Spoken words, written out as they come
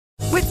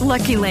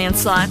Lucky Land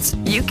Slots,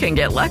 you can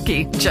get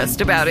lucky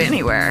just about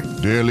anywhere.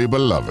 Dearly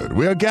beloved,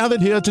 we are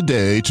gathered here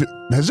today to...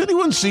 Has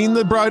anyone seen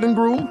the bride and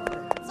groom?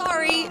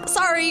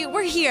 Sorry,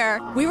 we're here.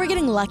 We were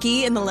getting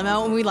lucky in the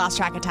limo and we lost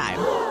track of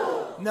time.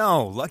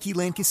 No, Lucky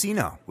Land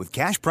Casino, with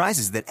cash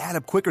prizes that add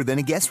up quicker than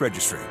a guest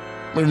registry.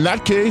 In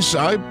that case,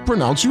 I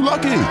pronounce you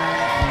lucky.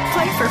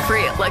 Play for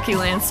free at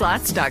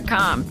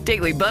LuckyLandSlots.com.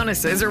 Daily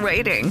bonuses are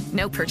waiting.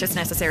 No purchase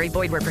necessary.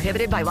 Void where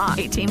prohibited by law.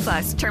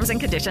 18+. Terms and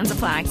conditions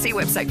apply. See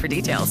website for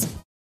details.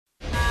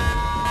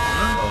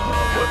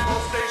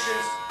 Football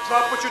stations,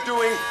 drop what you're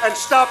doing and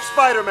stop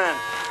Spider-Man.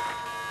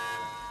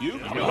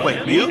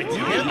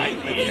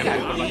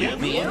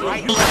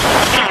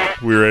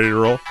 We ready to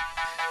roll?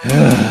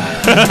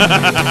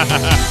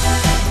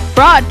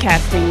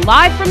 Broadcasting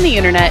live from the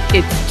internet,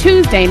 it's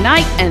Tuesday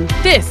night, and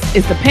this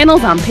is the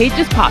Panels on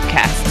Pages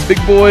podcast. Big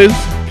boys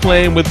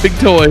playing with big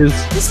toys.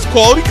 This is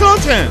quality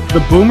content.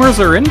 The boomers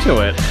are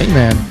into it. Hey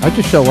man, I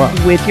just show up.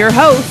 With your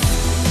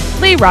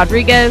host, Lee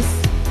Rodriguez.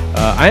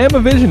 I am a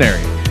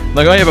visionary.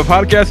 Like, oh, you have a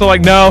podcast? I'm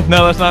like, no,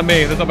 that's not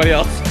me. That's somebody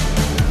else.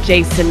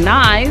 Jason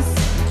Nyes.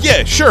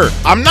 Yeah, sure.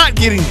 I'm not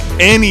getting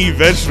any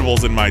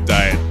vegetables in my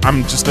diet.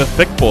 I'm just a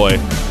thick boy.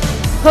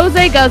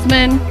 Jose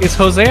Guzman. Is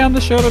Jose on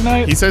the show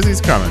tonight? He says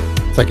he's coming.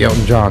 It's like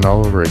Elton John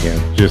all over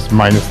again, just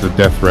minus the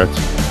death threats.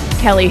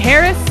 Kelly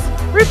Harris.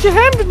 Reach your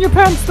hand in your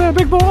pants there,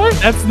 big boy.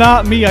 That's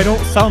not me. I don't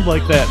sound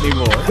like that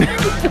anymore.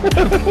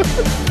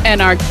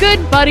 And our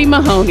good buddy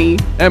Mahoney.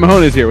 Hey,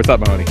 Mahoney's here. What's up,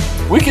 Mahoney?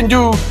 We can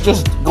do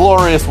just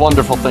glorious,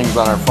 wonderful things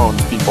on our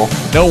phones, people.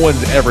 No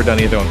one's ever done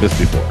anything like this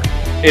before.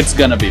 It's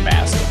gonna be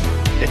massive.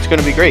 It's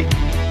gonna be great.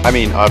 I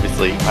mean,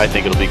 obviously, I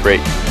think it'll be great.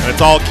 And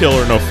it's all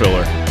killer, no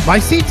filler. My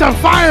seat's on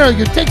fire!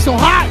 Your take's so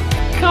hot!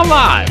 Come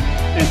on.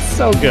 It's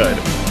so good.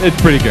 It's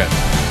pretty good.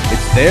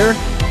 It's there.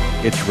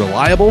 It's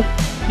reliable.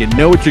 You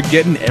know what you're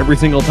getting every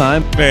single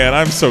time. Man,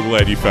 I'm so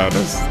glad you found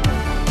us.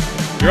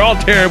 You're all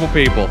terrible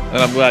people, and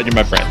I'm glad you're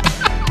my friend.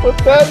 Put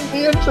that in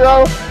the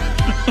intro.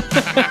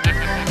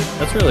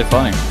 That's really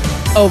funny.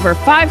 Over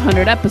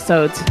 500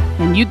 episodes,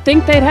 and you'd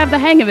think they'd have the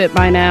hang of it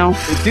by now.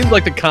 It seems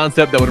like the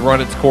concept that would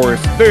run its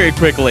course very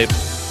quickly.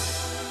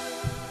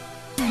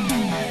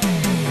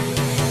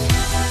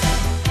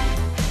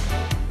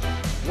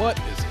 What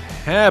is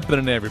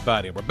happening,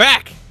 everybody? We're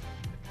back!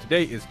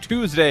 Today is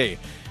Tuesday,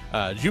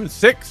 June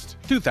 6th,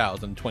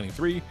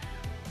 2023,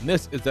 and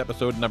this is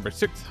episode number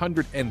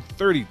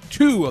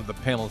 632 of the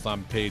Panels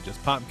on Pages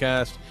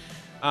podcast.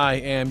 I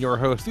am your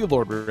host, the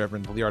Lord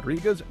Reverend Lee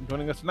Rodriguez.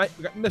 Joining us tonight,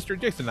 we got Mr.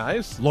 Jason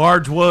Nyes.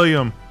 Large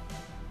William.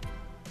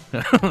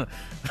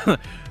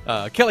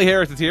 Kelly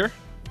Harris is here.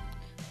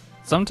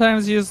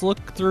 Sometimes you just look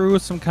through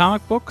some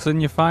comic books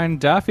and you find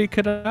Daffy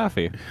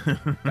Gaddafi.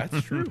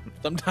 That's true.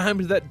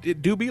 Sometimes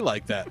it do be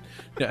like that.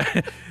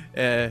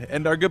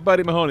 And our good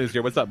buddy Mahoney is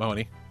here. What's up,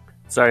 Mahoney?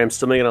 Sorry, I'm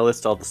still making a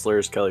list of all the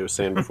slurs Kelly was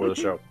saying before the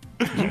show.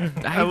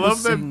 I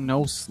love that.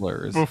 No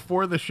slurs.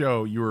 Before the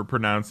show, you were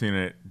pronouncing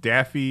it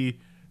Daffy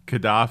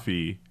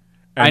Gaddafi.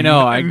 I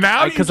know,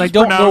 because I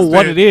don't know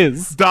what it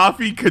is.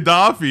 Daffy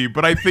Gaddafi,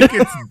 but I think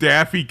it's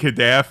Daffy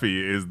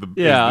Gaddafi is the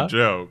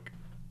joke.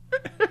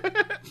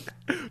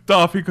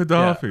 Daffy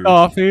Gaddafi.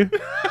 Yeah. Daffy.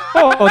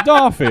 Oh,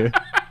 Daffy.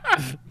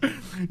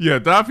 Yeah,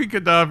 Daffy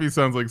Gaddafi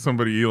sounds like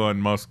somebody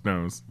Elon Musk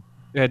knows.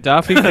 Yeah,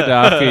 Daffy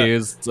Gaddafi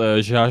is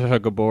Zsa Zsa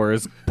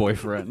Gabor's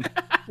boyfriend.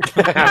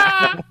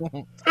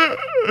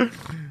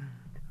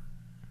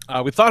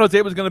 We thought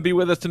Jose was going to be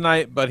with us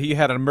tonight, but he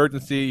had an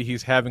emergency.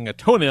 He's having a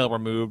toenail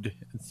removed.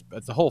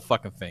 It's a whole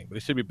fucking thing, but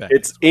he should be back.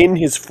 It's in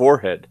his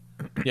forehead.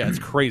 Yeah, it's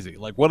crazy.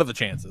 Like, what are the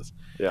chances?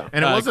 Yeah.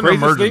 And it wasn't an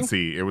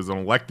emergency. It was an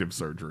elective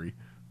surgery.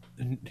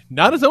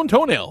 Not his own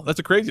toenail. That's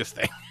the craziest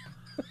thing.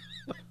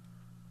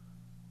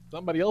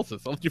 Somebody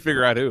else's. I'll let you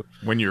figure out who.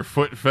 When your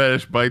foot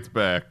fetish bites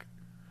back.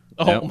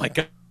 Oh, my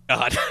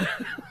God.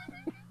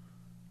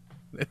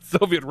 It's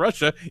Soviet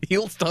Russia.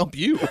 He'll stomp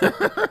you.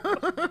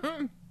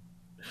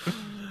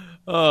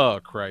 Oh,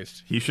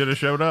 Christ. He should have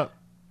showed up.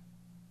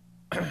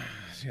 Yeah,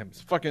 I'm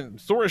fucking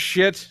sore as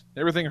shit.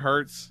 Everything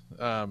hurts.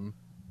 Hi,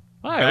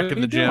 back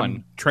in the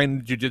gym,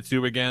 training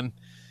jiu-jitsu again.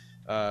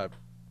 I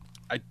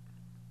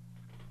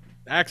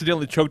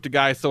accidentally choked a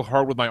guy so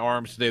hard with my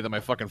arms today that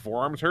my fucking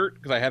forearms hurt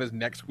because I had his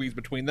neck squeezed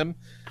between them,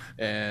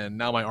 and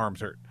now my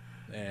arms hurt.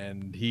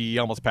 And he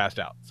almost passed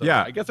out. So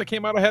yeah. I guess I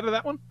came out ahead of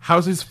that one.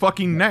 How's his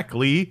fucking neck,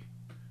 Lee?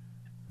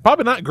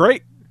 Probably not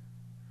great.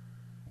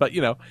 But,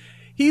 you know,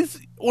 he's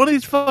one of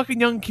these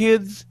fucking young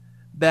kids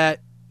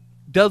that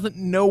doesn't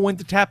know when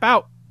to tap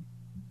out.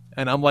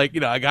 And I'm like, you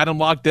know, I got him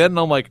locked in, and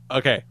I'm like,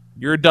 okay,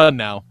 you're done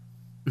now.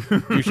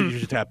 You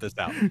should tap this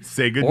out.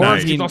 Say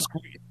goodnight.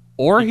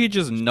 Or he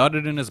just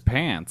nutted in his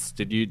pants.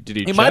 Did he?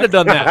 He might have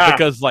done that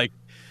because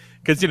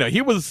you know,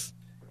 he was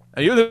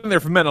in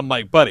there for a minute. I'm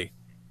like, buddy,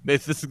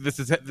 this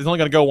is only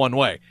gonna go one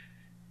way,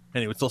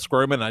 and he was still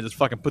squirming. And I just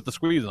fucking put the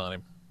squeeze on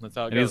him. That's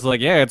how it goes. He's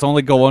like, yeah, it's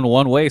only going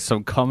one way,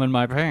 so come in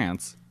my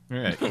pants.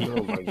 Right.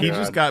 He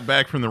just got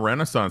back from the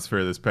Renaissance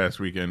Fair this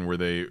past weekend where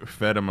they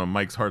fed him a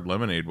Mike's Hard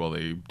Lemonade while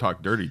they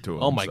talked dirty to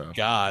him. Oh my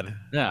God.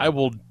 Yeah. I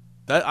will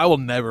I will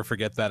never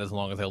forget that as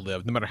long as I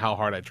live, no matter how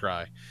hard I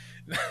try.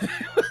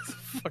 It's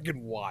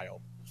fucking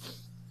wild.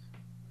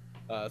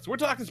 So we're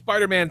talking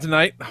Spider-Man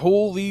tonight.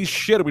 Holy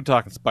shit, are we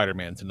talking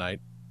Spider-Man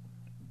tonight?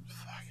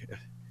 Fuck.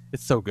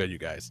 It's so good, you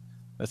guys.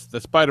 The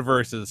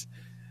Spider-Verse is...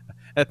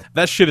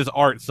 That shit is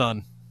art,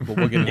 son. But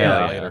we'll get into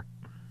that later.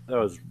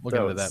 We'll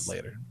get into that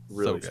later.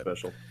 Really so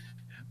special.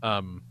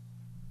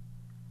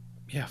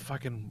 Yeah,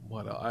 fucking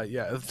what?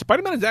 Yeah,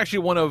 Spider-Man is actually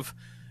one of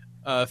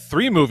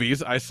 3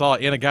 movies I saw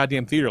in a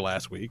goddamn theater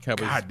last week. I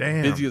was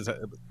busy as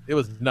it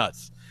was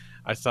nuts.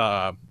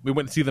 We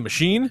went to see The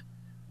Machine,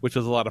 which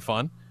was a lot of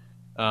fun.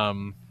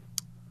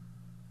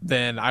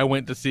 Then I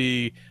went to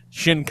see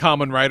Shin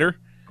Kamen Rider.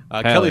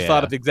 Kelly saw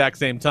it at the exact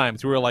same time,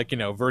 so we were like,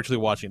 virtually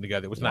watching it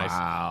together. It was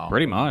nice.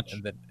 Pretty much.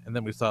 And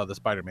then we saw the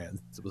Spider-Man.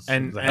 It was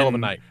a hell of a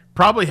night.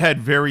 Probably had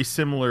very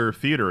similar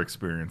theater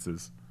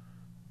experiences.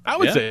 I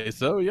would say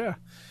so. Yeah.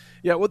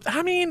 Yeah. Well,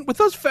 I mean, with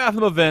those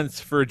Fathom events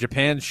for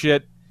Japan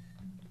shit,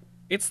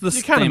 it's the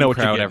same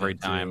crowd every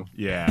time.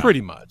 Yeah.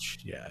 Pretty much.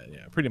 Yeah.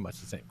 Pretty much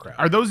the same crowd.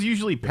 Are those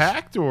usually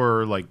packed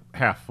or like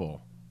half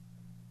full?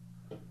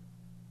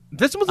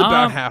 This was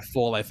about half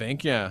full, I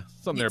think. Yeah,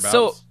 something thereabouts.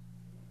 So,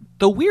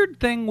 the weird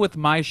thing with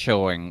my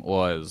showing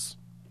was,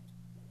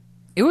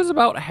 it was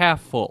about half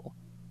full.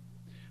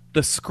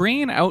 The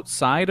screen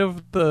outside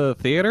of the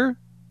theater,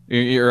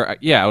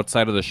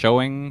 outside of the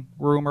showing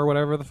room or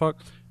whatever the fuck,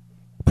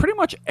 pretty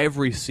much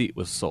every seat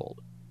was sold.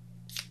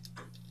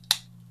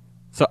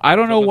 So I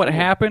don't know what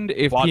happened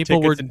if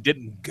people were and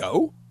didn't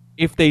go.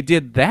 If they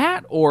did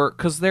that, or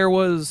because there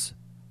was.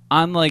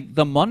 On, like,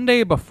 the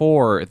Monday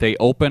before, they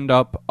opened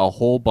up a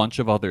whole bunch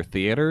of other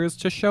theaters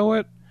to show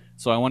it.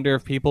 So I wonder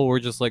if people were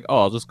just like,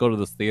 oh, I'll just go to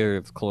this theater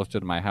that's closer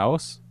to my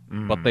house.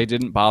 But they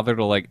didn't bother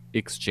to, like,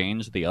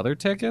 exchange the other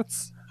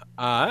tickets.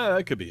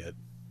 That could be it.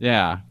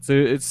 Yeah. So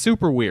it's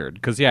super weird.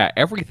 Because,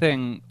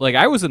 everything... Like,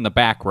 I was in the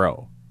back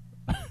row.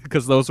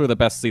 Because those were the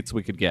best seats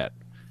we could get.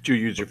 Did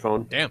you use your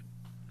phone? Damn.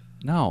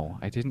 No,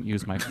 I didn't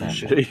use my phone. You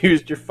should have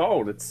used your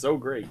phone. It's so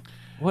great.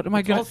 What am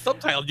I going to... It's all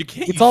subtitled. You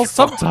can't It's all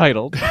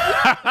subtitled.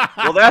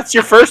 Well, that's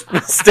your first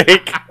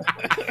mistake.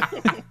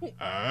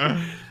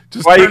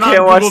 Just why you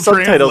can't watch Google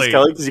subtitles, Translate.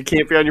 Kelly? Because you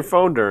can't be on your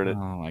phone during it.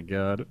 Oh, my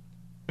God.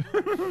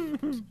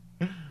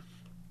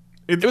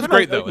 It was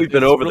great, though. We've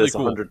been over this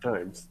 100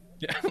 times.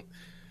 Yeah.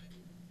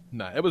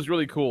 No, it was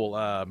really cool.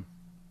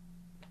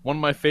 One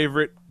of my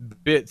favorite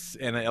bits,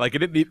 and it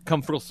didn't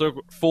come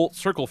full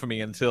circle for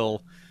me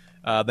until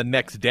the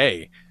next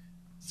day.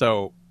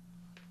 So,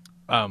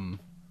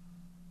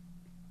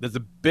 there's a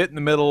bit in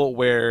the middle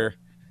where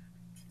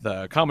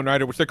the Kamen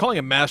Rider, which they're calling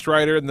a Masked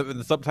Rider in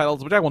the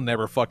subtitles, which I will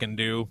never fucking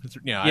do.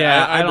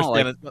 I don't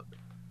like.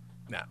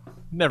 No,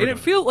 never. And it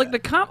feels like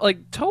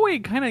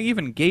Toei kind of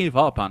even gave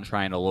up on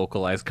trying to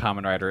localize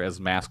Kamen Rider as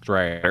Masked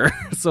Rider.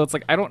 So it's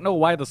like I don't know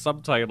why the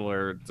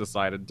subtitler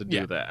decided to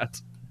do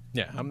that.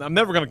 Yeah, I'm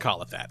never gonna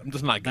call it that. I'm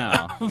just not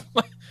gonna. No.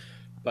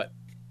 But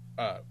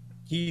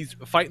he's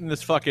fighting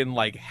this fucking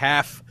like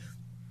half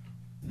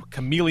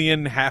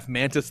chameleon, half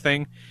mantis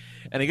thing.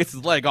 And he gets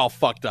his leg all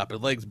fucked up.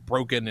 His leg's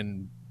broken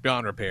and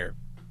beyond repair.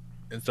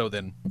 And so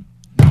then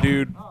the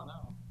dude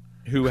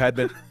who had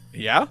been...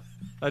 Yeah?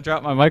 I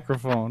dropped my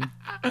microphone.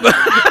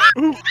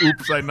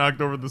 Oops, I knocked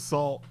over the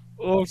salt.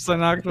 Oops, I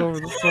knocked over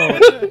the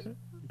salt.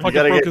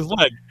 Fucking broke his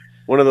leg.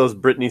 One of those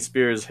Britney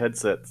Spears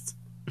headsets.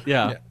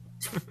 Yeah.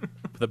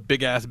 With a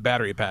big-ass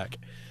battery pack.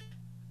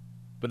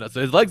 But no,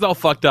 so his leg's all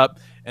fucked up.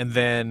 And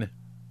then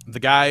the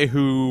guy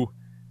who...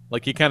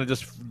 Like, he kind of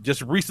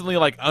just recently,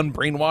 like,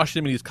 unbrainwashed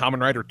him, and he's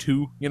Kamen Rider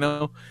 2,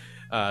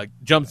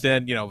 jumps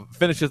in,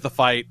 finishes the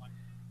fight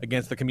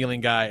against the chameleon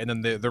guy, and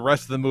then the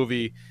rest of the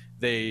movie,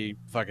 they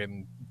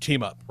fucking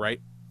team up, right?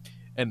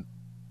 And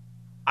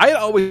I had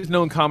always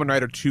known Kamen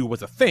Rider 2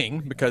 was a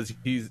thing, because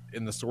he's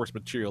in the source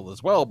material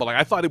as well, but, like,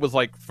 I thought it was,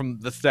 like, from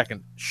the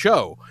second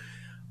show.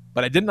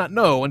 But I did not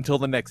know until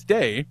the next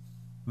day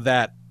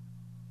that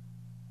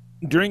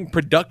during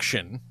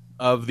production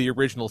of the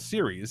original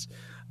series...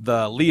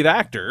 the lead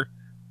actor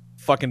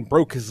fucking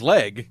broke his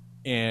leg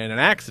in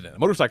a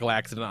motorcycle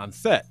accident on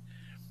set.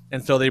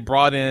 And so they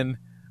brought in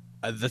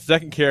the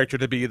second character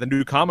to be the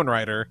new Kamen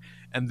Rider.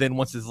 And then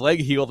once his leg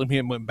healed and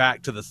he went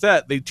back to the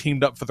set, they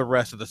teamed up for the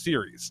rest of the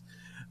series.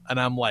 And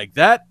I'm like,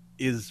 that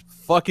is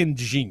fucking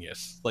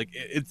genius. Like,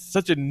 it's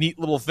such a neat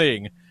little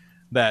thing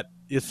that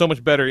is so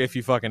much better if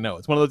you fucking know.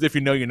 It's one of those if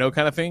you know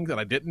kind of things that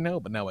I didn't know,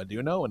 but now I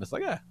do know. And it's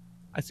like,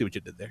 I see what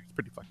you did there. It's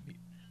pretty fucking neat.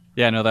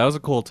 Yeah, no, that was a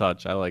cool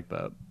touch. I like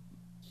that.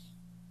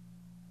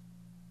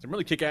 Some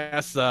really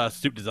kick-ass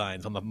suit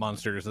designs on the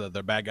monsters,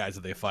 the bad guys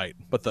that they fight.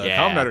 But the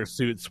Kamen Rider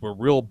suits were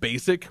real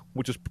basic,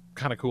 which is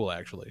kind of cool,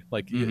 actually.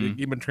 Like, it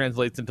even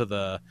translates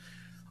into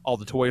all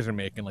the toys they're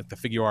making, like the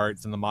figure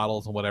arts and the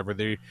models and whatever.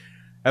 They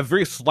have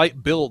very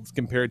slight builds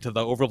compared to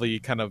the overly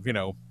kind of,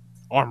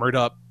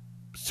 armored-up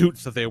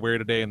suits that they wear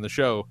today in the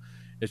show.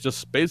 It's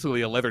just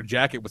basically a leather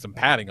jacket with some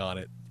padding on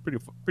it.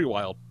 Pretty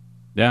wild.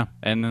 Yeah,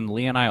 and then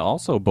Lee and I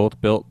also both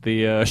built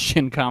the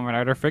Shin Kamen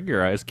Rider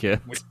figure-ized kit.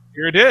 We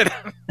sure did.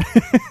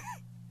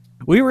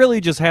 We really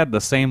just had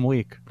the same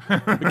week. We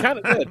kind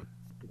of did.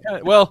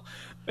 Well,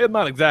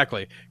 not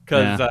exactly,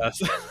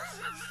 because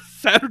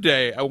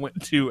Saturday I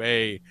went to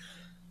a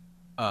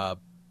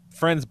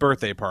friend's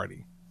birthday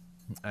party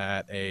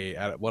at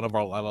a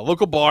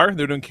local bar.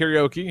 They were doing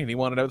karaoke, and he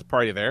wanted to have his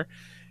party there,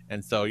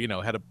 and so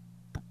had a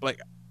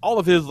all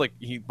of his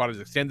he brought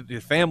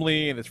his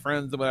family and his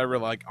friends and whatever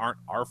aren't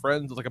our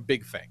friends. It's like a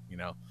big thing,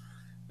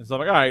 And so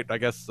I'm like, all right, I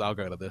guess I'll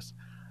go to this.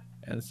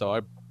 And so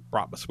I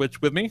brought my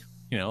Switch with me,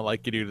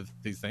 like you do to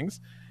these things,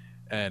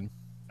 and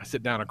I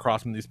sit down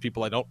across from these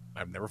people.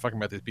 I've never fucking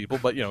met these people,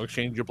 but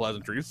exchange your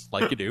pleasantries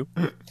like you do,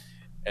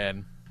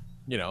 and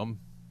I'm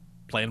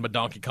playing my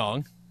Donkey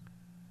Kong.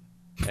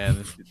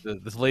 And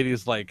this lady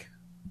is like,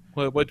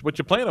 what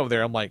you playing over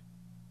there? I'm like,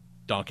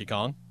 Donkey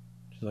Kong.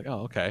 She's like,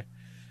 oh, okay.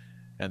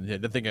 And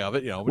the thing of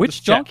it,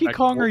 which Donkey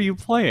Kong are you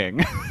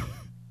playing?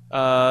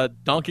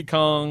 Donkey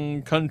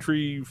Kong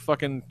Country,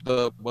 fucking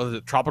what is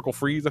it? Tropical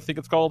Freeze, I think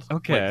it's called.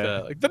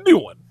 Okay, like the new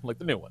one,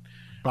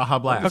 Baja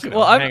Blast. Okay,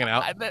 well, hanging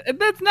out.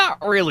 That's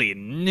not really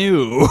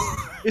new.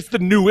 It's the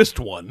newest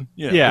one.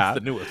 Yeah, it's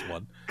the newest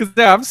one. Because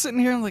I'm sitting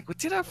here, I'm like,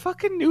 did a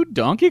fucking new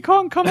Donkey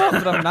Kong come out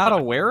that I'm not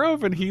aware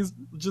of? And he's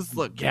just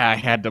like, yeah, I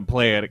had to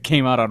play it. It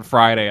came out on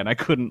Friday, and I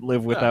couldn't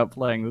live without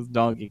playing this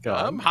Donkey Kong.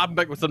 I'm hopping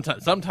back with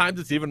sometimes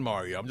it's even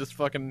Mario. I'm just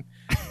fucking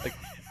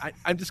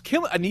I'm just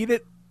killing. I need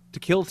it to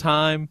kill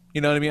time.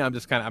 You know what I mean? I'm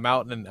just I'm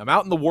out in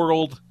the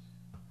world.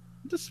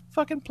 I'm just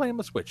fucking playing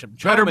my Switch. I'm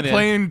better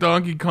playing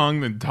Donkey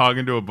Kong than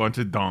talking to a bunch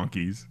of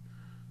donkeys.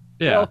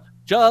 Yeah. Well,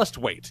 just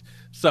wait.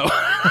 So,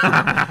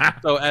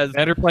 as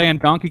better playing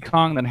Donkey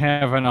Kong than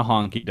having a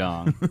honky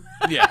dong.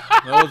 Yeah,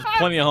 there's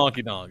plenty of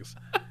honky dongs,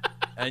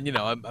 and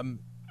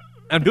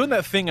I'm doing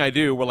that thing I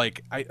do where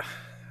I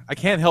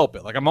can't help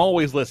it. I'm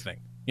always listening.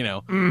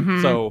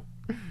 Mm-hmm. So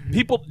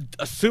people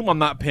assume I'm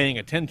not paying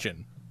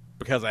attention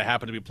because I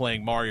happen to be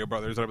playing Mario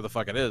Brothers, whatever the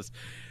fuck it is.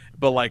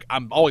 But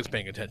I'm always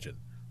paying attention.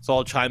 So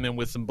I'll chime in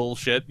with some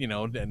bullshit,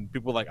 and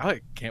people are like,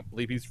 I can't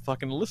believe he's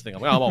fucking listening.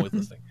 I'm like, I'm always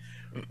listening.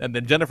 And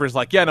then Jennifer's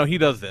like, yeah, no, he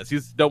does this.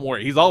 Don't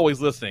worry. He's always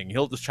listening.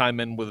 He'll just chime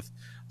in with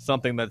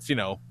something that's,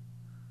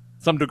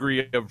 some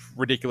degree of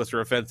ridiculous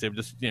or offensive.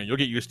 Just, you'll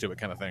get used to it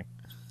kind of thing.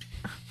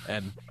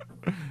 And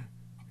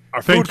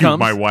our food comes.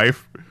 My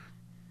wife.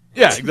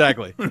 Yeah,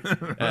 exactly.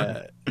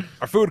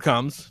 Our food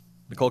comes.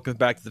 Nicole comes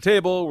back to the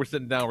table. We're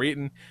sitting down, we're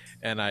eating.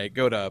 And I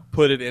go to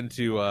put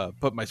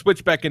my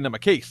Switch back into my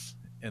case.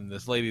 And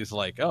this lady's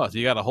like, oh, so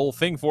you got a whole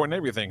thing for it and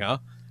everything, huh?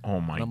 Oh,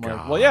 my God.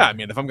 Like, well, yeah, I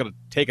mean, if I'm going to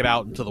take it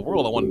out into the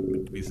world, I want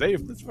it to be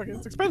safe.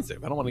 It's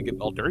expensive. I don't want to get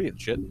all dirty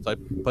and shit. So I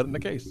put it in the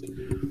case.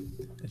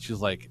 And she's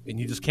like, and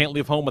you just can't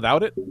leave home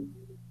without it?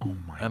 Oh,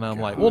 my God. And I'm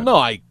like, well, no,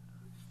 I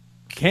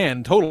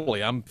can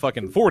totally. I'm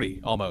fucking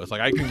 40 almost.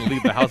 I can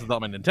leave the house without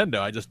my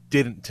Nintendo. I just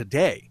didn't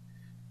today.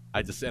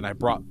 I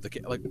brought the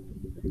case. I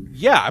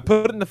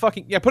put it in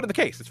the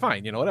case. It's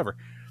fine, whatever.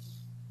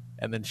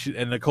 And then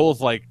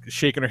Nicole's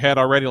shaking her head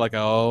already,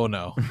 oh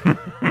no.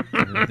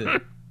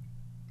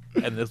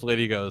 And this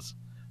lady goes,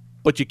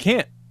 but you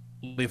can't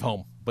leave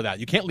home without.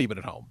 You can't leave it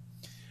at home.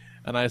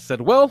 And I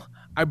said, well,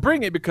 I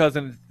bring it because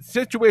in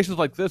situations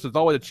like this, there's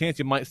always a chance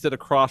you might sit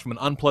across from an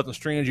unpleasant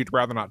stranger you'd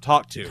rather not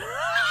talk to.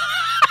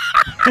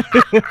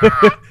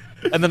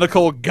 And then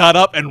Nicole got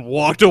up and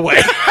walked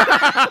away.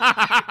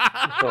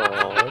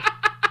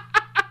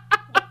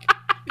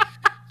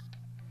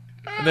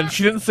 And then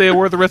she didn't say a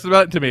word the rest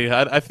about it to me.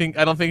 I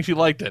don't think she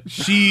liked it. I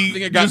think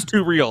it got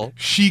too real.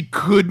 She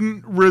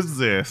couldn't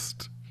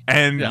resist,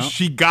 and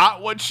she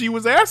got what she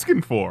was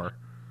asking for.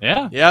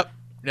 Yeah.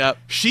 Yep.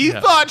 She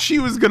thought she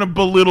was gonna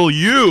belittle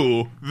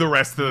you the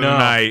rest of the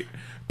night,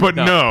 but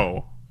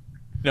no.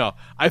 No,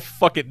 I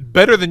fucking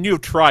better than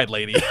you've tried,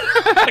 lady.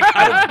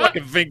 I don't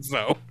fucking think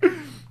so.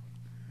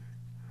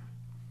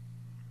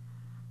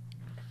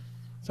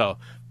 So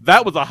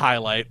that was a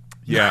highlight.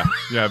 Yeah,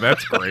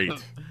 that's great.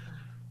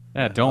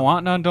 Yeah, don't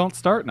want none, don't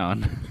start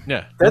none.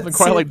 Yeah, nothing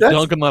quite like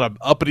dunking on an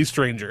uppity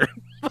stranger.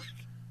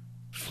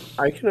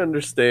 I can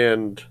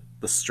understand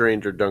the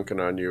stranger dunking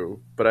on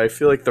you, but I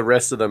feel like the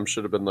rest of them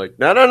should have been like,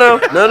 no,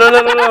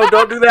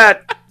 don't do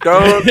that.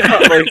 Don't.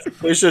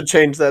 They should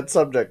change that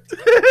subject.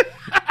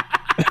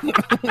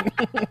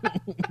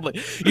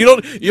 You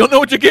don't know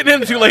what you're getting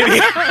into, lady.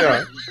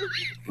 Yeah.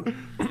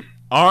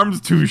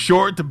 Arms too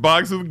short to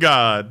box with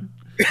God.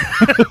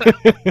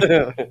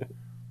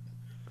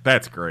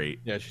 That's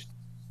great.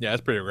 Yeah,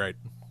 that's pretty great.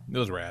 It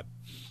was rad.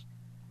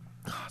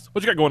 So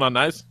what you got going on,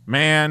 Nice?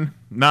 Man,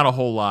 not a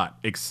whole lot.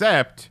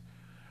 Except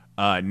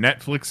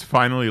Netflix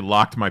finally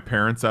locked my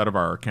parents out of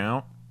our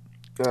account.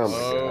 Oh,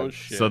 my God.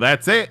 Shit. So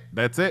that's it.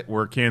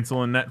 We're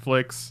canceling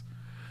Netflix.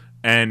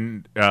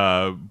 And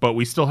but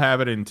we still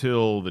have it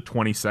until the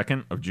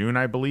 22nd of June,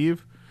 I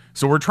believe.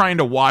 So we're trying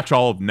to watch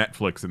all of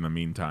Netflix in the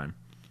meantime.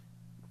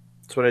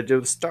 That's what I do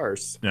with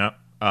Stars. Yeah.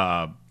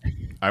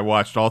 I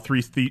watched all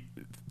three seasons.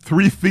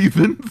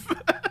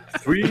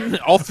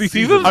 All three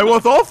seasons? I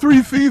watched all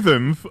 3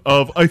 seasons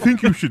of I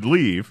Think You Should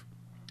Leave,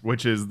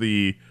 which is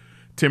the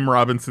Tim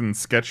Robinson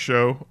sketch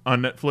show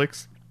on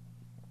Netflix.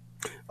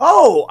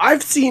 Oh,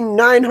 I've seen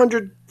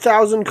 900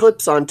 100,000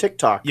 clips on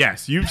TikTok.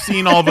 Yes, you've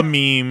seen all the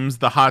memes,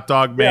 the hot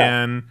dog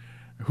man,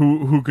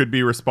 who could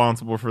be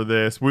responsible for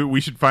this.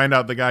 We should find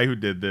out the guy who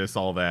did this,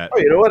 all that. Oh,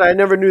 you know what? I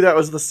never knew that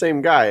was the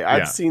same guy.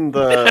 I've seen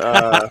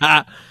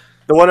the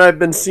one I've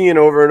been seeing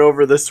over and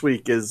over this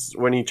week is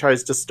when he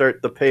tries to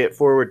start the pay it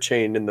forward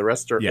chain in the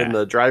restaurant in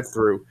the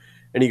drive-thru,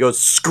 and he goes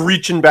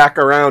screeching back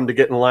around to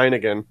get in line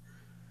again.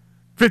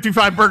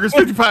 55 burgers,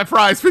 55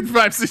 fries,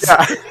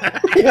 55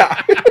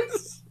 Yeah.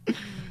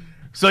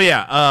 So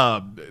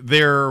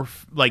they're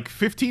like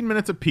 15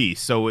 minutes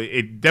apiece. So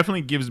it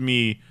definitely gives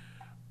me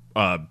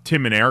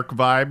Tim and Eric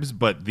vibes,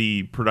 but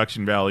the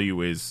production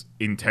value is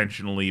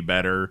intentionally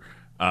better.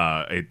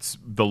 It's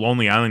the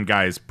Lonely Island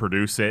guys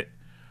produce it,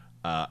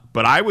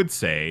 but I would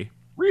say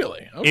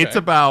really it's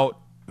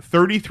about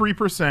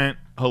 33%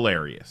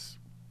 hilarious,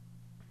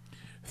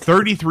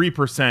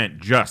 33%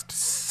 just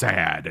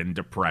sad and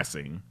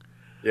depressing.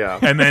 Yeah.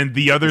 And then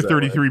the other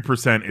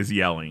 33% is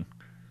yelling.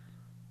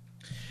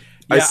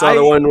 I saw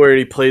the one where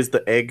he plays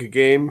the egg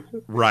game.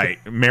 Right.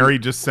 Mary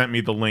just sent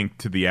me the link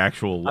to the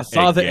actual I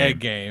saw the egg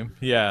game.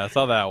 Yeah, I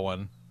saw that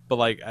one. But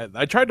like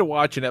I tried to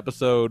watch an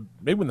episode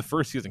maybe when the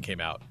first season came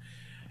out.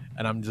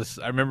 And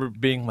I remember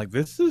being like,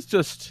 this is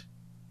just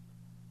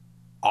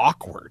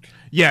awkward.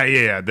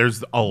 Yeah.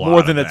 There's a lot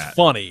more than of it's that.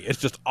 funny. It's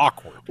just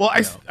awkward. Well,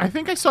 I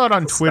think I saw it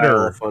on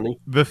Twitter.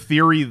 The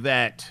theory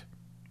that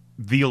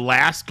the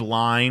last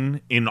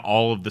line in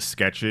all of the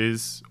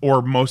sketches,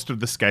 or most of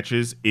the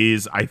sketches,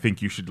 is "I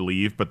think you should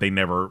leave," but they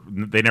never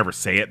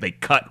say it. They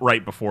cut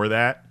right before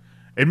that.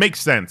 It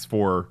makes sense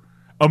for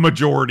a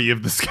majority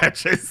of the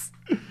sketches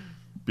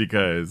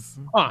because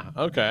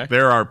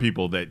there are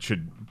people that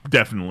should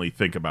definitely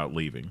think about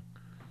leaving.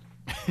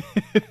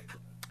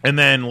 And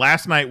then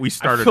last night we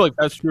started. I feel like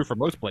that's true for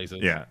most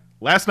places. Yeah,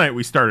 last night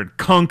we started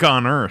Kunk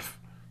on Earth.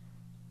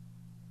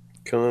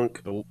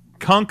 Kunk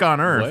on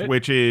Earth, What?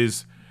 which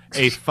is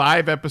a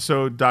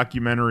 5-episode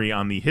documentary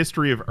on the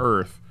history of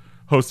Earth,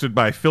 hosted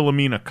by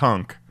Philomena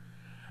Kunk,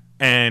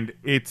 and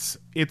it's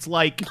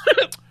like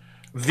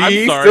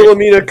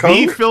Philomena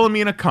Kunk. The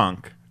Philomena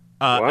Kunk.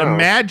 Wow.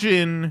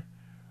 Imagine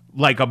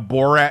like a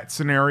Borat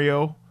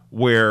scenario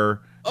where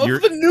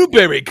the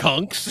Newberry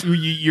Kunks.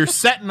 You're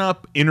setting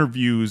up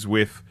interviews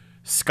with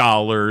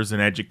scholars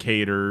and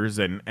educators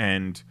and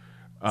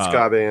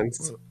ska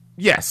bands.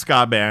 Yeah,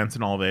 ska bands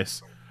and all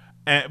this.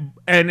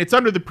 And it's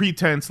under the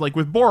pretense, like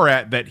with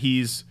Borat, that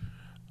he's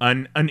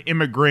an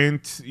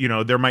immigrant. You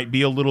know, there might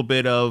be a little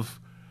bit of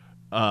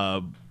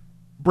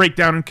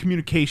breakdown in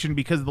communication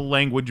because of the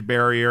language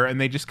barrier,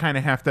 and they just kind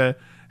of have to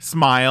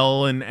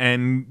smile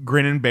and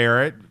grin and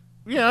bear it.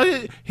 You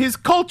know, his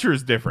culture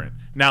is different.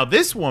 Now,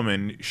 this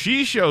woman,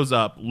 she shows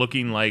up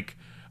looking like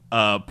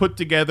a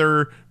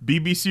put-together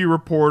BBC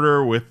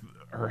reporter with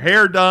her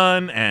hair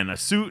done and a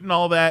suit and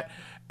all that,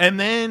 and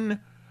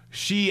then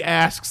she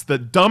asks the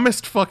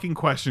dumbest fucking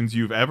questions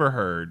you've ever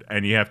heard,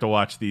 and you have to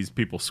watch these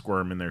people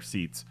squirm in their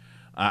seats.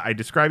 I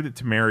described it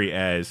to Mary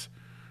as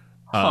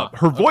her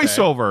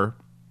voiceover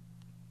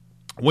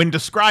when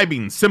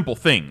describing simple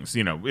things.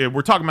 You know,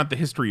 we're talking about the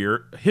history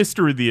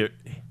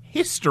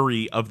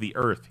of the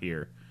Earth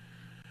here.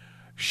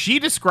 She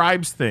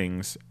describes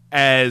things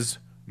as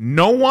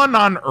no one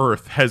on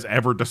Earth has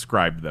ever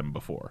described them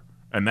before,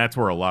 and that's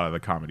where a lot of the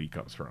comedy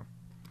comes from.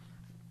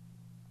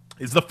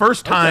 It's the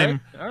first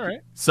time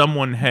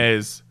someone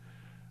has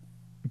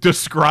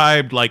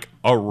described like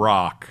a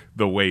rock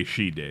the way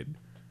she did.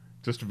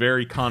 Just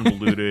very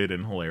convoluted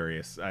and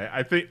hilarious.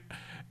 I think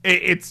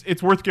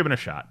it's worth giving a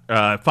shot.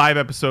 5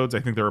 episodes.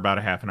 I think they're about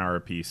a half an hour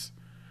apiece.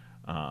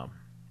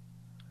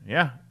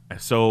 Yeah.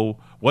 So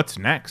what's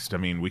next? I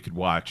mean, we could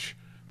watch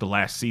the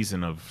last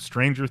season of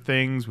Stranger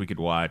Things. We could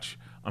watch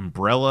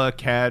Umbrella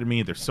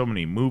Academy. There's so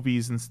many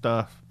movies and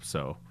stuff.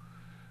 So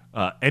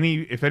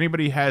if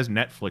anybody has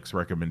Netflix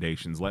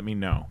recommendations, let me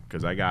know,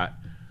 because I got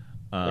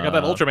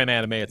that Ultraman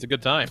anime. It's a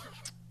good time.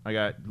 I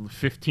got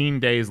 15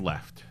 days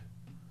left.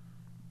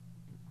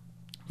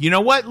 You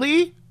know what,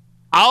 Lee?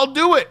 I'll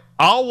do it.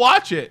 I'll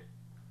watch it.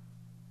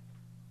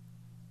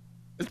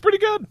 It's pretty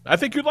good. I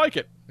think you'd like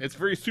it. It's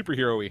very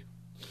superhero-y.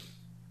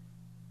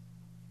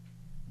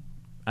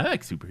 I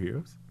like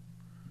superheroes.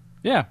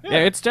 Yeah,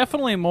 it's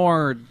definitely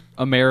more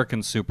American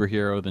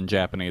superhero than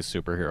Japanese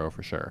superhero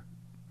for sure.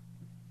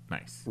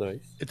 Nice.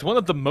 It's one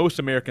of the most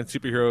American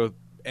superhero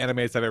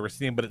animes I've ever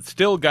seen, but it's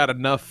still got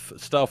enough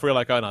stuff where you're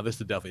like, oh no, this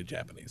is definitely a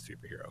Japanese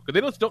superhero. Because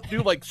they don't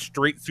do like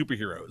straight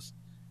superheroes.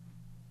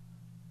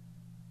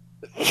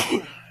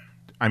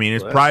 I mean,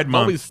 it's Pride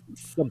Month. Always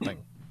something.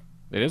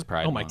 It is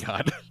Pride Month. Oh my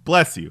God.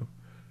 Bless you.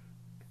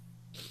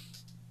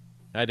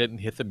 I didn't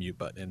hit the mute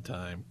button in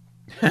time.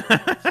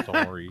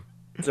 Sorry.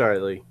 Sorry,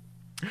 Lee.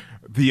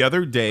 The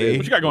other day...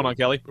 What you got going on,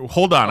 Kelly?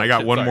 Hold on, I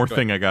got one more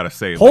thing I got to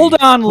say. Hold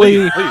on,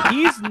 Lee.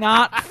 He's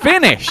not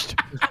finished.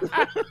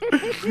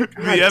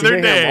 The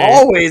other day...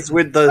 Always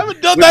with the,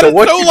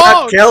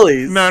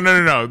 Kellys. No.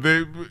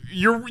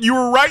 You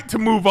were right to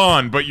move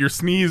on, but your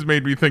sneeze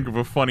made me think of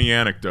a funny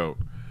anecdote.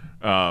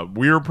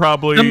 We were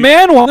probably... The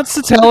man wants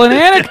to tell an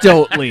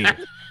anecdote, Lee.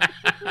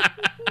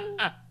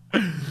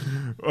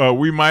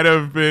 We might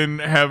have been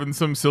having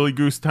some silly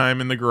goose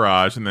time in the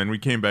garage, and then we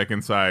came back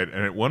inside.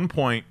 And at one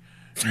point,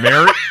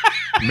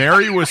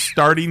 Mary was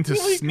starting to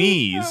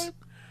sneeze,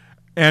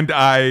 and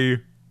I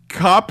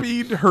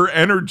copied her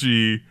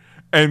energy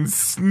and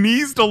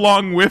sneezed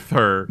along with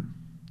her.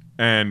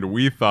 And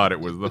we thought it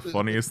was the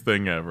funniest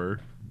thing ever.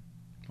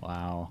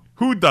 Wow.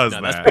 Who does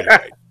No,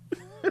 that?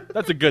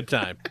 That's a good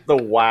time. The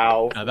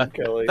wow,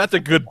 Kelly. That's a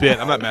good bit.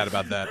 I'm not mad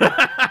about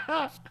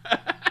that.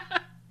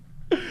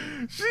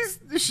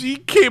 She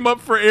came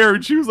up for air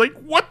and she was like,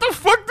 "What the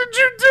fuck did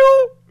you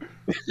do?"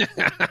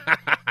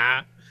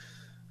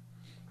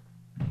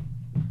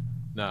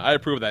 No, I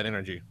approve of that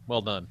energy.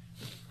 Well done.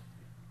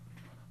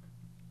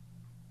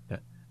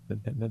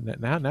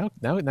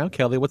 Now,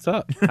 Kelly, what's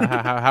up?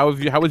 How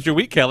was your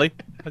week, Kelly?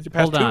 How's your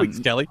past 2 weeks,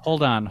 Kelly?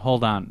 Hold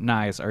on.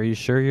 Nice. Are you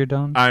sure you're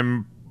done?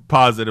 I'm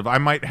positive. I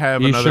might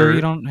have another. You sure you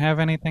don't have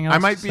anything else? I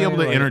might be say, able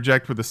to like...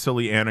 interject with a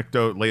silly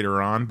anecdote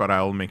later on, but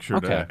I'll make sure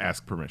to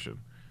ask permission.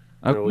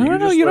 No,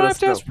 you don't have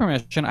to ask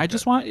permission. I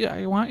just want you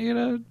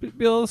to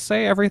be able to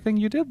say everything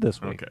you did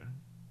this week. Okay.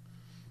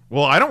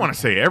 Well, I don't want to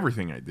say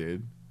everything I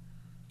did.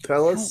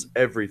 Tell us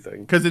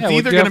everything. Because it's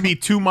either going to be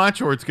too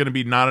much or it's going to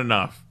be not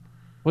enough.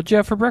 What'd you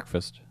have for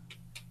breakfast?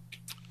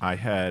 I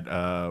had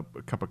a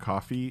cup of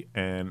coffee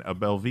and a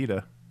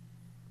Belvita.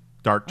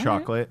 Dark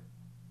chocolate.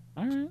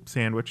 All right.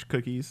 Sandwich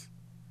cookies.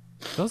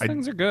 Those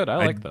things are good. I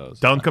like those.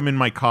 Dunk them in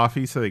my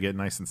coffee so they get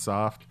nice and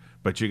soft.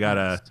 But you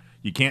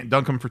can't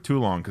dunk them for too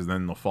long because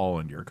then they'll fall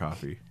into your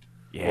coffee.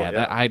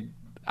 Yeah,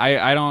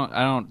 I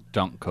don't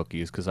dunk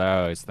cookies because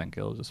I always think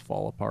it'll just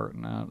fall apart,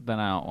 and then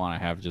I don't want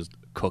to have just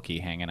cookie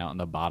hanging out in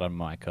the bottom of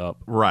my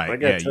cup. Right. I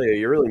gotta tell you,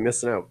 you're really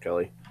missing out,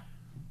 Kelly.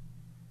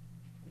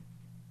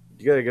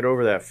 You gotta get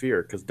over that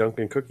fear because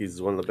dunking cookies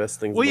is one of the best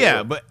things. Well,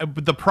 yeah, but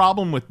the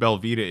problem with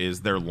Belvita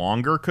is they're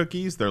longer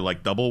cookies. They're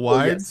like double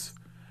wides. Yes.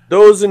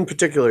 Those in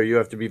particular, you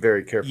have to be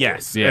very careful.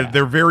 Yes,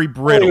 they're very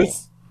brittle.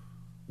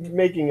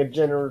 Making a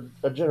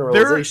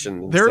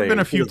generalization. There have been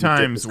a few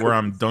times where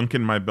I'm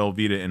dunking my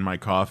Belvita in my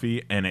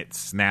coffee and it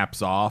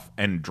snaps off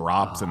and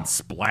drops and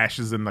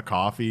splashes in the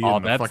coffee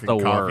and the fucking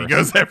coffee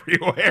goes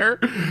everywhere.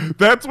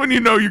 That's when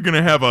you know you're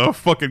gonna have a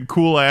fucking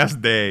cool ass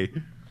day.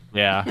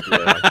 Yeah.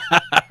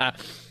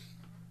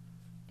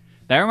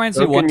 That reminds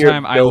me one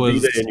time I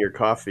was in your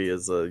coffee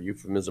is a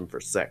euphemism for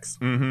sex.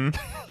 Mm-hmm.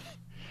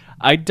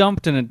 I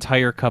dumped an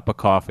entire cup of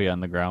coffee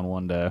on the ground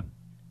one day.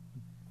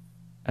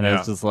 And I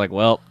was just like,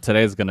 well,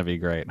 today's going to be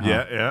great.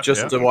 Huh? Yeah.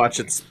 Just to watch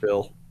it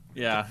spill.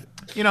 Yeah.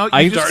 You know,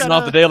 I starting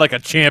off the day like a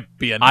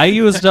champion. I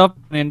used up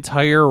an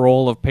entire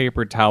roll of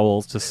paper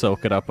towels to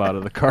soak it up out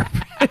of the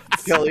carpet.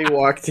 Kelly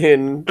walked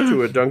in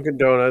to a Dunkin'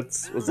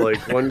 Donuts, was like,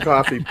 1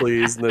 coffee,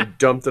 please, and then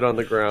dumped it on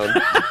the ground.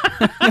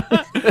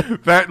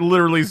 That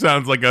literally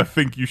sounds like a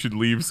think you should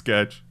leave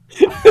sketch.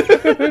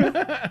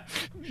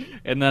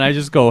 And then I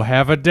just go,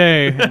 have a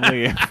day, and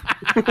leave.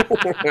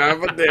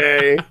 Have a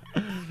day.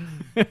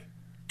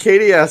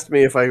 Katie asked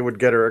me if I would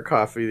get her a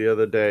coffee the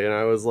other day, and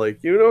I was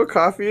like, you know what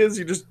coffee is?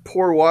 You just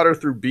pour water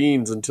through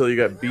beans until you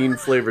got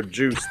bean-flavored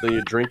juice, then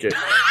you drink it.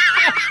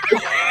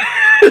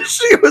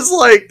 She was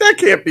like, that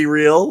can't be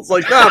real. It's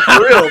like, nah,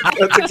 for real.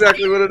 That's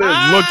exactly what it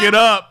is. Look it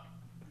up.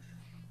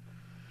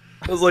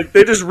 I was like,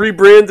 they just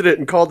rebranded it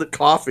and called it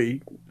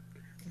coffee.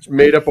 Just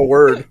made up a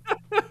word.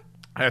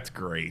 That's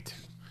great.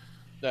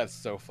 That's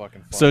so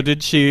fucking funny. So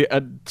did she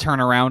turn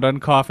around on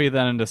coffee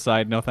then and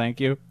decide, no thank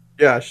you?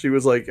 Yeah, she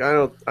was like, I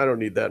don't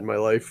need that in my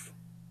life.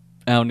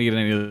 I don't need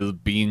any of this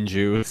bean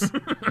juice.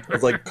 I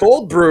was like,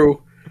 cold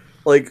brew,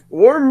 like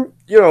warm,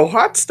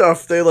 hot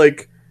stuff, they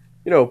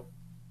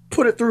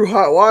put it through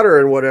hot water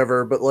and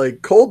whatever, but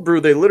like cold brew,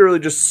 they literally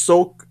just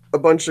soak a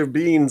bunch of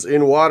beans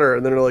in water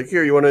and then they're like,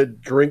 here, you want to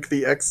drink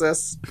the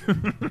excess?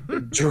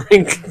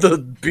 Drink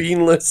the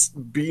beanless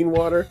bean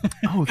water?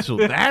 Oh, so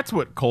that's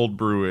what cold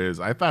brew is.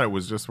 I thought it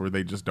was just where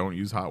they just don't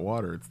use hot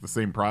water. It's the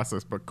same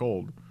process, but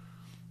cold.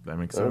 That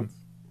makes sense.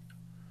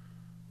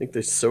 I think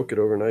they soak it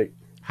overnight.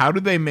 How do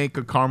they make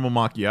a caramel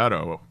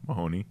macchiato,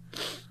 Mahoney?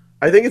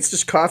 I think it's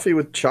just coffee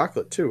with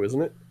chocolate too,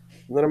 isn't it?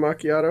 Isn't that a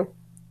macchiato?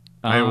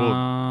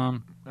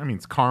 I mean,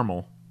 it's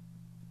caramel.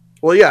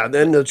 Well, yeah,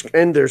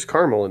 there's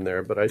caramel in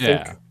there, but I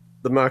think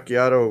the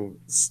macchiato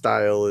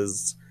style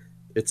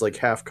it's like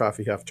half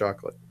coffee, half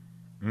chocolate.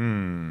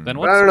 Then I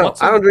don't know.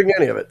 I don't drink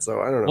any of it, so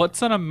I don't know.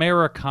 What's an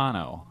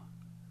Americano?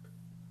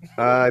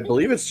 I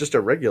believe it's just a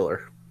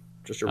regular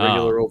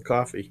old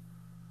coffee.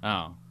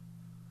 Oh.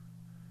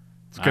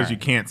 It's because you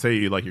can't say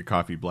you like your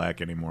coffee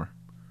black anymore.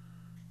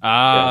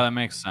 That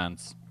makes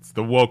sense. It's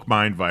the woke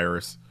mind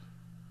virus.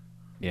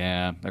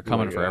 Yeah, they're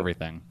coming for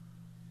everything.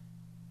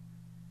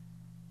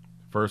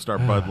 First our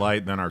Bud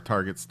Light, then our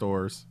Target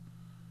stores.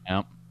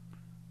 Yep.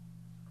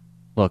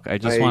 Look, I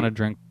just want to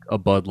drink a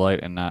Bud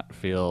Light and not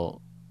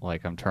feel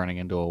like I'm turning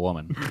into a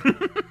woman.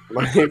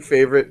 My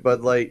favorite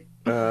Bud Light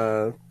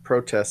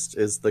protest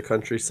is the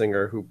country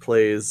singer who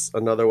plays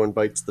Another One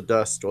Bites the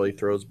Dust while he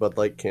throws Bud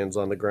Light cans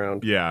on the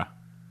ground. Yeah.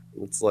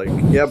 It's like,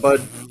 yeah,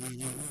 bud.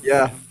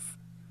 Yeah.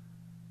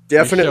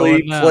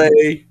 Definitely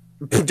play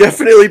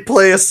definitely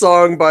play a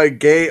song by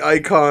gay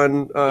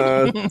icon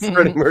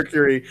Freddie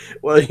Mercury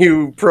while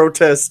you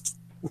protest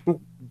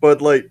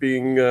Bud Light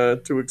being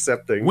too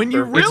accepting. When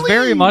you It's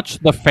very much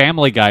the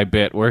Family Guy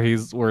bit where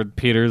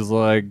Peter's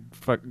like,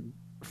 "Fuck,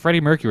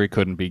 Freddie Mercury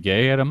couldn't be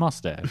gay, he had a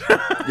mustache."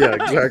 Yeah,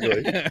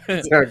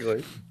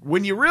 exactly.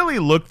 When you really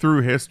look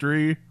through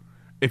history,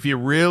 if you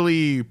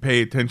really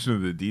pay attention to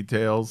the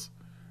details,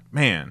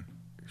 man,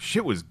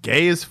 shit was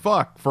gay as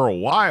fuck for a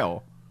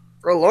while.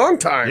 For a long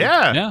time.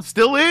 Yeah.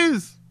 Still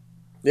is.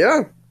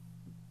 Yeah.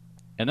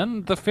 And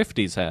then the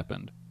 50s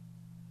happened.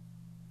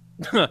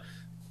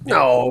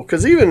 No,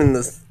 because even in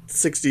the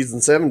 60s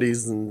and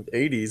 70s and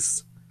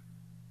 80s.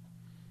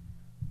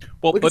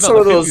 Well, look but at some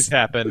of those.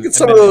 Happened, Look at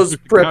some of those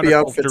preppy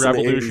outfits in the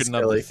revolution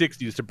 80s, of the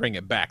 60s to bring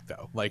it back,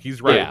 though. Like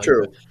he's right. Yeah,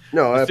 true.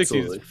 No, the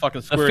absolutely. 60s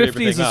fucking The squared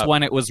 50s is up.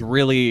 when it was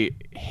really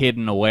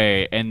hidden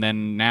away, and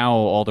then now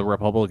all the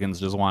Republicans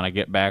just want to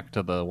get back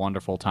to the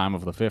wonderful time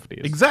of the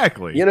 50s.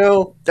 Exactly. You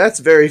know, that's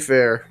very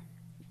fair.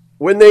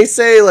 When they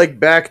say, like,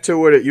 back to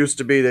what it used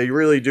to be, they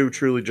really do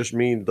truly just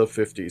mean the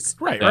 50s.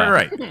 Right.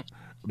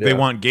 They Yeah.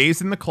 want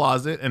gays in the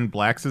closet and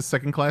blacks as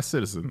second-class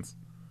citizens.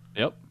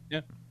 Yep.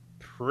 Yeah,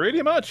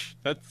 pretty much.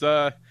 That's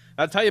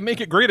how you make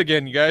it great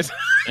again, you guys.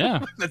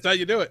 Yeah. That's how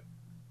you do it.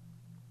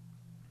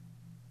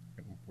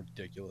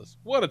 Ridiculous.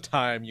 What a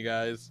time, you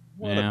guys.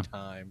 What a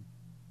time.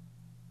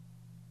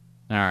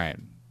 All right.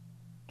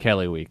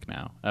 Kelly week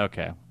now.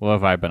 Okay. What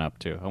have I been up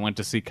to? I went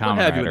to see What Kamen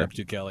have you Rider. been up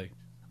to, Kelly?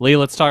 Lee,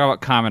 let's talk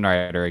about Kamen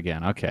Rider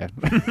again. Okay.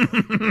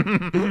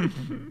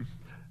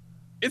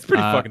 It's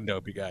pretty fucking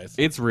dope, you guys.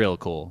 It's real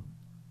cool.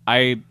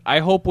 I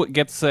hope it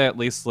gets at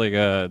least like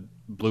a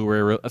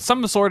Blu-ray,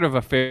 some sort of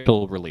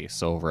official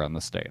release over on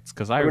the States,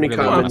 because I really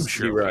want to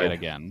see it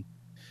again.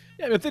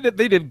 Yeah, if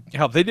they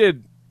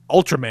did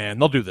Ultraman,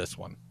 they'll do this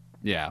one.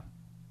 Yeah.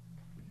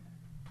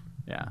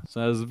 Yeah,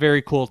 so it was a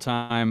very cool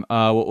time.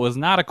 What was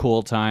not a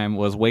cool time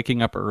was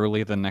waking up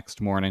early the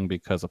next morning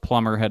because a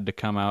plumber had to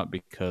come out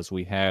because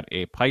we had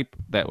a pipe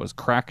that was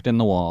cracked in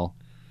the wall.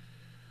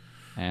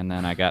 And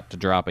then I got to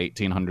drop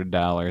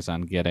 $1,800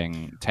 on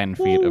getting 10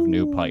 feet of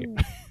new pipe.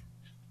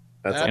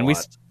 That's we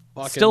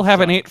still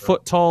have an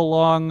 8-foot tall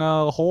long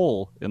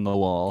hole in the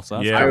wall. So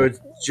I was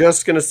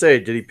just going to say,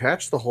 did he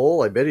patch the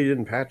hole? I bet he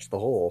didn't patch the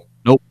hole.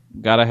 Nope.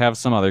 Got to have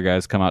some other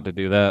guys come out to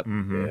do that.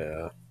 Mm-hmm.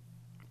 Yeah.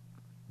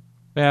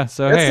 Yeah,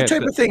 so that's the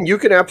type of thing you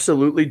can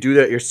absolutely do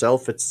that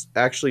yourself. It's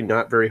actually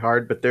not very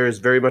hard, but there is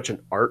very much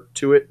an art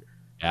to it.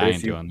 Yeah,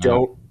 if you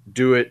don't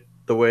do it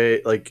the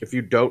way, like if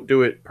you don't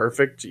do it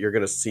perfect, you're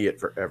going to see it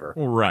forever.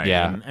 Right.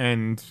 Yeah.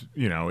 And,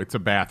 you know, it's a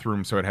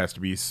bathroom, so it has to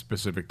be a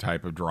specific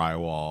type of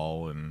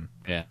drywall. And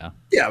yeah,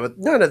 but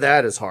none of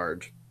that is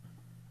hard.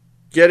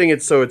 Getting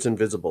it so it's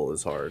invisible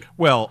is hard.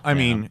 Well, I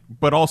mean,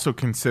 but also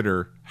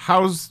consider,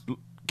 how's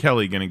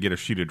Kelly going to get a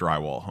sheet of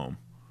drywall home?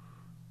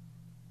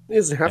 He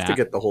doesn't have to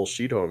get the whole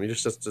sheet home. He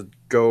just has to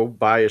go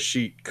buy a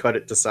sheet, cut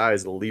it to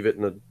size, and leave it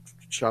in a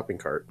shopping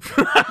cart.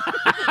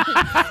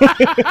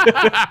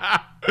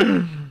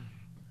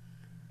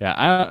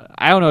 Yeah,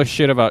 I don't know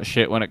shit about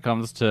shit when it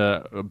comes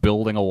to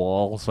building a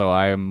wall, so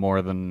I am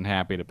more than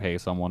happy to pay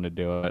someone to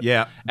do it.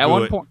 Yeah. At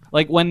one point,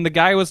 like when the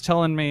guy was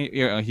telling me,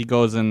 you know, he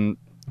goes and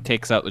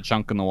takes out the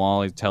chunk in the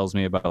wall, he tells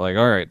me about like,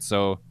 all right,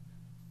 so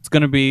it's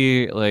gonna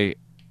be like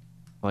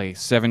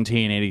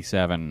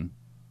 1787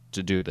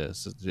 to do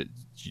this.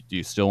 Do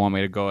you still want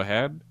me to go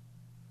ahead? And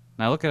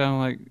I look at him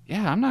like,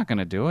 yeah, I'm not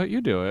gonna do it.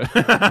 You do it.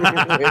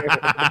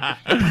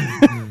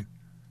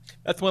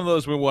 That's one of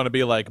those we want to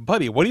be like,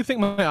 buddy, what do you think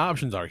my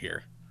options are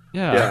here?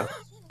 Yeah.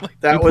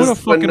 That you was put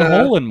a fucking when,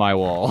 hole in my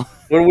wall.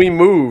 When we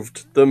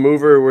moved, the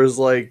mover was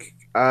like,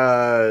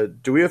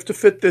 do we have to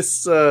fit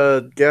this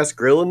gas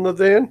grill in the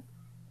van?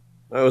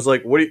 I was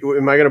like,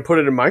 am I going to put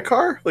it in my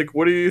car? Like,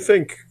 what do you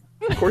think?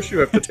 Of course you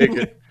have to take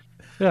it.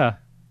 Yeah.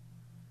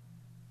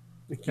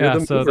 You're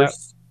the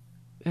movers.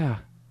 Yeah,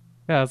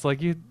 it's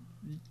like you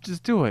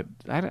just do it.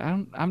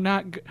 I'm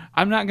not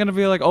gonna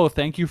be like, oh,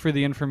 thank you for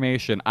the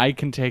information. I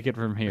can take it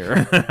from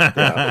here.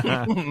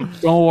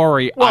 Don't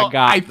worry, well, I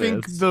got I this.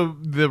 think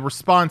the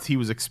response he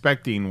was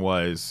expecting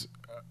was,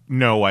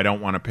 no, I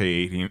don't want to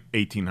pay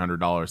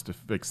 $1,800 to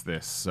fix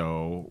this.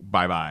 So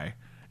bye.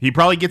 He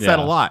probably gets that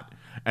a lot,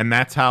 and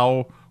that's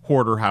how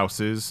hoarder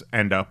houses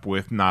end up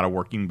with not a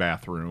working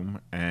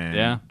bathroom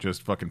and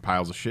just fucking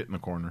piles of shit in the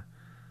corner.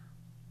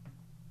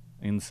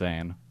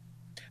 Insane.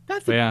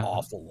 That's an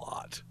awful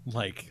lot.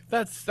 Like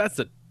that's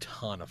a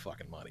ton of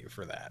fucking money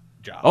for that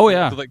job. Oh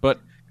yeah, like, but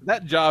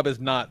that job is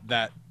not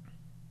that.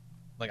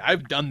 Like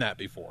I've done that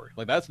before.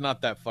 Like that's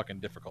not that fucking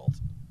difficult.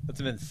 That's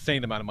an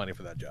insane amount of money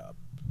for that job.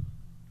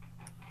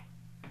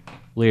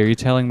 Lee, are you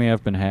telling me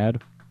I've been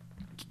had?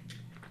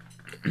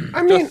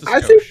 I mean,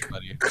 I think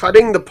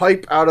cutting the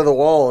pipe out of the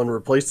wall and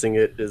replacing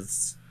it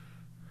is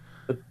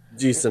a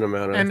decent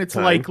amount of And it's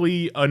time.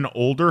 likely an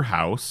older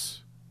house.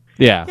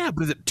 Yeah,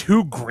 but is it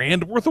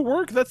 $2,000 worth of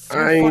work? That's so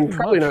I mean, fucking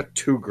probably much. not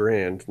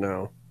 $2,000.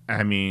 No,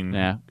 I mean,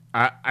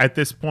 at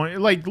this point,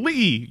 like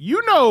Lee,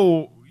 you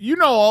know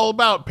all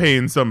about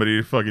paying somebody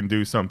to fucking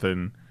do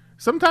something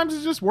Sometimes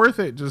it's just worth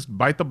it. Just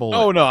bite the bullet.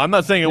 Oh no, I'm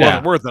not saying it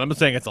wasn't worth it. I'm just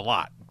saying it's a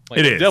lot. Like,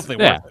 It it's is.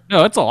 definitely worth it.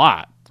 No, it's a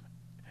lot.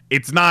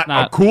 It's not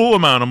a cool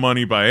amount of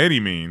money by any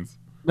means.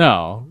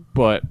 No,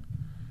 but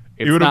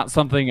it's not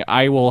something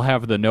I will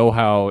have the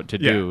know-how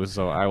to Yeah. do,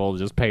 so I will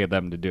just pay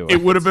them to do it.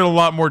 It would have been a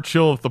lot more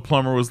chill if the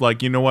plumber was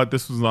like, you know what,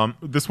 this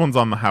one's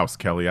on the house,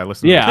 Kelly. I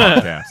listened to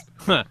the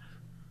podcast.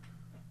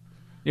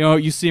 You know,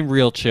 you seem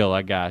real chill.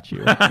 I got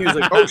you. He was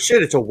like, "Oh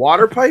shit, it's a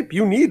water pipe.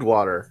 You need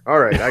water. All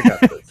right, I got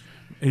this."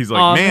 He's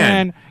like,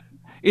 man,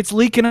 it's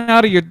leaking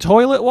out of your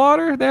toilet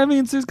water. That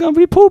means there's gonna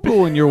be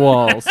poo-poo in your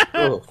walls.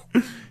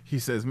 He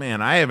says,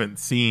 man, I haven't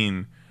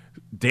seen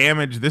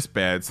damage this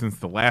bad since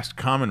the last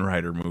Kamen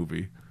Rider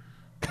movie.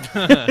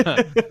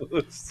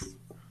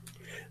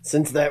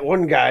 Since that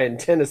one guy in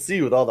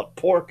Tennessee with all the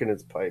pork in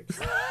his pipes.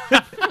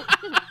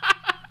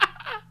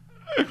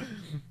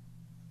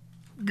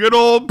 Good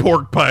old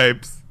pork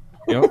pipes.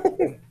 Yep.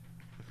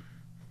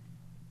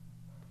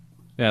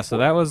 Yeah, so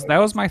that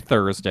was my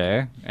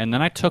Thursday, and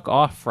then I took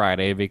off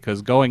Friday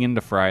because going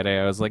into Friday,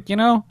 I was like,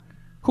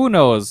 who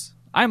knows?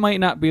 I might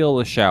not be able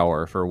to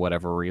shower for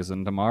whatever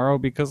reason tomorrow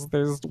because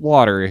there's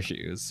water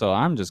issues. So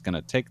I'm just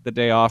gonna take the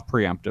day off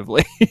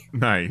preemptively.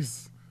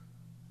 Nice.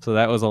 So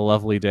that was a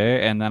lovely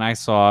day, and then I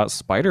saw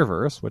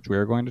Spider-Verse, which we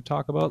are going to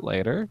talk about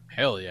later,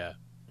 Hell yeah.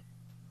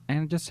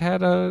 and just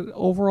had a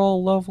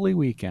overall lovely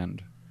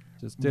weekend.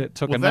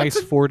 Took a nice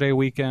 4-day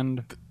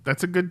weekend.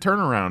 That's a good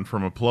turnaround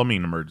from a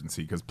plumbing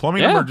emergency, because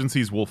plumbing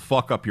emergencies will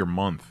fuck up your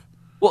month.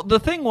 Well,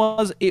 the thing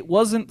was, it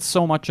wasn't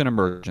so much an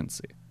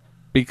emergency,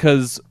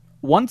 because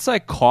once I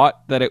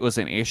caught that it was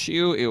an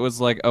issue, it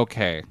was like,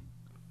 okay.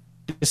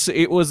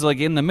 It was like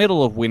in the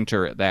middle of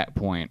winter at that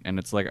point, and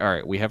it's like, all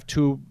right, we have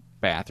 2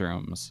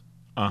 bathrooms.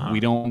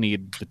 We don't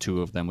need the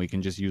 2 of them. We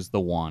can just use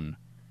the one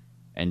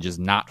and just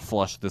not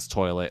flush this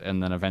toilet,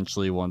 and then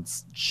eventually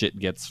once shit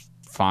gets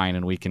fine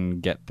and we can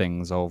get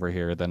things over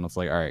here, then it's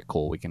like, all right,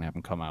 cool, we can have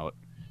them come out.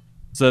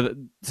 So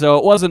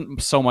it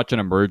wasn't so much an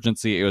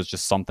emergency, it was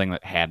just something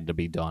that had to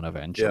be done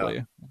eventually.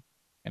 Yeah.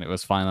 And it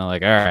was finally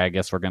like, all right, I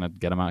guess we're gonna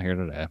get them out here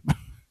today.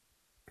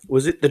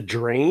 Was it the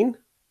drain?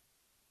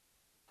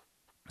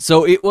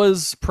 So it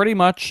was pretty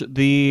much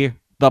the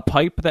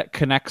pipe that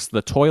connects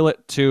the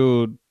toilet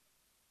to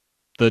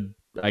the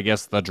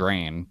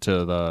drain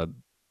to the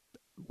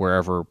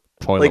wherever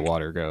toilet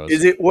water goes.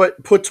 Is it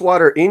what puts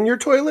water in your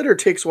toilet or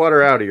takes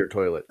water out of your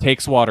toilet?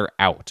 Takes water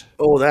out.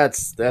 Oh,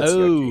 that's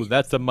yucky.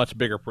 That's a much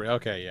bigger.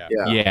 Okay, yeah.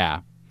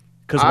 Yeah.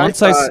 Because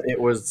once I thought it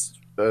was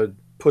a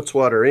puts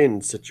water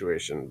in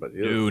situation, but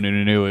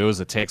no. It was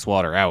a takes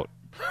water out.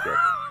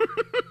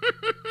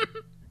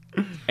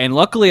 And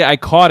luckily, I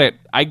caught it.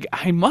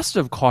 I must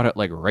have caught it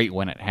like right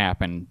when it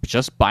happened,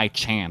 just by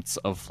chance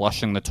of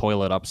flushing the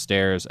toilet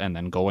upstairs and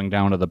then going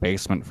down to the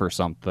basement for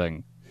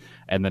something.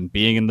 And then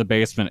being in the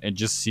basement and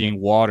just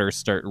seeing water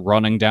start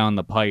running down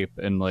the pipe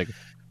and like,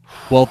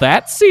 well,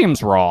 that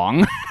seems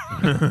wrong.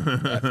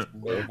 That's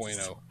no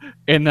bueno.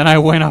 And then I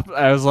went up,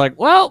 I was like,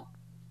 well,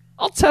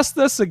 I'll test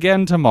this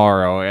again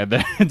tomorrow. And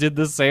then I did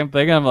the same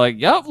thing. I'm like,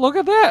 yep, look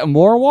at that.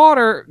 More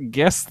water.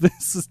 Guess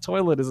this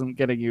toilet isn't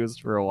getting used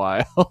for a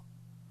while.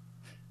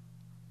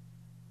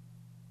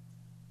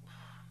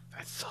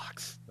 That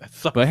sucks.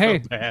 But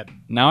hey, so bad.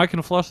 Now I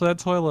can flush that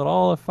toilet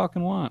all I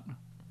fucking want.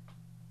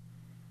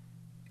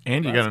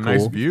 And you got a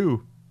nice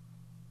view.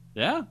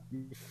 Yeah.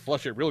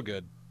 Flush it real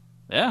good.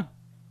 Yeah.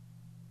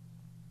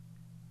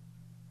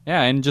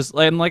 Yeah,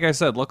 and like I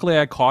said, luckily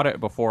I caught it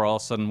before all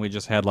of a sudden we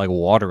just had like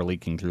water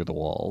leaking through the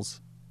walls.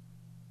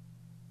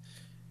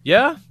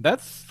 Yeah,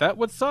 that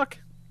would suck.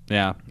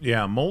 Yeah.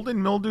 Yeah, mold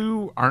and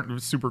mildew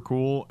aren't super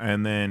cool,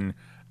 and then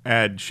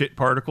add shit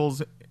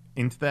particles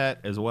into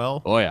that as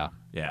well. Oh yeah.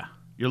 Yeah.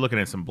 You're looking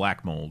at some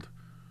black mold.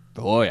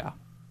 Oh yeah.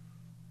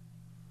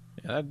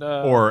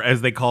 Or,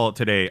 as they call it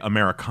today,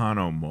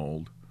 Americano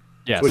mold.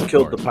 Yes, what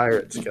killed the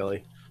pirates,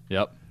 Kelly.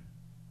 Yep.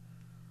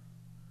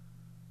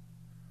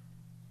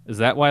 Is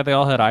that why they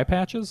all had eye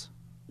patches?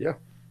 Yeah.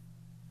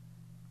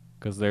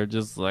 Because they're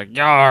just like,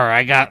 yar,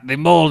 I got the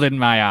mold in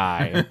my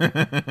eye.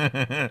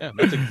 Yeah,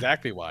 that's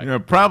exactly why.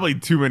 Probably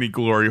too many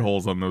glory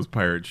holes on those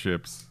pirate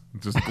ships.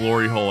 Just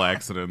glory hole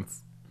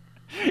accidents.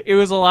 It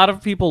was a lot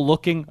of people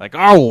looking like,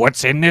 oh,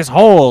 what's in this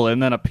hole?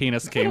 And then a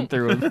penis came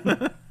through.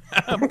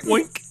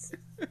 Boink.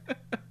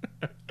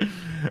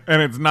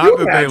 And it's not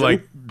that they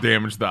like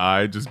damaged the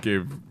eye, just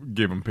gave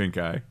him pink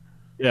eye.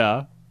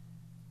 Yeah.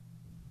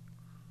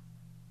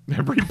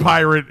 Every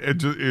pirate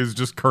is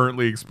just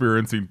currently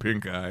experiencing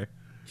pink eye.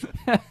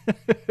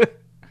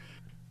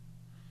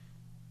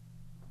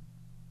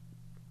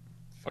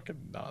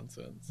 Fucking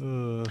nonsense.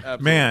 Man,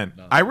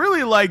 nonsense. I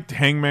really liked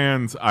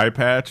Hangman's eye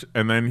patch,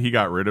 and then he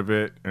got rid of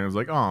it, and it was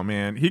like, oh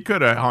man, he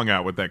could have hung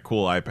out with that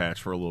cool eye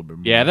patch for a little bit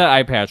more. Yeah, that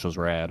eye patch was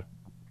rad.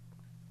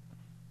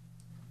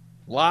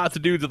 Lots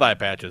of dudes with eye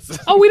patches.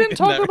 Oh, we didn't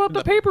talk about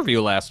the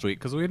pay-per-view last week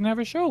because we didn't have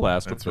a show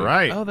last week. That's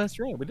right. Oh, that's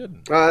right. We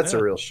didn't. Oh, that's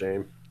a real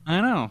shame. I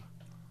know.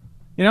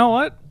 You know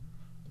what?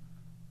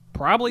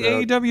 Probably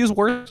AEW's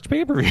worst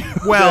pay-per-view.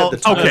 Well, the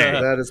time okay.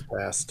 that is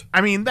past.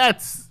 I mean,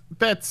 that's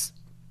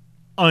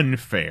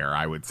unfair,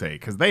 I would say,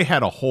 because they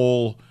had a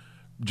whole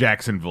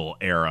Jacksonville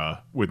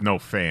era with no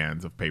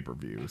fans of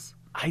pay-per-views.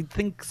 I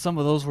think some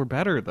of those were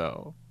better,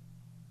 though.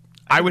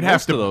 I would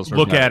have to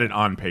look better. at it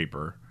on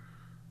paper.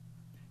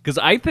 Because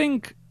I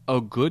think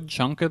a good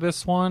chunk of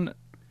this one,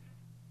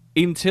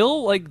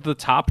 until like the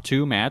top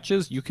 2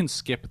 matches, you can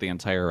skip the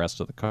entire rest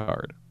of the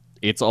card.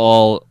 It's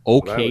all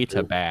okay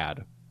to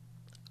bad.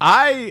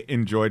 I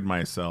enjoyed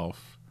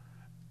myself.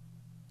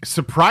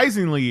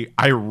 Surprisingly,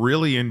 I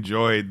really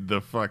enjoyed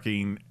the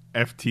fucking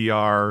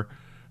FTR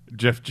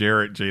Jeff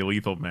Jarrett Jay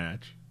Lethal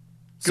match.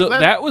 So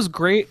that was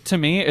great to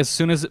me as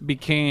soon as it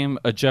became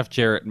a Jeff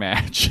Jarrett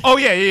match. Oh,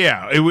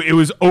 yeah. It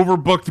was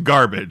overbooked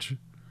garbage.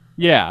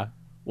 Yeah.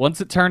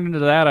 Once it turned into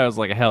that, I was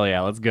like, hell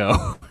yeah, let's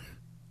go.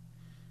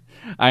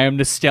 I am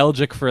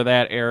nostalgic for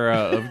that era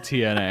of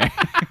TNA.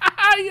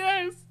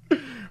 Yes.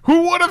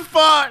 Who would have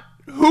thought?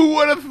 Who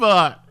would have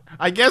thought?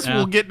 I guess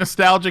we'll get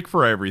nostalgic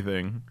for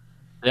everything.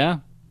 Yeah.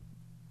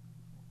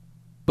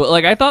 But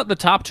like, I thought the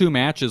top 2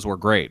 matches were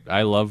great.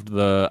 I thought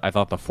the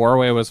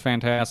 4-way was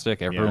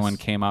fantastic. Everyone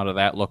came out of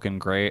that looking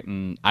great,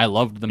 and I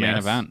loved the main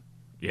event.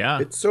 Yeah.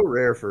 It's so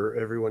rare for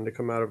everyone to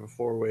come out of a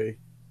 4-way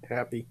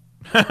happy.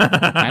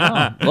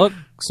 I know. Look,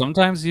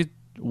 sometimes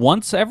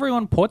once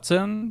everyone puts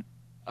in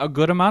a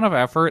good amount of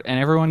effort and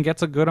everyone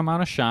gets a good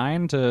amount of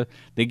shine,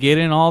 they get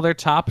in all their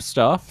top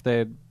stuff,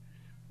 they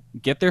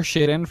get their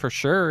shit in for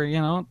sure,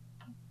 you know.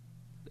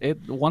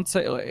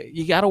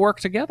 You got to work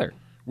together.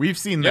 We've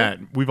seen that.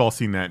 We've all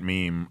seen that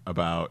meme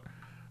about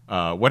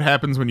what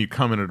happens when you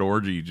come in at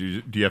orgy.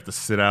 Do you have to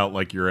sit out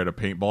like you're at a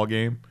paintball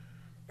game?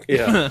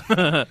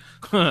 Yeah.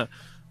 Oh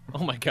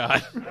my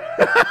god.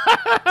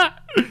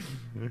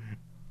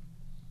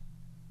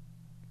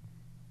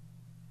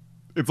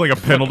 It's like a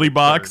penalty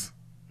box.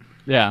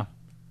 Yeah.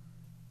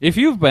 If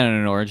you've been in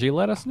an orgy,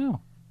 let us know.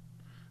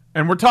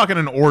 And we're talking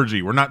an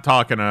orgy. We're not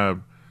talking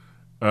an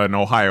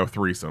Ohio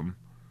threesome.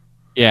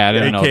 Yeah, I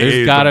don't know. AKA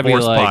There's got to be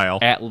pile.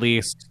 at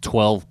least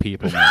 12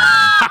 people.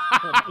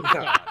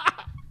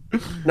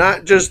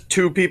 Not just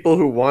 2 people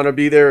who want to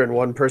be there and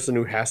 1 person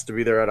who has to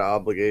be there out of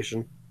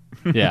obligation.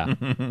 Yeah.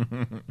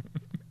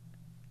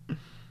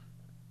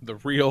 The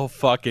real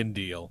fucking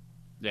deal.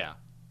 Yeah.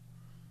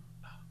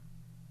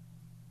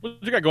 What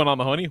you got going on,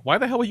 Mahoney? Why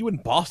the hell were you in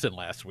Boston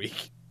last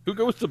week? Who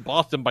goes to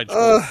Boston by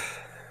choice?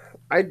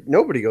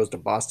 Nobody goes to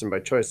Boston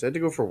by choice. I had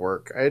to go for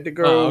work. I had to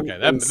go. Oh, okay.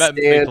 That makes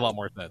a lot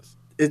more sense.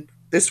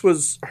 This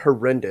was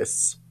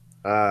horrendous.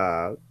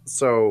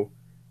 So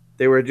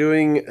they were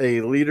doing a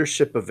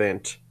leadership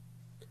event,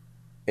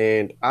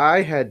 and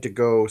I had to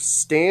go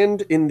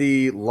stand in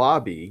the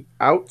lobby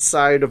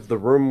outside of the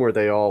room where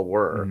they all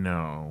were.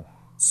 No.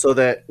 So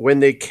that when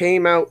they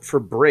came out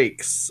for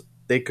breaks,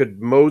 they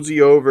could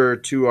mosey over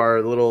to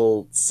our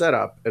little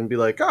setup and be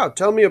like, "Oh,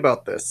 tell me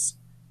about this."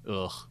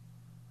 Ugh.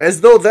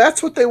 As though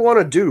that's what they want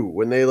to do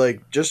when they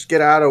like just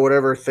get out of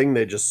whatever thing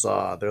they just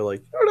saw. They're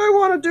like, "What do I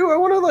want to do? I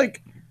want to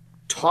like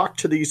talk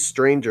to these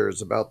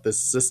strangers about this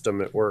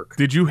system at work."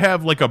 Did you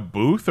have like a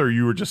booth, or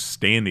you were just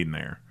standing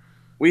there?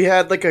 We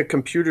had like a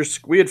computer.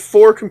 We had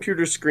 4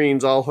 computer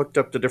screens all hooked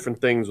up to different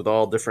things with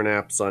all different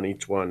apps on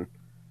each one.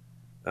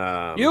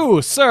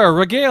 You, sir,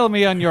 regale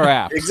me on your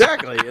app.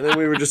 Exactly. And then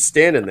we were just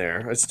standing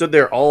there. I stood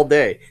there all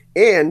day.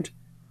 And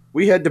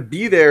we had to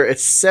be there at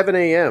 7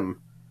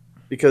 a.m.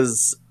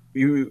 because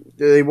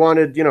they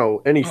wanted,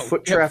 any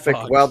foot traffic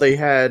while they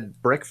had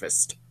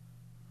breakfast.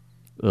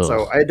 Ugh.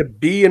 So I had to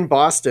be in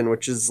Boston,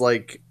 which is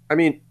like,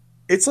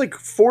 it's like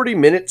 40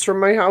 minutes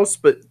from my house,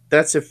 but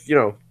that's if,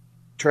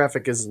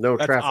 traffic is no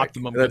traffic.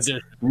 Optimum That's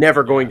condition.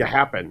 never going to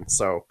happen.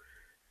 So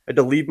I had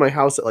to leave my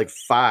house at like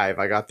 5.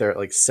 I got there at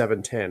like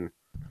 7:10.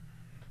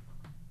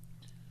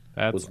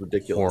 That was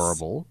ridiculous.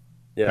 Horrible.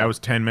 Yeah. That was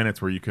 10 minutes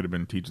where you could have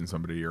been teaching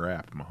somebody your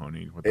app,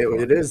 Mahoney. What the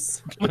It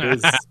is. It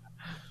is.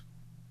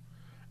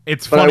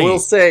 It's But funny. I will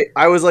say,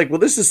 I was like, well,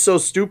 this is so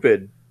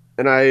stupid.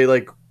 And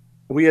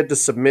we had to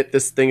submit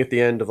this thing at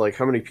the end of like,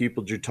 how many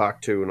people did you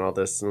talk to and all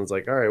this? And I was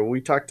like, all right, well,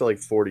 we talked to like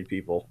 40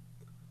 people.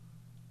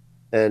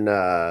 And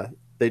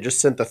they just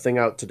sent the thing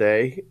out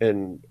today.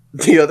 And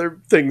the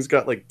other things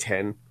got like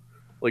 10.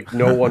 Like,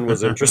 no one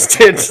was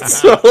interested.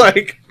 So,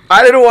 like,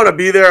 I didn't want to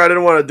be there. I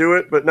didn't want to do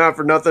it. But not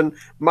for nothing.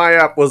 My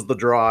app was the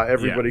draw.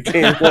 Everybody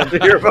came and wanted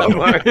to hear about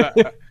mine.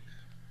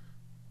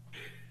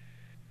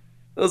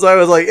 So I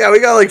was like, yeah,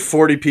 we got like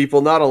 40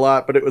 people. Not a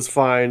lot, but it was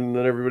fine. And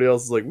then everybody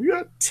else was like, we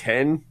got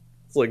 10.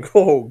 It's like,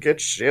 oh, get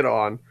shit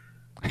on.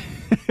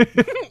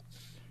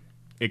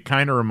 It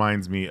kind of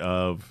reminds me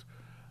of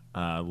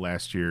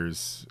last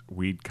year's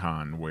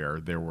WeedCon, where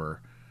there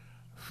were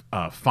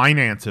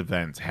finance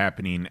events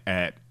happening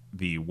at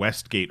the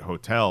Westgate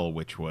Hotel,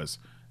 which was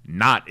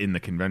not in the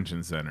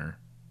convention center.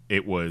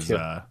 It was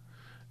a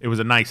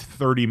nice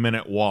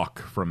 30-minute walk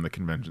from the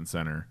convention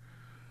center.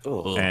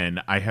 Oh.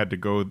 And I had to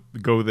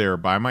go there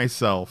by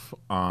myself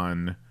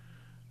on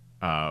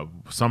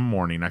some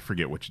morning. I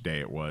forget which day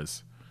it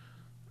was.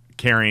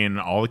 Carrying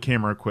all the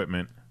camera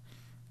equipment.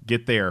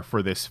 Get there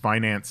for this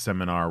finance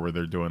seminar where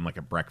they're doing like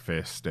a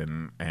breakfast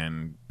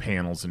and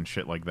panels and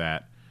shit like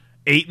that.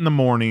 8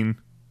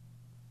 a.m.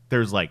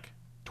 there's like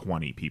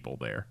 20 people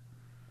there.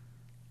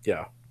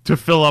 Yeah. To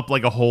fill up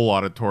like a whole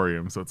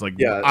auditorium, so it's like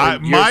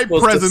my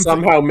presence to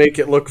somehow make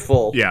it look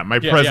full. Yeah, my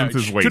presence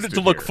is wasted.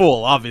 To look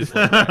full,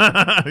 obviously.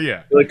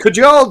 Yeah. Like, could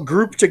you all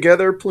group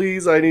together,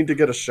 please? I need to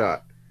get a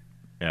shot.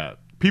 Yeah.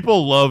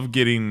 People love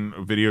getting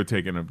a video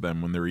taken of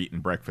them when they're eating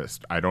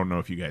breakfast. I don't know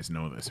if you guys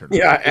know this or not.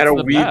 Yeah, at a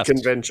weed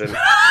convention.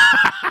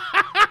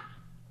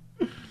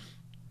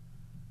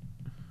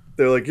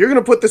 They're like, you're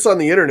going to put this on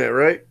the internet,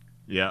 right?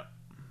 Yeah.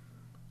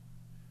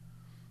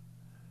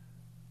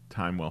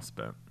 Time well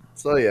spent.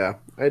 So, yeah,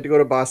 I had to go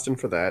to Boston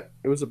for that.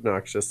 It was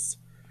obnoxious.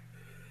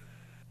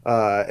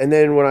 And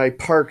then when I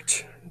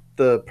parked,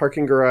 the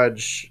parking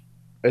garage,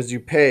 as you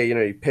pay,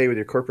 you pay with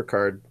your corporate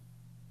card.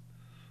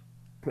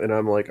 And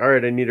I'm like, all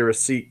right, I need a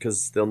receipt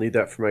because they'll need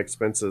that for my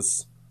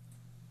expenses.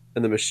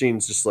 And the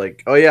machine's just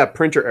like, oh, yeah,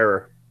 printer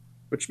error,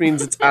 which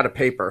means it's out of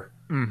paper.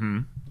 Mm-hmm.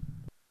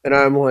 And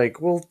I'm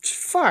like, well,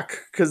 fuck,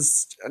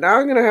 because now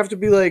I'm going to have to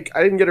be like,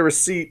 I didn't get a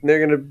receipt, and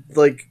they're going to,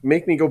 like,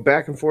 make me go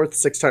back and forth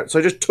 6 times. So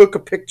I just took a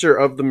picture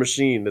of the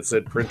machine that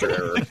said printer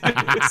error.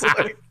 It's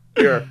like,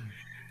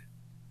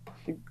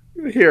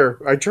 here,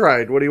 I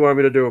tried. What do you want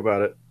me to do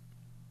about it?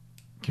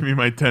 Give me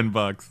my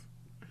 $10.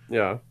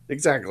 Yeah,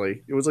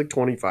 exactly. It was like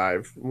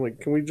 25. I'm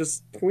like, can we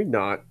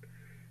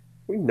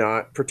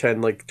not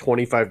pretend like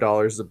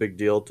 $25 is a big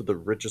deal to the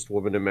richest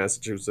woman in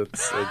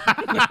Massachusetts?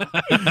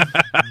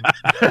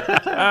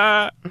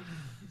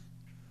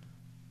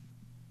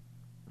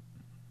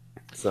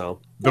 So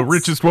the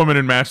richest woman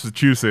in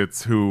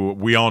Massachusetts, who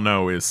we all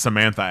know is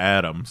Samantha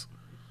Adams.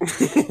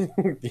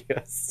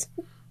 Yes.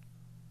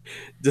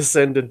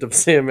 Descendant of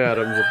Sam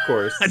Adams, of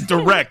course. A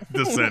direct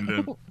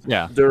descendant.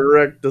 Yeah.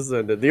 Direct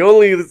descendant. The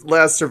only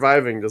last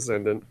surviving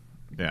descendant.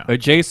 Yeah.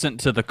 Adjacent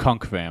to the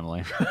Kunk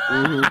family.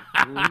 I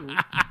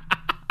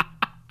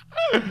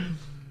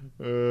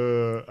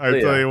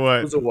tell you what.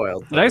 It was a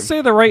wild time. Did I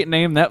say the right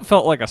name? That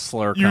felt like a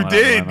slur. You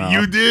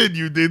did.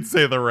 You did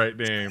say the right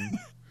name.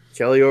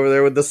 Kelly over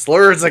there with the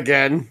slurs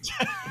again.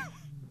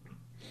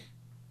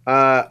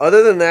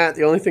 Other than that,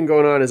 the only thing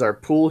going on is our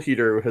pool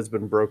heater has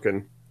been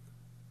broken.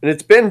 And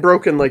it's been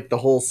broken like the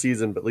whole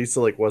season, but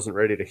Lisa like wasn't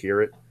ready to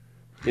hear it.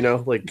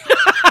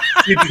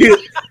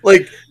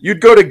 Like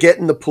you'd go to get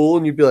in the pool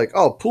and you'd be like,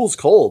 "Oh, pool's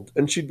cold,"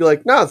 and she'd be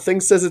like, "No, the thing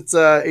says it's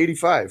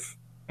 85."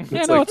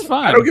 Yeah, no, it's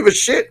fine. I don't give a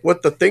shit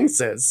what the thing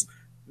says.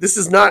 This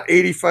is not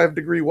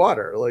 85-degree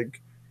water.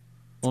 Like,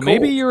 well,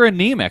 maybe you're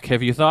anemic.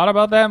 Have you thought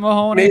about that,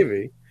 Mahoney?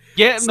 Maybe.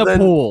 Get in the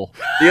pool.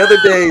 The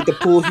other day, the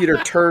pool heater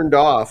turned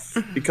off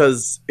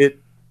because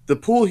the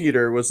pool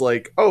heater was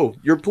like, "Oh,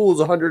 your pool is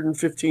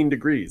 115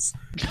 degrees.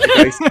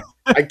 Like,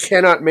 I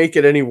cannot make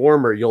it any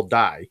warmer. You'll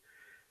die."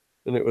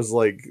 And it was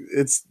like,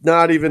 it's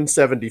not even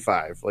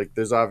 75. Like,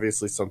 there's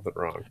obviously something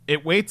wrong.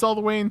 It waits all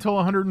the way until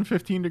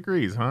 115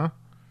 degrees, huh?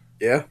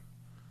 Yeah.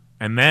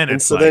 And then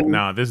it's like,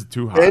 no, this is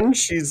too hot. Then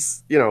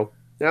she's, now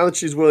that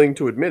she's willing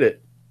to admit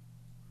it,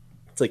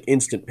 it's like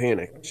instant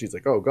panic. She's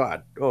like, oh,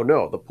 God. Oh,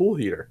 no, the pool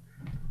heater.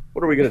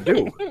 What are we going to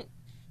do? And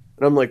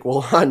I'm like,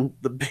 well, hon,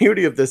 the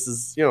beauty of this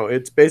is,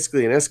 it's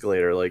basically an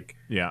escalator. Like,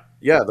 yeah,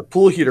 the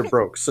pool heater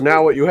broke. So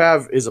now what you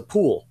have is a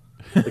pool.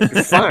 Like,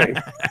 you're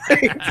fine.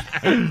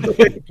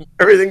 Like,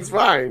 everything's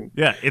fine.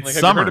 Yeah, it's like,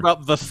 summer. Have you heard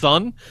about the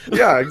sun?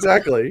 Yeah,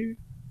 exactly.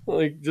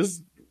 Like,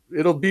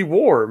 it'll be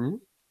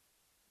warm.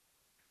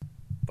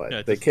 But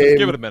yeah, they just came.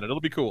 Give it a minute. It'll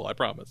be cool. I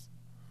promise.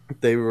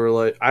 They were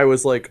like, I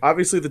was like,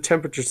 obviously the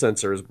temperature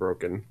sensor is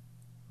broken.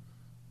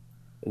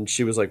 And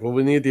she was like, well,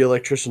 we need the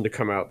electrician to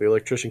come out. The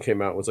electrician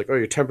came out and was like, oh,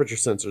 your temperature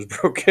sensor is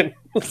broken.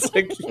 It's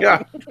like,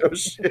 yeah, no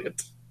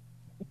shit.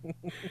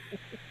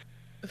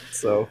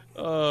 So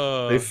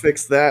they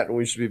fixed that, and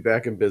we should be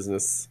back in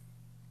business.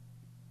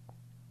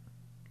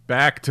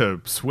 Back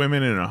to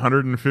swimming in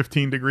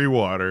 115-degree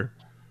water.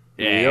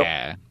 Yeah.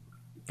 Yep.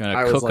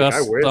 Gonna cook us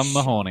some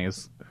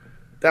Mahonies.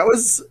 That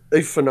was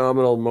a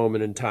phenomenal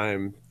moment in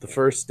time. The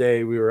first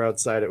day we were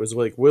outside, it was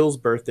like Will's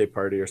birthday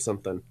party or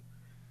something.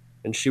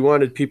 And she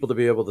wanted people to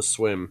be able to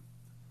swim.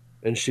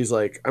 And she's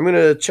like, I'm going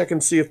to check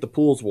and see if the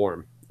pool's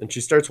warm. And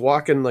she starts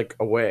walking, like,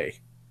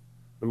 away.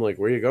 I'm like,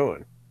 where are you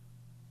going?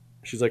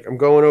 She's like, I'm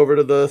going over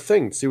to the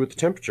thing to see what the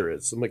temperature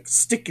is. I'm like,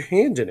 stick your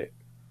hand in it.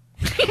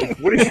 Like,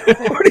 what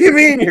do you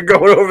mean you're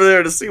going over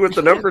there to see what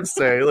the numbers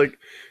say? Like,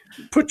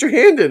 put your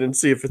hand in and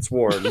see if it's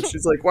warm. And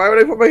she's like, why would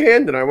I put my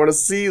hand in? I want to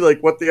see,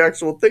 like, what the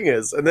actual thing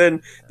is. And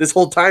then this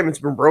whole time it's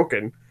been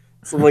broken.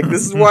 So I'm like,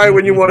 this is why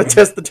when you want to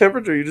test the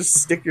temperature, you just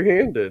stick your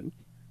hand in.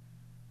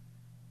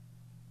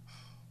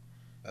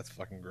 That's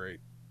fucking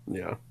great.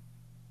 Yeah.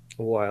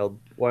 Wild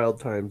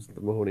times in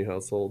the Mahoney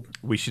household.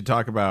 We should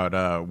talk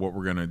about what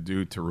we're going to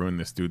do to ruin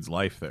this dude's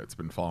life that's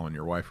been following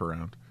your wife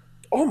around.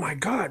 Oh my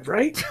God,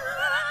 right?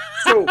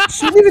 So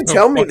she didn't even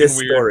tell me this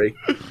story.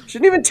 She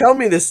didn't even tell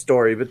me this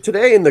story, but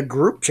today in the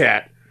group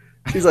chat,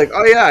 she's like,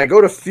 oh yeah, I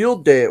go to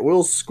field day at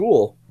Will's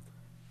school.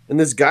 And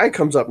this guy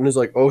comes up and is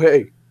like, oh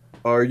hey,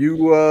 are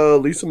you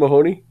Lisa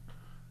Mahoney?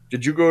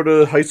 Did you go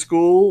to high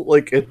school,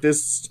 like at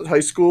this high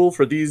school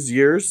for these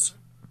years?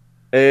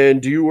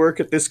 And do you work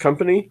at this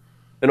company?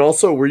 And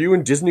also, were you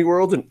in Disney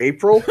World in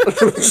April?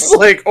 Just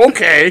like,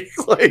 okay.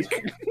 Like,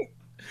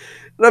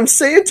 and I'm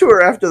saying to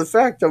her after the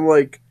fact, I'm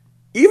like,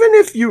 even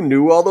if you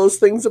knew all those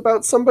things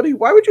about somebody,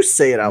 why would you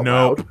say it out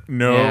loud?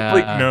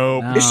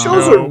 Nope. It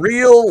shows a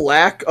real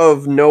lack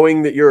of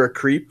knowing that you're a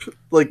creep.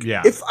 Like,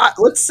 if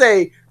let's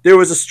say there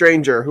was a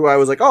stranger who I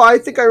was like, oh, I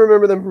think I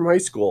remember them from high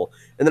school.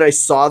 And then I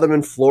saw them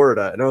in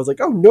Florida. And I was like,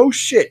 oh, no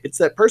shit. It's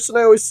that person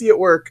I always see at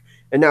work.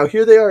 And now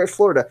here they are in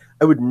Florida.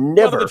 I would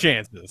never, what are the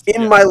chances?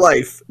 in my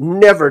life,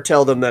 never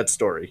tell them that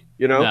story.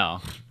 You know?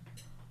 No.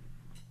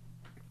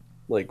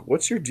 Like,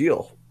 what's your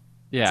deal?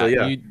 Yeah.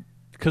 So,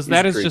 because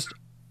that is just...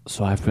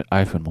 So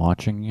I've been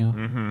watching you.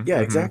 Mm-hmm,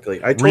 yeah,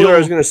 exactly. I told her I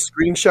was going to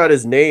screenshot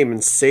his name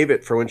and save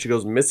it for when she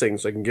goes missing,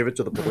 so I can give it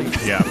to the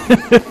police. Yeah.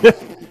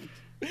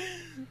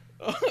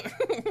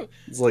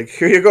 It's like,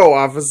 here you go,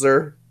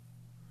 officer.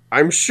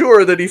 I'm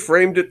sure that he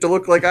framed it to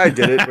look like I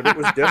did it, but it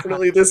was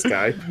definitely this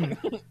guy.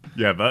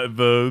 Yeah,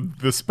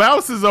 the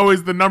spouse is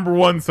always the number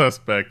one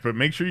suspect, but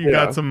make sure you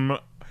got some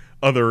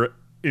other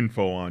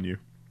info on you.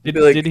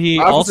 Did he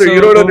officer, also...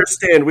 you don't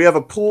understand. We have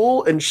a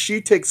pool, and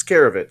she takes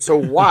care of it. So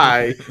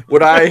why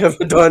would I have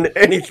done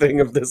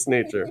anything of this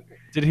nature?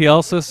 Did he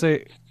also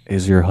say,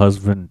 is your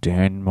husband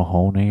Dan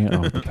Mahoney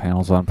of the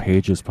Panels on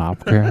Pages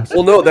podcast?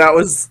 Well, no, that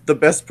was the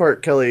best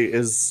part, Kelly,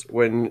 is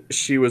when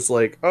she was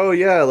like, oh,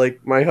 yeah, like,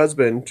 my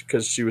husband,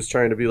 because she was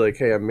trying to be like,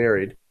 hey, I'm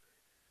married.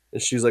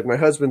 And she's like, my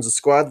husband's a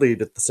squad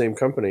lead at the same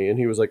company. And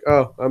he was like,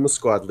 oh, I'm a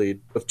squad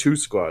lead of 2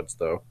 squads,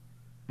 though.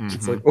 Mm-hmm.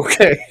 It's like,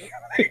 okay,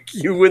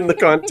 you win the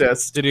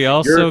contest. Did he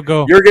also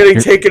go... You're getting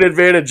taken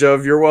advantage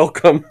of. You're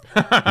welcome.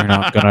 You're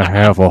not going to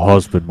have a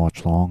husband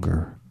much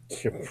longer.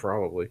 Yeah,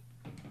 probably.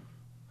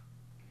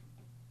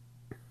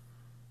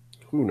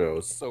 Who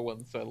knows? So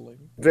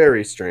unsettling.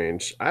 Very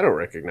strange. I don't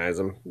recognize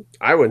him.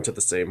 I went to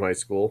the same high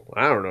school.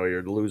 I don't know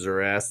your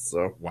loser ass,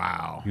 so...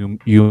 Wow.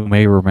 You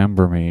may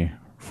remember me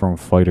from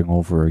fighting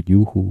over a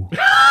yoo-hoo.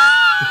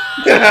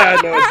 No,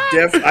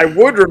 it's I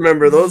would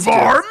remember those.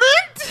 Varmint?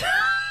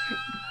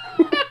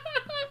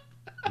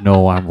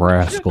 No, I'm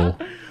Rascal.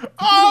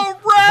 Oh,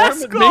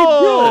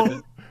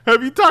 Rascal!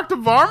 Have you talked to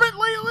Varmint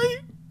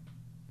lately?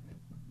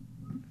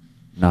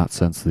 Not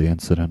since the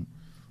incident.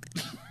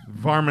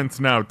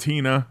 Varmint's now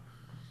Tina.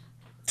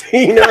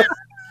 Tina?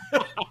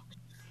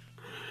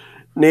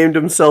 Named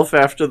himself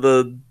after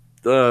the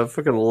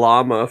fucking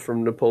llama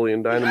from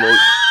Napoleon Dynamite.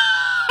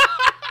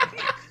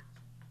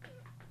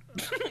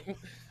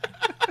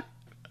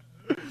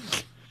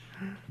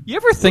 You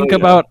ever think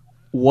about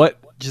what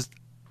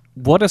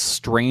a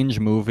strange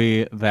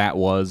movie that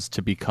was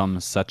to become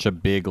such a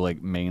big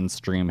like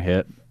mainstream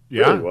hit?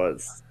 Yeah, it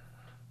was.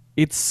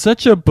 It's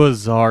such a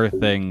bizarre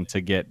thing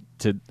to get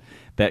to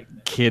that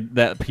kid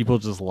that people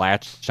just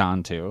latched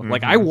onto. Mm-hmm.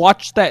 Like I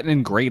watched that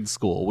in grade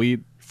school.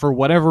 For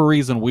whatever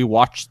reason we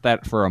watched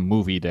that for a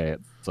movie day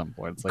at some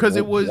point. It's like, because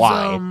it was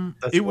why?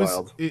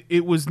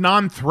 It was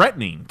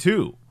non-threatening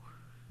too.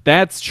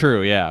 That's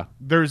true. Yeah,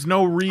 there's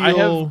no real. I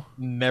have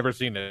never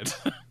seen it.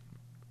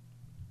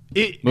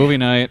 Movie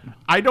night.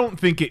 I don't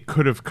think it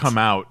could have come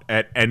out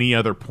at any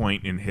other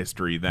point in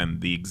history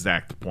than the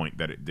exact point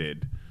that it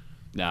did.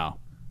 No.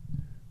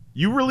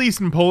 You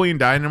released Napoleon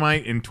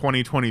Dynamite in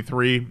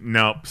 2023?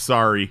 Nope,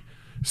 sorry.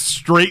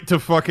 Straight to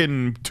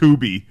fucking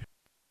Tubi.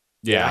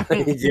 Yeah.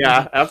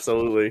 Yeah,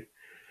 absolutely.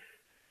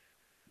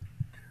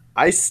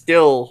 I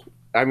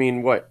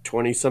mean, what,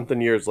 20-something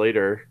years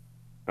later,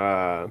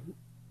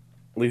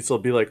 Lisa will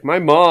be like, my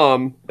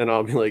mom, and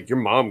I'll be like, your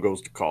mom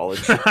goes to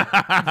college.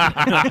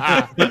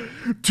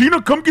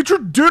 Tina, come get your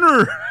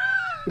dinner.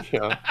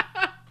 Yeah.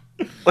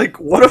 Like,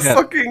 what a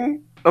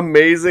fucking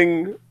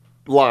amazing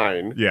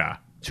line. Yeah.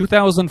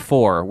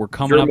 2004. We're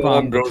coming your up mom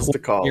on the goes to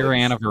 20-year college.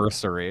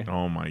 Anniversary.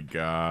 Oh my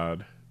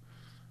god.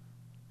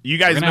 You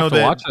guys know have to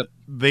that watch it.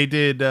 they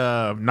did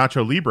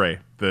Nacho Libre,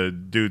 the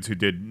dudes who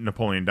did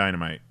Napoleon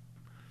Dynamite.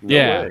 No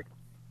way.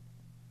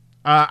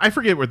 I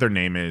forget what their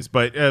name is,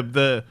 but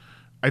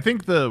I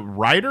think the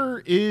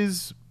writer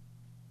is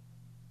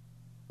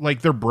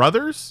like they're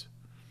brothers,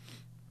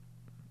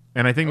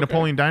 and I think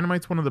Napoleon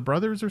Dynamite's one of the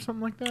brothers or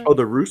something like that. Oh,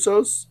 the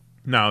Russos?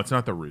 No, it's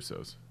not the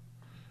Russos.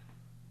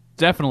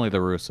 Definitely the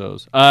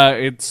Russos.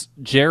 It's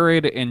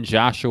Jared and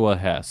Joshua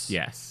Hess.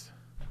 Yes.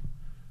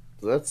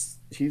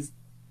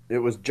 It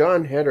was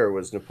John Heder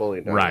was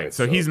Napoleon Dynamite. Right,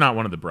 so he's not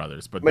one of the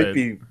brothers, but might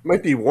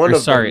be one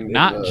of sorry, them.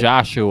 not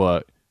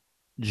Joshua.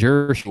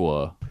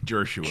 Jershua.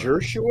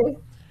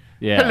 Jershua?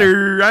 Yeah.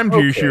 Hello, I'm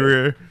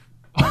Joshua.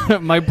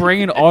 My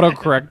brain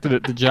autocorrected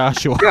it to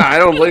Joshua. Yeah, I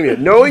don't blame you.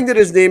 Knowing that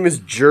his name is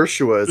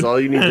Jershua is all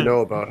you need to know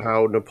about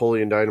how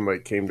Napoleon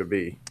Dynamite came to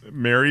be.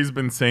 Mary's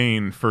been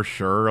saying for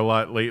sure a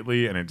lot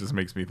lately, and it just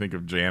makes me think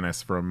of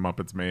Janice from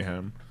Muppets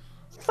Mayhem.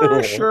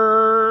 For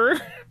sure.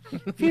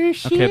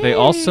 Okay, they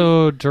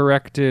also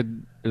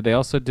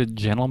did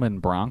Gentlemen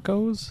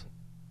Broncos.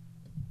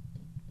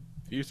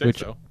 You say which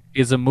so.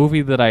 Is a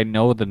movie that I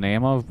know the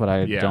name of, but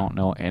I don't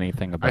know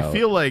anything about. I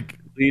feel like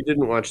you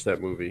didn't watch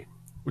that movie.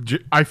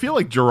 I feel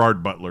like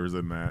Gerard Butler's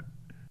in that.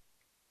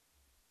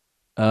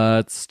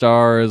 It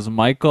stars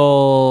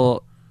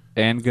Michael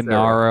Ann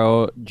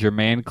Gennaro,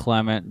 Jermaine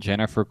Clement,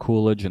 Jennifer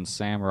Coolidge, and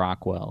Sam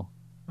Rockwell.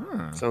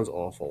 Sounds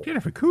awful.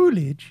 Jennifer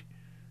Coolidge.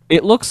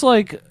 It looks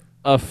like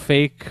a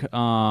fake.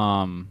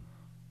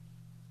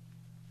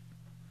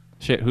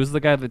 Shit, who's the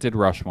guy that did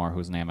Rushmore?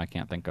 Whose name I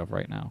can't think of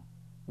right now?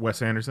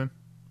 Wes Anderson.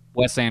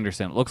 Wes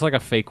Anderson. It looks like a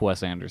fake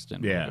Wes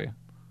Anderson Yeah. movie.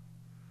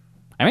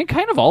 I mean,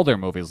 kind of all their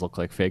movies look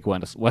like fake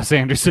Wes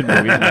Anderson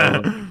movies. Now that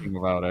I'm thinking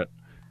about it.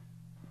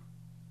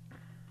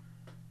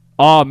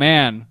 Oh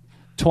man,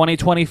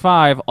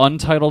 2025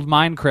 untitled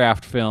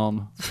Minecraft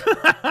film.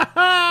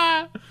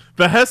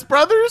 The Hess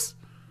brothers?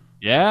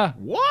 Yeah.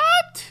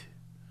 What?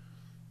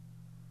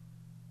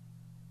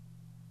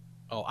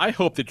 Oh, I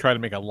hope they try to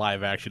make a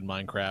live-action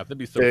Minecraft. That'd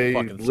be so They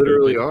fucking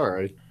literally stupid. are,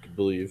 I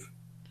believe.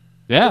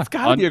 Yeah. It's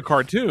gotta be a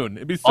cartoon.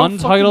 It'd be so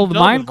untitled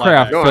fucking dumb with live Minecraft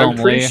action. No, film. I'm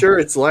pretty Lee. sure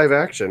it's live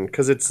action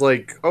because it's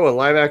like, a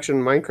live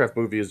action Minecraft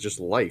movie is just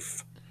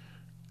life.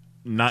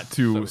 Not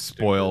to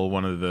spoil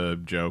one of the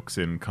jokes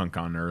in Kunk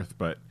on Earth,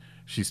 but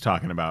she's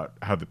talking about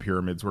how the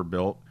pyramids were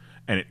built,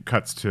 and it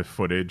cuts to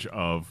footage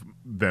of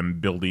them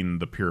building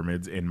the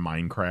pyramids in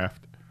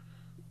Minecraft.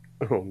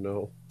 Oh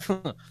no.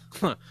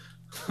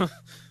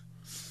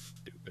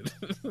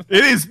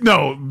 It is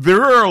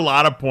there are a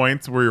lot of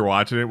points where you're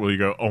watching it where you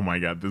go, oh my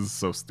god, this is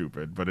so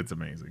stupid, but it's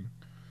amazing.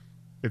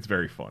 It's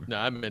very fun. No,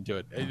 I'm into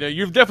it. You know,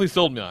 you've definitely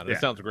sold me on it. Yeah.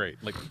 It sounds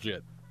great. Like,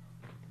 legit.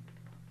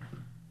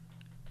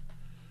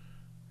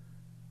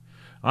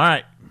 All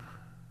right.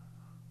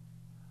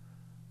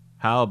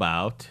 How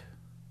about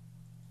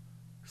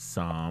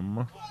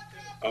some...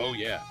 Oh,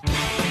 yeah.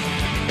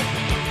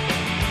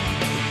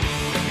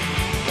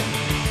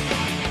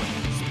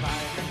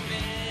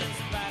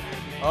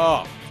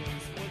 Oh.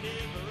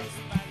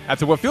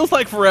 After what feels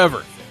like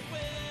forever,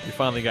 we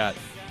finally got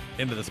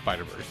into the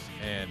Spider-Verse.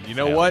 And you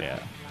know what? Yeah.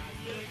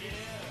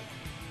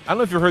 I don't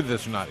know if you've heard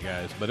this or not,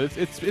 guys, but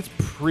it's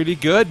pretty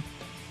good.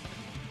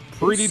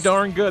 Pretty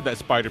darn good, that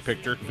spider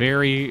picture.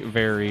 Very,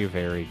 very,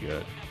 very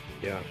good.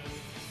 Yeah.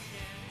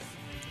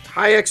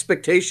 High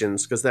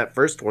expectations because that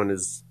first one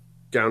is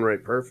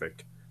downright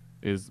perfect.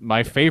 Is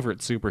my favorite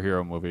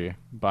superhero movie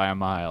by a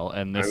mile,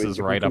 and this is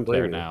who right can up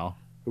there blame you? now.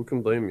 Who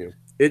can blame you?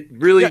 It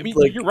really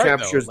you're right,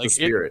 captures though. the Like,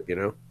 spirit, you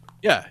know?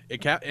 Yeah,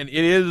 and it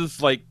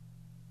is like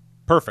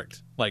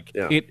perfect. Like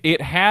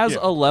It has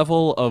a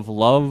level of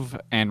love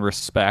and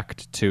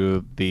respect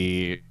to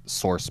the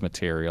source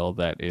material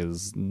that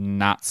is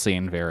not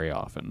seen very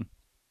often.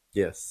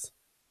 Yes.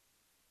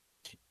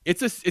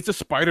 it's a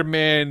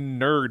Spider-Man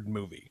nerd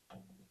movie,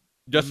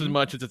 just as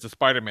much as it's a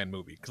Spider-Man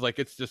movie. Because like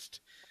it's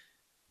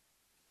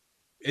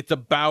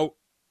about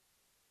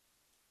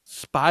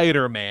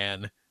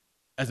Spider-Man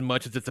as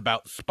much as it's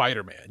about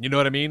Spider-Man. You know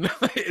what I mean?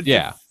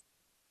 Yeah.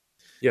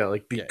 Yeah,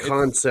 like the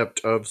concept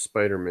of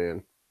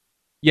Spider-Man.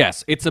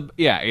 Yes,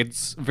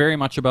 it's very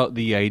much about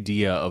the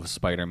idea of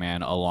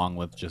Spider-Man along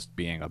with just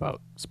being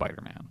about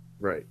Spider-Man.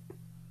 Right.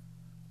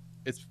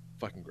 It's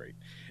fucking great.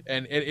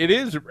 And it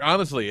is,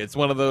 honestly, it's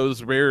one of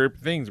those rare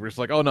things where it's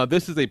like, oh no,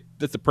 this is a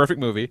perfect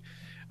movie.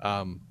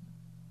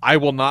 I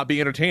will not be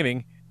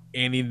entertaining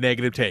any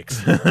negative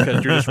takes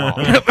because you're just wrong.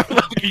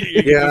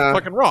 You're just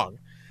fucking wrong.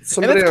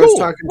 Somebody And I that's was cool.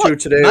 talking Look,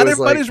 to today not was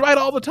everybody's like, right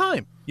all the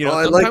time. You know,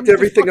 I sometimes liked you're just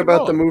everything fucking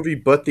about the wrong. movie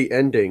but the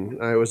ending.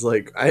 I was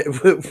like,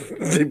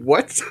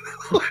 what?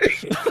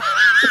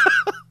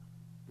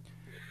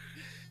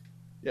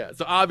 Yeah,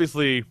 so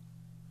obviously,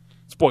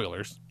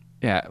 spoilers.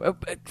 Yeah,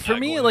 but for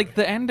me, like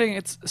the ending,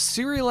 it's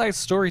serialized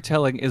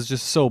storytelling is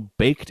just so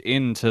baked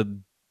into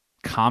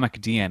comic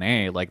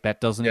DNA. Like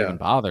that doesn't even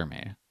bother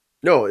me.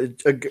 No,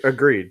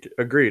 agreed.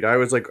 I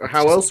was like,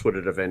 how else would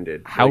it have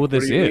ended? How Like,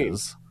 this what do you mean?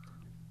 is.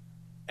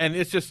 And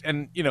it's just,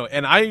 and you know,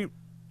 and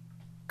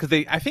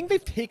because I think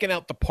they've taken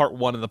out the part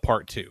 1 and the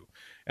part 2.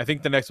 I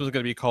think the next one's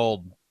going to be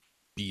called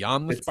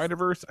Beyond the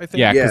Spider-Verse. I think.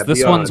 Yeah, because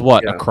this one's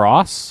what,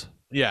 across?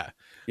 Yeah.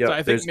 Yeah, So I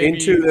think there's maybe,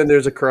 Into, then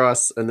there's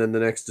Across, and then the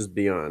next is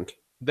Beyond.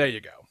 There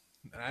you go.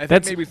 I think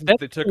That's maybe since that's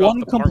they took one off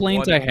the part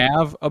complaint 1 I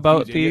have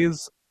about confusing it.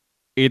 these.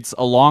 It's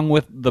along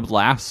with the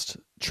last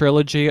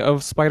trilogy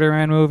of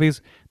Spider-Man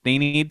movies. They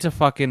need to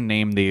fucking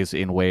name these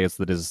in ways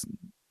that is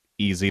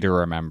easy to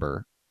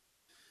remember.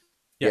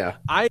 Yeah.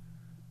 I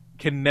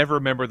can never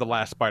remember the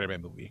last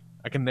Spider-Man movie.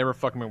 I can never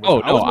fucking remember. Oh,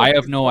 which no, was I like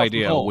have no Far From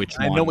idea Home. which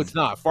I know one. it's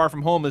not. Far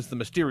From Home is the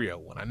Mysterio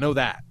one. I know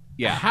that.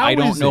 Yeah, How I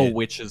don't is know it-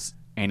 which is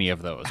any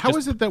of those. How Just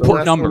is it that put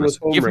we're- numbers?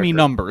 Home Give me Wrecker.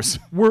 numbers.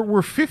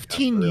 We're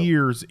 15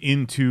 years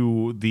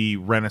into the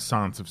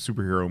renaissance of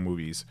superhero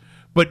movies,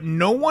 but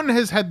no one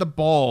has had the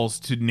balls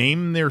to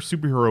name their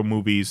superhero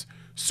movies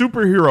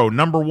Superhero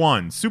number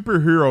 1,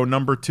 Superhero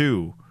number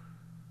 2,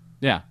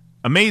 Yeah.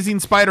 Amazing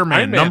Spider-Man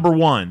Iron Man. number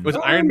 1. It was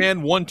Iron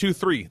Man 1, 2,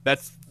 3.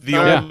 That's the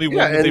Yeah. only one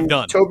that and they've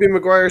done. Tobey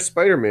Maguire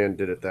Spider-Man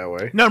did it that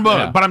way. No, but,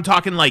 Yeah. but I'm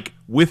talking like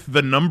with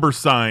the number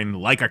sign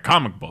like a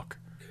comic book.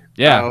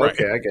 Yeah. Oh,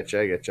 okay, I get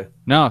you.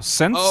 No,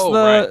 since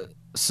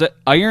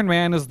Iron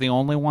Man is the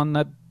only one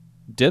that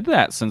did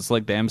that since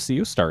like the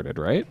MCU started,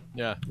 right?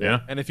 Yeah. Yeah.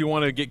 And if you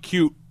want to get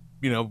cute,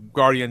 you know,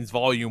 Guardians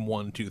Volume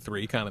 1, 2,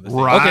 3, kind of the same.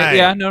 Right. Okay,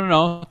 yeah,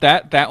 no.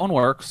 That one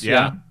works.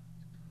 Yeah.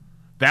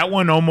 That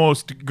one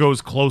almost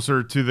goes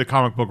closer to the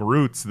comic book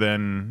roots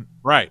than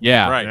right.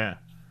 Yeah. Right. Yeah.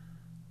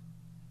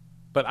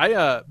 But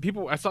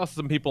I saw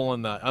some people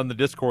on the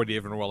Discord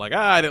even were like,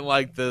 I didn't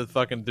like the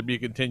fucking to be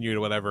continued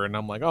or whatever, and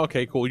I'm like,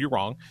 okay, cool, you're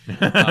wrong.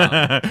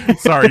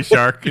 Sorry,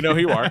 Shark. You know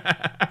who you are.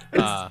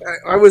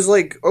 I was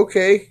like,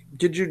 okay,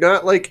 did you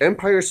not like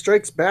Empire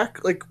Strikes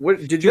Back? Like, what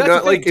did you That's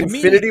not the thing. like To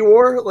Infinity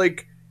War?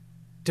 Like,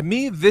 to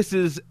me, this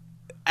is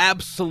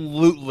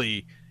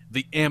absolutely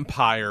the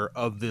empire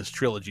of this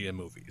trilogy of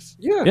movies.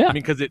 Yeah. I mean,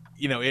 because it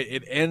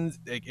ends,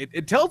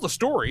 it tells a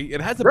story. It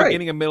has a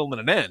beginning, a middle,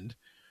 and an end,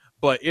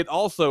 but it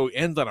also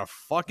ends on a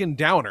fucking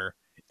downer,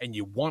 and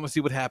you want to see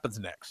what happens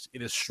next.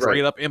 It is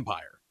straight up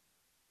Empire.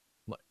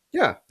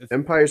 Yeah,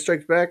 Empire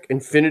Strikes Back.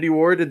 Infinity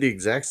War did the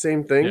exact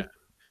same thing. Yeah.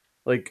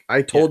 Like,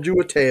 I told you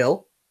a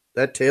tale.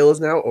 That tale is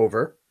now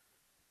over.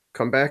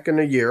 Come back in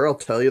a year, I'll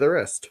tell you the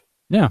rest.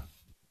 Yeah.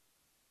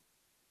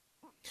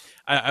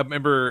 I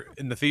remember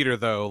in the theater,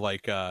 though,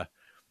 like, it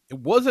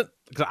wasn't...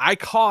 Because I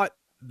caught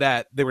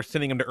that they were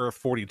sending him to Earth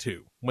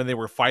 42 when they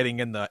were fighting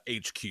in the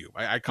HQ.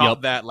 I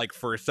caught that, like,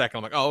 for a second.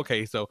 I'm like, oh,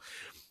 okay, so...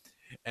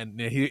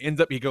 And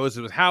he goes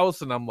to his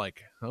house, and I'm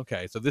like,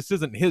 okay, so this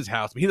isn't his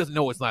house, but he doesn't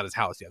know it's not his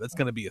house yet. That's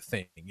going to be a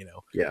thing, you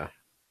know? Yeah.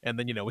 And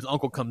then, his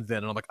uncle comes in,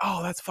 and I'm like,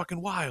 oh, that's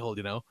fucking wild,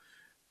 And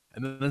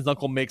then his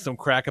uncle makes some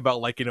crack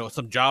about, like,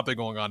 some job they're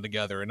going on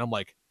together, and I'm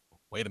like,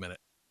 wait a minute.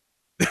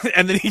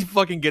 And then he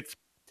fucking gets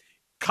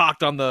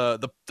cocked on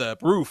the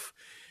roof,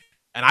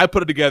 and I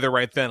put it together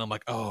right then. I'm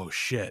like, oh,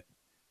 shit.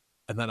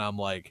 And then I'm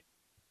like,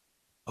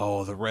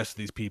 oh, the rest of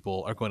these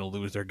people are going to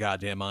lose their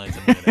goddamn minds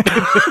in a minute.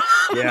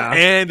 Yeah.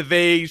 And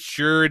they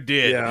sure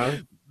did. Yeah.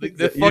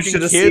 The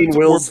fucking kids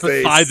were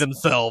beside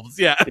themselves.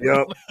 Yeah.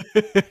 Yep.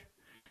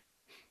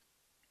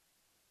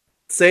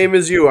 Same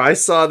as you. I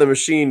saw the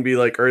machine be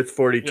like Earth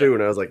 42,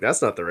 and I was like,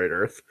 that's not the right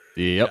Earth.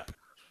 Yep. Yeah.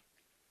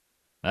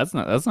 That's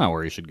not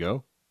where you should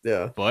go.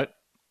 Yeah. But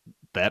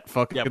that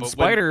fucking but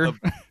spider...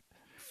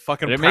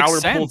 fucking it makes Prowler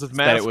sense pulls his that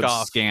mask it would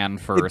off. scan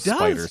for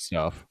spider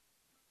stuff.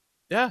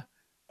 Yeah.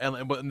 And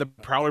the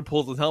Prowler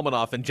pulls his helmet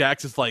off, and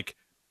Jax is like,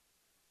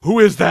 who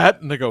is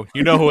that? And they go,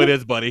 you know who it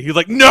is, buddy. He's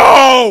like,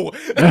 no!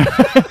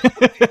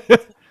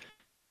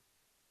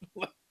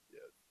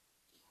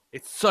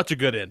 It's such a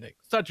good ending.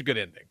 Such a good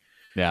ending.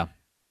 Yeah.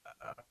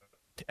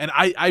 And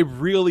I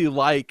really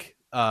like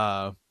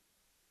the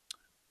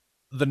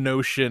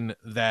notion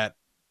that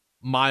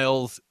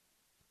Miles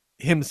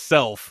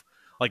himself,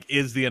 like,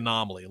 is the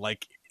anomaly.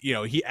 Like,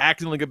 he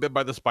accidentally got bit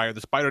by the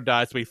spider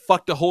dies, so he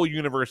fucked the whole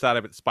universe out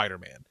of it,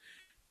 Spider-Man.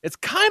 It's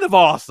kind of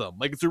awesome.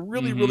 Like, it's a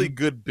really, really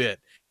good bit.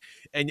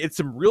 And it's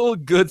some real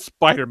good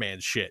Spider-Man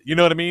shit. You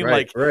know what I mean?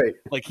 Right, right.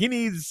 Like, he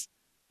needs,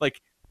 like,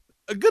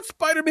 a good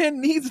Spider-Man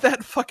needs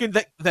that fucking,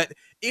 that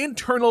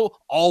internal,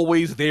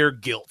 always there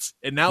guilt.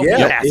 And now he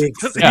has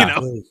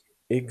exactly.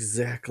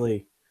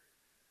 Exactly.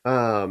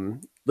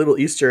 Little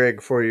Easter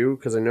egg for you,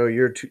 because I know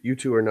you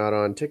two are not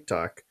on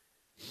TikTok.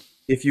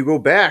 If you go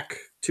back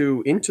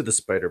to Into the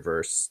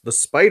Spider-Verse, the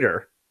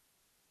spider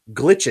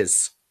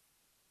glitches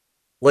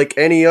like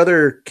any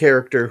other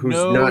character who's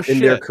not in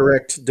their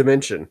correct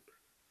dimension.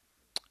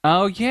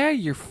 Oh yeah,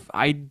 you're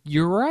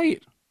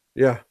right.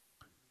 Yeah.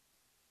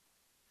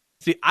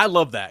 See, I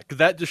love that, because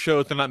that just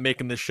shows they're not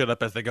making this shit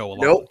up as they go along.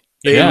 Nope.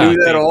 They knew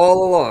that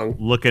all along.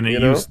 Looking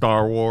at you,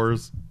 Star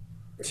Wars.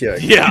 Yeah.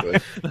 Exactly.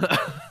 Yeah.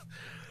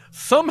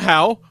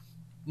 Somehow,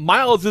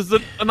 Miles is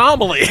an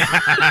anomaly.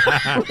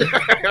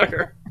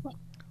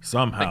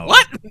 Somehow.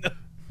 Like, what?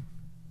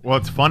 Well,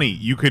 it's funny.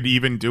 You could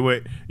even do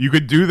it. You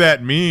could do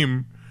that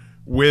meme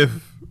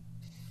with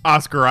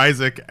Oscar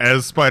Isaac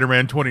as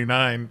Spider-Man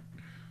 29.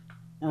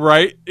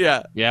 Right?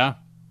 Yeah. Yeah.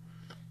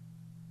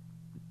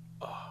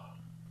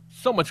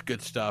 So much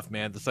good stuff,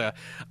 man.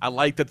 I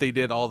like that they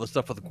did all the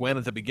stuff with Gwen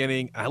at the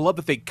beginning. I love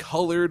that they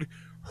colored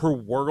her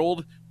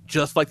world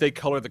just like they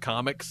colored the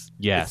comics.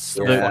 Yes.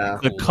 So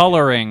the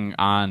coloring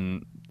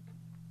on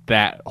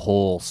that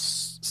whole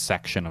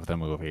section of the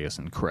movie is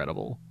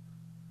incredible.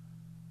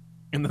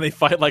 And then they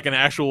fight like an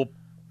actual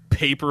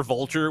paper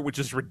vulture, which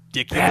is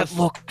ridiculous. That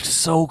looked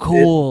so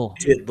cool.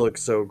 It did look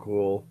so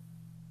cool.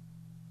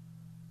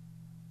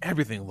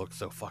 Everything looks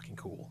so fucking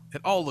cool.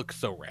 It all looks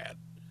so rad.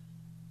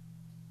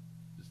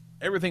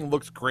 Everything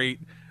looks great.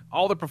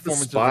 All the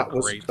performances are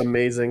great. Was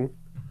amazing.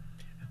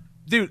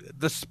 Dude,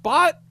 the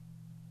Spot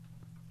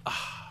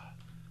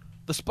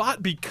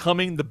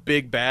becoming the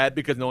big bad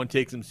because no one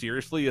takes him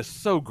seriously is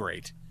so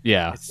great.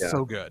 Yeah. It's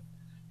so good.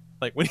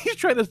 Like, when he's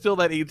trying to steal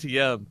that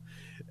ATM,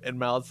 and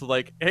Miles is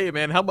like, hey,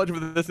 man, how much for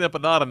this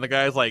empanada? And the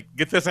guy's like,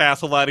 get this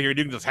asshole out of here, and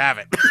you can just have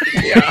it.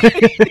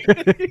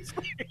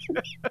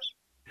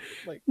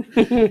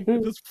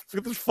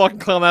 Get this fucking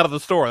clown out of the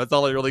store. That's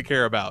all I really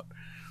care about.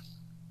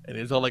 And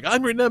he's all like,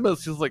 I'm your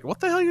nemesis. He's like, what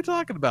the hell are you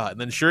talking about?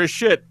 And then sure as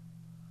shit,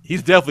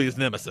 he's definitely his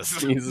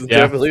nemesis. He's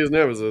definitely his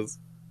nemesis.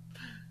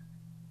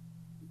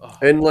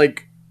 And,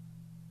 like,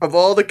 of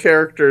all the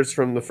characters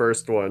from the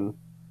first one,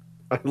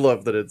 I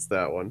love that it's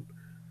that one.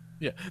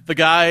 Yeah, the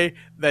guy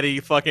that he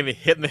fucking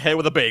hit in the head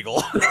with a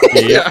bagel.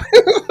 Yeah.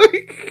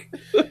 Like,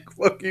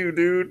 fuck you,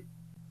 dude.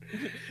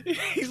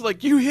 He's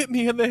like, you hit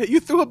me in the head. You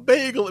threw a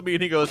bagel at me.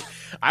 And he goes,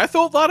 I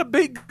throw a lot of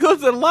big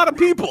goods at a lot of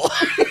people.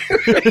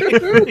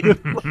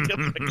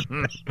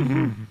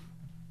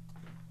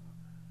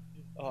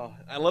 Oh,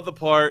 I love the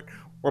part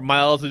where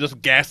Miles is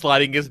just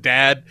gaslighting his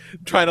dad,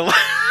 trying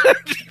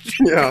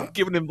to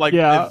giving him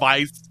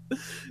advice.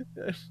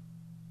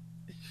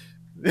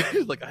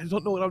 He's like, I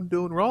don't know what I'm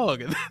doing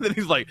wrong. And then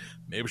he's like,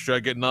 maybe should I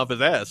getting off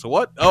his ass?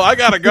 What? Oh, I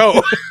gotta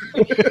go.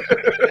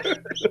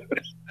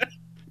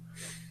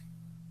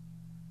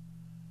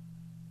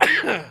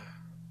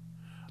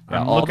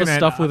 All the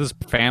stuff with his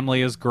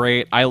family is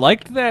great. I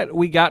liked that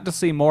we got to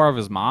see more of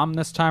his mom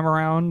this time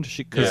around.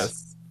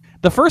 Because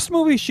the first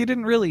movie, she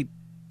didn't really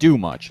do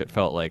much, it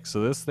felt like.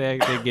 So this, they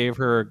gave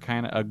her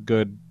kind of a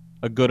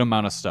good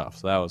amount of stuff.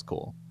 So that was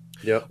cool.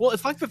 Yeah. Well,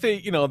 it's like that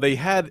they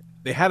had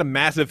a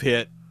massive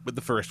hit with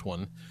the first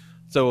one.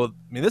 So I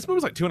mean, this movie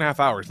was like 2.5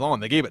 hours long.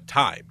 They gave it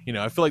time.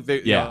 I feel like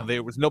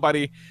there was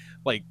nobody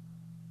like.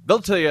 They'll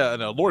tell you,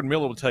 Lord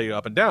Miller will tell you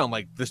up and down,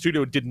 like, the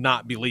studio did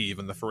not believe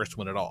in the first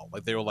one at all.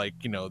 Like, they were like,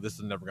 this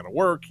is never going to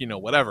work,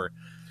 whatever.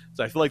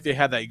 So I feel like they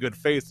had that good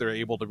faith. They're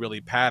able to really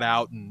pad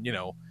out and,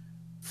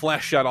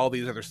 flesh out all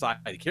these other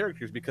side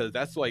characters, because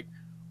that's like,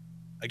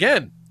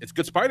 again, it's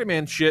good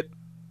Spider-Man shit.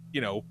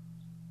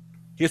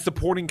 His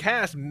supporting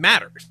cast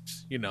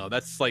matters.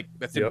 That's it.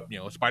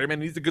 Spider-Man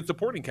needs a good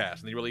supporting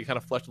cast, and they really kind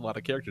of fleshed a lot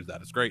of characters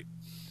out. It's great.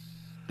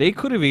 They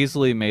could have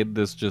easily made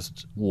this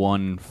just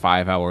 1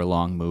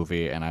 5-hour-long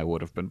movie, and I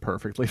would have been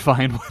perfectly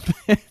fine with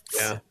it.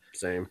 Yeah,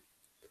 same.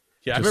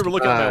 Yeah, I remember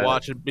looking at my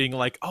watch and being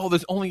like, "Oh,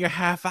 there's only a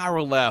half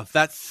hour left.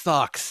 That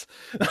sucks."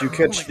 Did you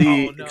catch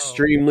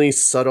extremely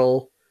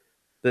subtle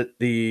that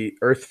the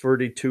Earth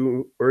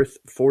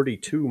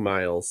 42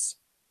 Miles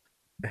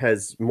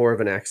has more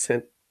of an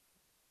accent?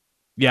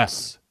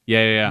 Yes.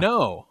 Yeah.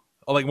 No.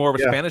 Oh, like more of a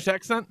Spanish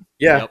accent?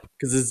 Yeah,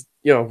 because he's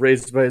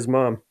raised by his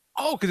mom.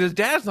 Oh, because his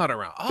dad's not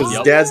around. Because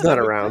his dad's not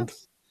around.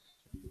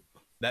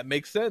 That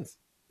makes sense.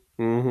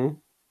 Mm-hmm.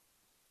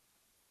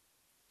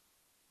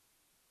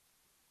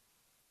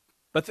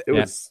 But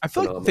I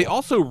feel like they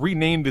also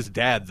renamed his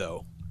dad,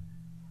 though.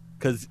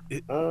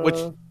 Which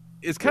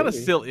is kind of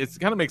silly. It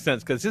kind of makes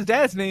sense, because his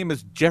dad's name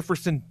is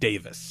Jefferson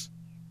Davis.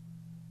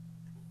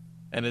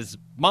 And his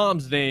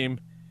mom's name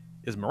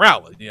is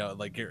Morales. Your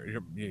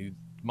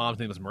mom's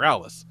name is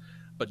Morales.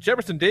 But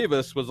Jefferson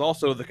Davis was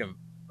also the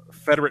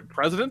Confederate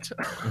president.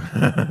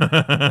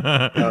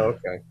 Oh,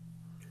 okay.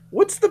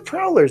 What's the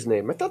Prowler's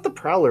name? I thought the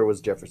Prowler was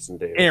Jefferson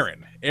Davis.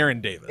 Aaron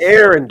Davis.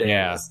 Aaron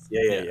Davis.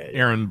 Yeah.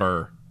 Aaron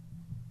Burr.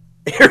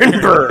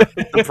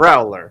 The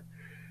Prowler.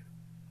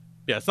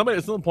 Yeah, somebody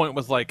at some point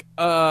was like,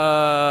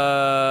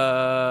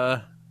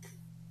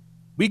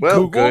 we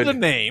Googled the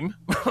name.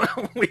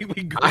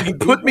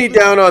 Put me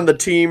down on the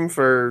team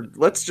for,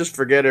 let's just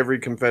forget every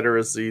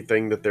Confederacy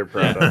thing that they're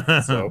proud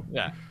of. So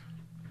yeah.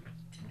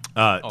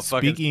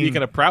 Speaking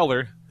of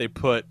Prowler, they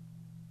put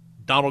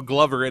Donald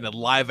Glover in a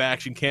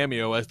live-action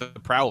cameo as the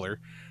Prowler.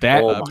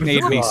 That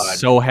made me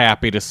so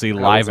happy to see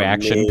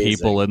live-action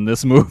people in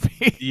this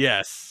movie.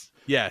 Yes.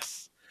 Yeah,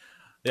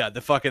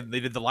 they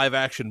did the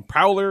live-action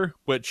Prowler,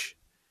 which,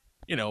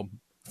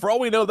 for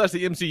all we know, that's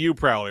the MCU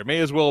Prowler. May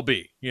as well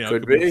be.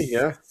 Could be,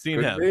 yeah.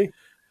 Seen him.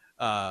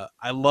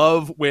 I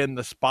love when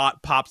the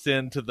Spot pops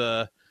into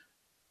the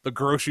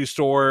grocery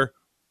store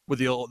with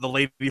the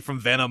lady from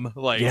Venom.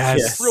 Like,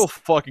 it's real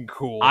fucking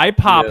cool. I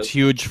popped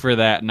huge for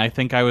that, and I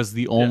think I was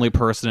the only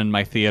person in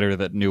my theater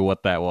that knew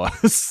what that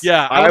was.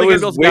 Yeah, I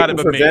was waiting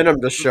for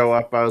Venom to show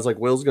up. I was like,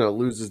 Will's going to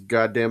lose his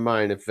goddamn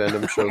mind if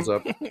Venom shows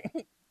up.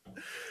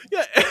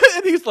 Yeah,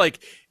 and he's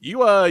like,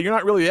 you're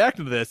not really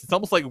acting to this. It's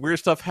almost like weird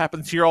stuff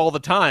happens here all the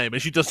time.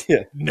 And she just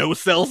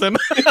no-sells him.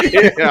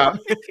 Yeah.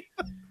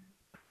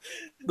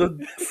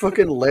 The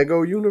fucking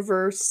Lego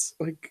universe.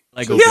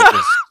 Lego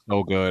is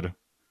so good.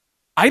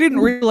 I didn't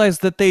realize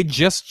that they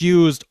just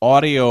used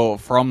audio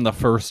from the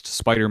first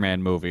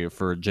Spider-Man movie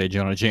for J.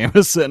 Jonah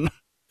Jameson.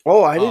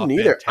 Oh, I didn't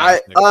either.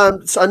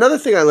 So another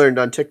thing I learned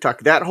on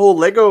TikTok, that whole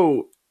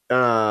Lego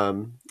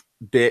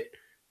bit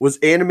was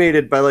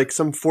animated by like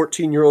some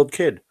 14-year-old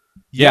kid.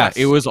 Yeah,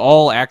 it was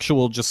all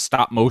actual just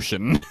stop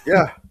motion.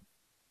 Yeah.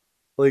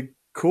 Like,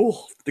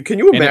 cool. Can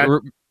you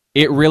imagine?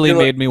 It really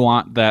made me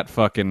want that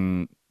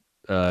fucking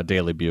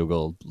Daily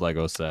Bugle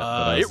Lego set.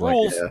 It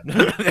rules.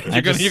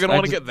 You're gonna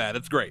want to get that.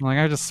 It's great. Like,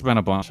 I just spent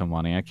a bunch of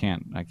money. I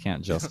can't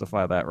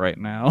justify that right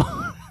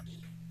now.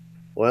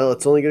 Well,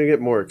 it's only going to get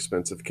more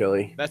expensive,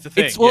 Kelly. That's the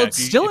thing. It's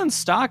still in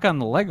stock on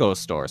the Lego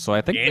store, so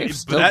I think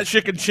that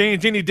shit can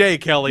change any day,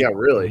 Kelly. Yeah,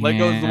 really.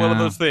 Lego's one of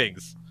those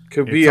things.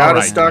 Could be out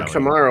of stock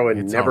tomorrow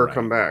and never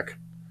come back.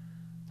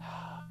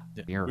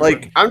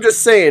 Like, I'm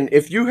just saying,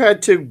 if you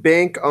had to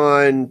bank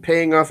on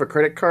paying off a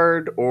credit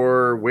card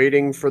or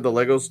waiting for the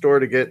Lego store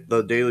to get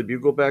the Daily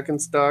Bugle back in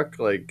stock,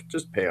 like,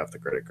 just pay off the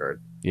credit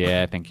card.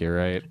 Yeah, I think you're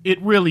right.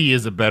 It really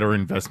is a better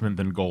investment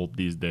than gold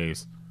these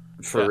days.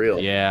 For real.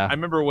 Yeah. I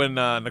remember when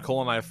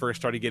Nicole and I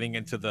first started getting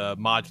into the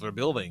modular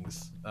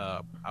buildings,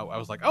 I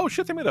was like, oh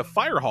shit, they made a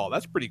fire hall.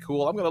 That's pretty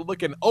cool. I'm going to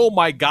look in, oh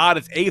my God,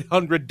 it's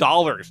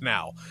 $800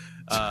 now.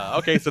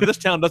 Okay, so this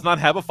town does not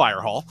have a fire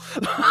hall.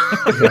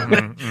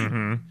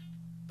 Mm-hmm.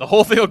 The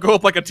whole thing will go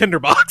up like a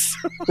tinderbox.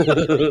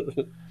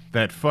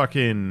 That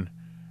fucking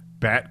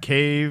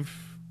Batcave,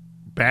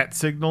 Bat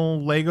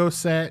Signal Lego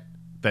set.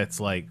 That's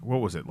like,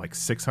 what was it? Like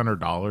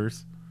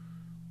 $600.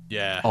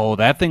 Yeah. Oh,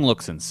 that thing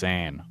looks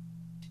insane.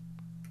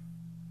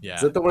 Yeah.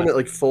 Is that the one that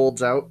like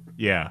folds out?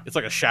 Yeah. It's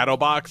like a shadow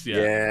box.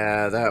 Yeah.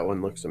 Yeah, that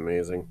one looks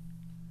amazing.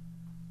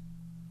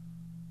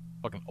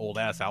 Fucking old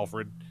ass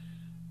Alfred.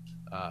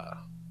 I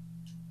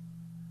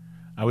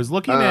was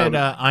looking at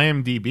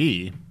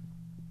IMDb.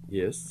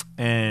 Yes.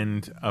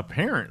 And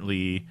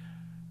apparently,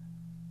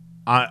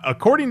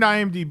 according to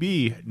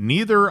IMDb,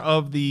 neither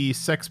of the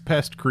sex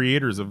pest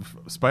creators of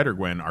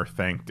Spider-Gwen are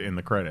thanked in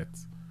the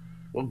credits.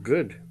 Well,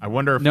 good. I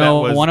wonder if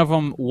No, that was... one of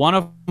them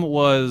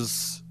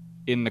was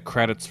in the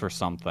credits for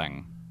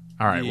something.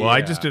 All right, well,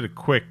 I just did a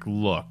quick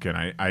look,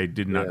 and I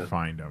did not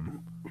find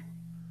him.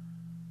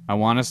 I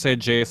want to say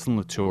Jason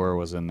Latour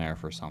was in there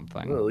for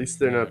something. Well, at least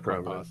they're not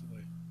prominent.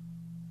 Possibly.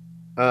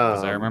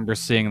 Because I remember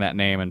seeing that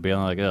name and being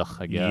like, ugh,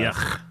 I guess.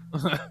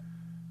 Yuck.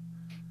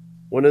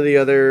 One of the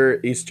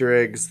other Easter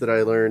eggs that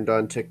I learned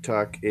on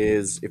TikTok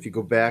is if you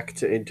go back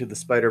to Into the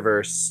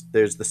Spider-Verse,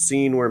 there's the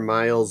scene where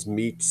Miles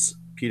meets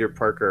Peter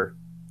Parker,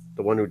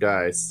 the one who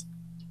dies.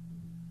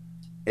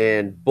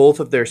 And both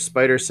of their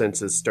spider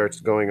senses starts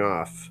going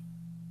off.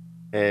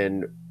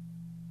 And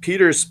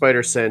Peter's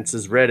spider sense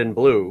is red and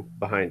blue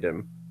behind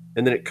him.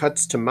 And then it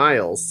cuts to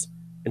Miles,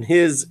 and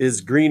his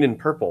is green and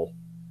purple.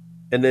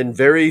 And then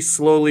very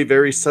slowly,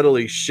 very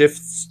subtly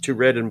shifts to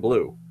red and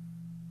blue.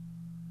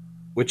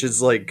 Which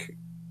is like,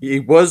 he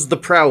was the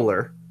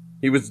Prowler.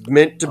 He was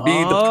meant to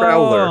be the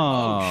Prowler.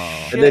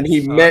 And then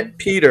he met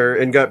Peter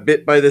and got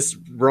bit by this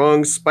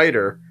wrong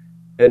spider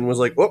and was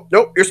like, oh,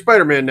 nope, you're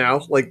Spider-Man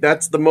now. Like,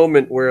 that's the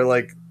moment where,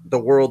 like, the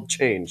world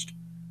changed.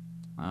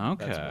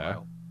 Okay.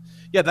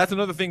 Yeah, that's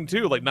another thing,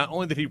 too. Like, not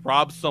only did he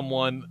rob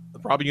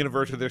a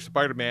universe of their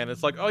Spider-Man,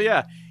 it's like, oh,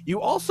 yeah,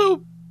 you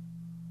also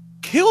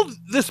killed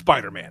this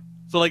Spider-Man.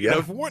 So, like,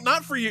 if it weren't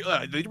not for you,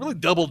 they really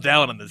doubled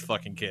down on this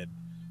fucking kid.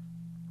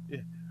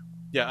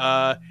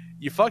 Yeah,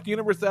 you fucked the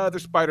universe out of their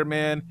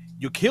Spider-Man,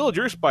 you killed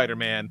your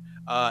Spider-Man,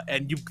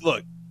 and your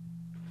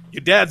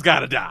dad's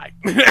gotta die.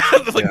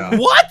 It's like,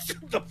 what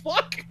the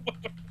fuck?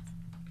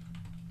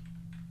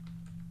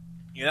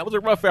 Yeah, that was a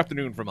rough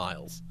afternoon for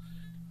Miles.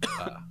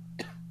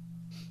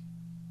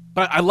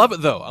 But I love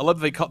it, though. I love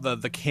that they call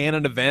the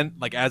canon event,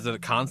 like, as a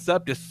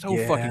concept, is so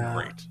fucking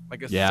great.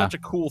 Like, it's such a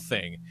cool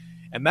thing.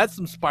 And that's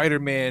some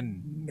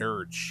Spider-Man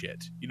nerd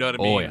shit. You know what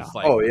I mean? Oh, yeah. It's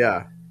like,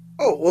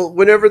 Oh, well,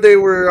 whenever they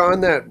were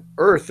on that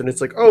Earth, and it's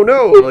like, oh,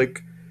 no,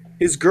 like,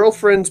 his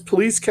girlfriend's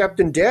police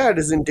captain dad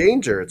is in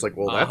danger. It's like,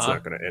 well, that's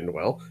not going to end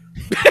well.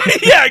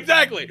 Yeah,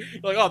 exactly.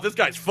 You're like, oh, this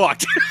guy's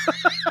fucked.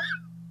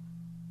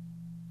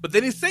 But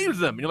then he saves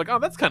them. And you're like, oh,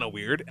 that's kind of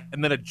weird.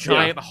 And then a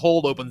giant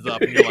hole opens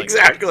up. And you're like,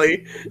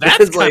 exactly.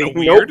 That's kind of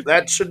weird. Nope,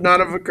 that should not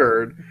have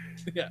occurred.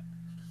 Yeah.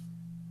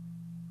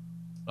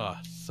 Oh,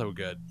 so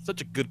good. Such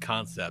a good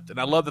concept. And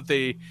I love that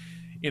they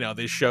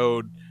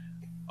showed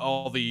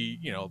all the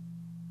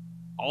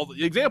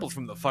examples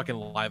from the fucking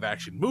live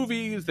action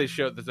movies. They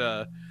showed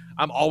that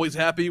I'm always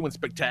happy when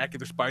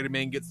Spectacular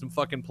Spider-Man gets some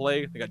fucking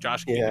play. They got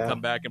Josh Keaton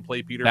come back and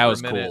play Peter for a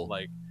minute. Cool.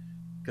 Like,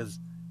 because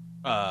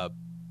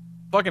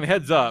fucking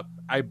heads up,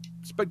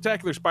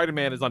 Spectacular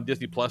Spider-Man is on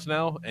Disney Plus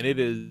now, and it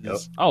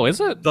is Oh,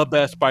 is it? the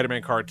best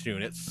Spider-Man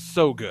cartoon. It's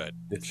so good.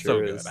 It so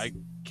sure good. is. I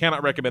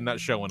cannot recommend that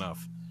show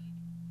enough.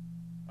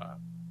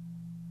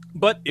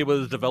 But it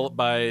was developed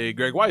by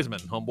Greg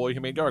Weisman, homeboy who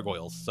made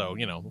Gargoyles. So,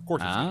 of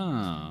course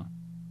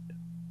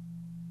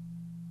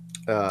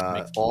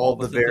it's all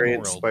the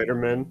variant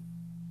Spider-Man.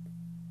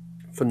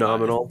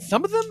 Phenomenal.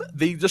 Some of them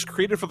they just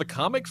created for the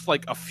comics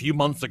like a few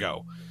months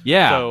ago.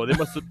 Yeah. So they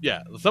must have,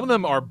 some of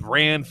them are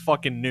brand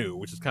fucking new,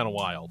 which is kind of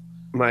wild.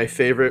 My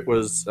favorite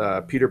was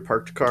Peter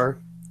Parked Car,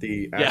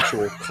 the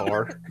actual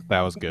car.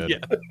 That was good. Yeah.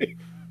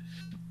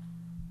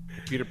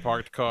 Peter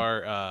Parked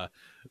Car,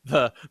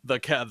 the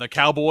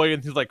cowboy,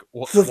 and he's like,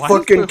 why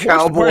fucking is the horse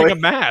cowboy wearing a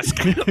mask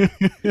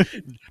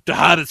to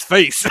hide his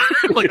face?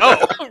 I'm like,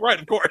 oh, right,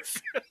 of course.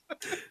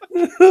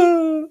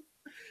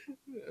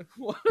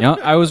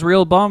 I was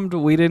real bummed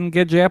we didn't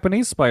get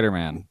Japanese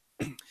Spider-Man.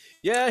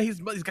 Yeah, he's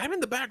got him in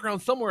the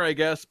background somewhere, I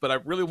guess. But I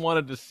really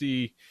wanted to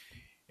see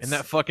in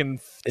that fucking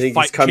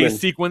fight chase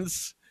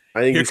sequence.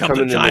 I think here he's comes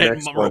coming a giant in the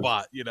next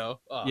robot.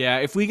 Yeah,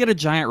 if we get a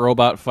giant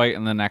robot fight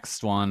in the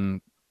next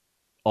one,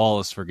 all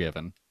is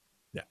forgiven.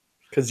 Yeah,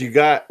 because you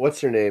got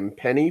what's her name,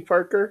 Penny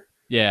Parker.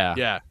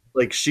 Yeah.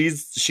 Like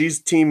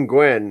she's Team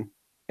Gwen,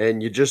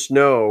 and you just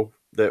know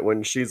that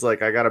when she's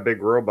like, "I got a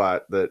big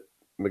robot," that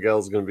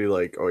Miguel's gonna be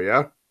like, "Oh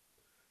yeah,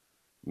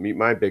 meet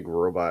my big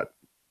robot."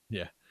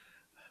 Yeah,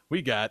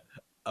 we got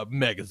a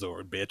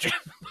Megazord, bitch.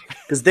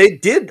 Because they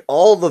did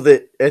all of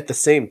it at the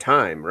same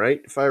time,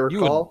 right? If I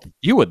recall,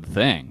 you would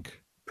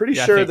think. Pretty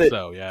sure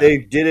that they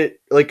did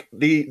it. Like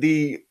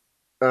the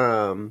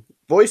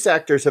voice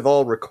actors have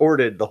all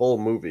recorded the whole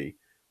movie,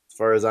 as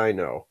far as I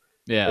know.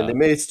 Yeah. And they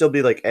may still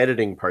be like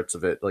editing parts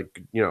of it,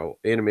 like,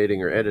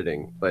 animating or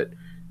editing, but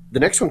the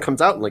next one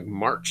comes out in like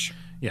March.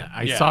 Yeah,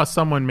 I saw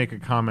someone make a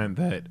comment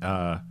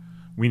that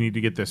we need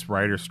to get this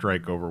writer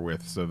strike over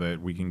with so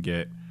that we can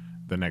get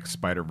the next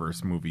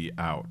Spider-Verse movie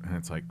out. And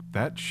it's like,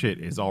 that shit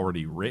is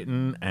already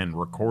written and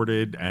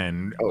recorded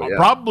and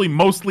probably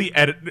mostly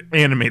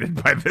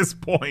animated by this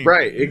point.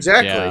 Right,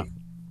 exactly. Yeah.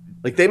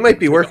 Like, they might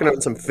be working on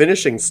some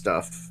finishing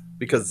stuff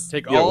because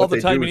take all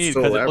the time you need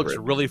because elaborate. it looks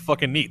really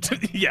fucking neat.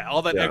 Yeah,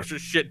 all that extra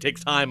shit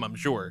takes time, I'm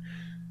sure.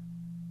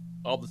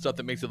 All the stuff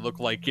that makes it look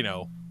like,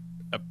 a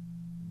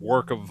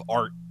work of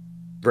art.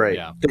 Right.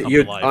 Yeah, that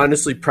you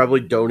honestly probably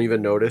don't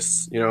even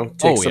notice,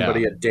 take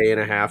somebody a day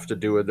and a half to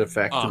do an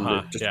effect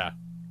and it just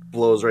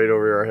blows right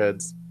over our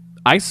heads.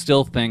 I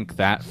still think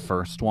that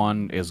first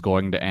one is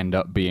going to end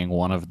up being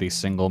one of the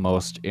single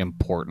most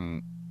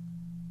important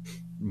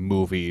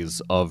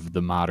movies of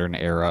the modern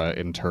era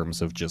in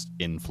terms of just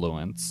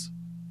influence.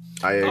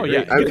 I agree.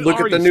 Look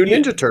at the new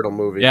Ninja Turtle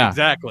movie. Yeah,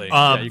 exactly.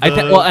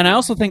 And I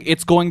also think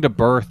it's going to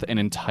birth an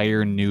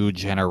entire new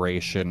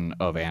generation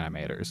of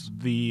animators.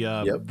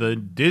 The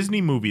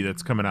Disney movie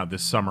that's coming out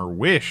this summer,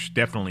 Wish,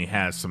 definitely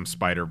has some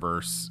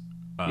Spider-Verse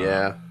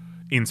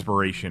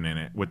inspiration in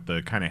it with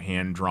the kind of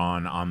hand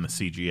drawn on the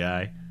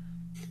CGI.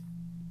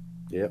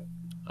 Yep.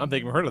 I don't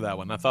think I've heard of that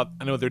one. I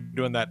know they're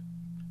doing that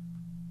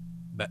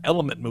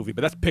Element movie,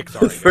 but that's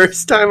Pixar. The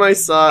first time I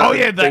saw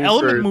the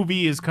Element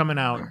movie is coming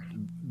out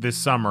this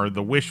summer.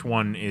 The Wish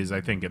one is,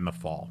 I think, in the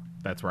fall.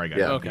 That's where I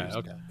got confused.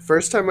 Okay.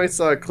 First time I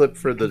saw a clip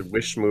for the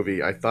Wish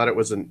movie, I thought it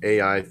was an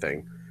AI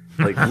thing.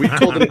 Like, we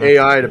told an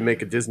AI to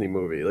make a Disney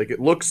movie. Like, it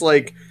looks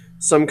like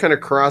some kind of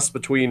cross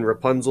between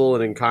Rapunzel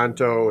and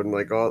Encanto, and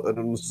like all. And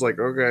I'm just like,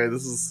 okay,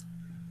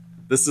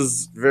 this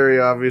is very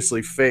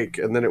obviously fake.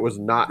 And then it was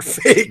not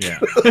fake. Yeah.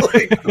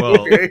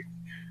 Okay.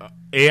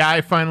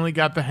 AI finally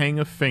got the hang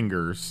of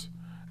fingers.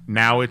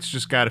 Now it's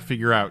just got to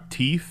figure out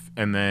teeth,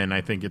 and then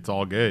I think it's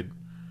all good.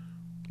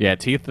 Yeah,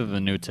 teeth are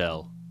the new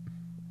tell.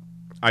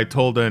 I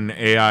told an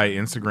AI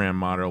Instagram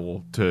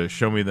model to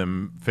show me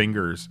them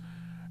fingers,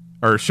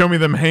 or show me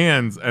them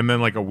hands, and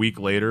then like a week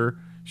later,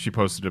 she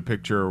posted a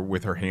picture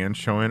with her hands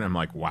showing. I'm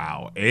like,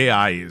 wow,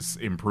 AI is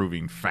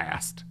improving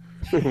fast.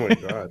 Oh my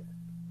god.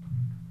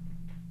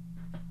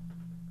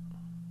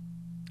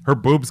 Her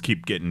boobs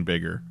keep getting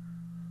bigger.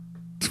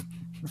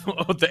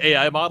 The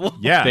AI model?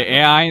 Yeah.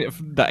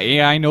 The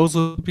AI knows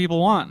what people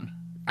want.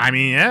 I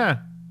mean, yeah.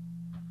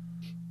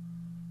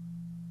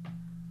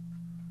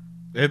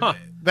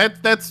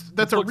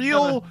 That's a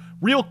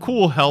real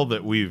cool hell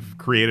that we've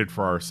created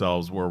for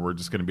ourselves where we're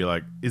just going to be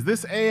like, is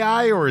this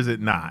AI or is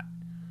it not?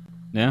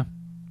 Yeah.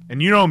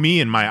 And you know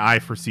me and my eye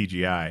for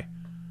CGI.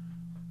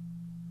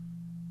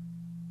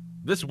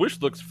 This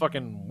Wish looks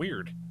fucking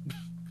weird.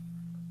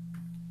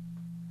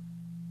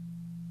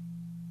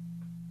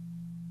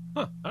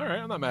 Huh. All right,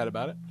 I'm not mad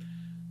about it.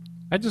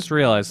 I just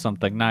realized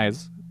something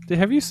nice.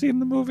 Have you seen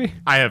the movie?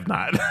 I have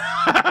not.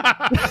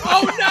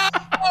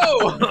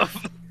 Oh no!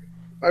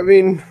 I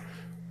mean,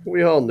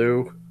 we all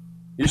knew.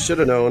 You should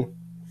have known.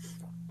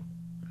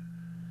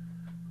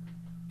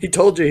 He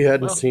told you he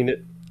hadn't seen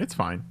it. It's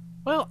fine.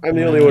 Well, I'm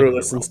the only one who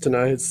listens to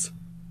Nights.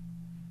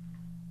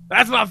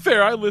 That's not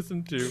fair. I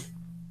listened to.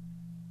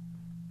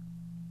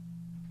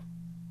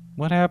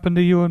 What happened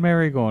to you and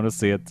Mary going to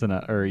see it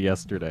tonight or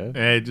yesterday?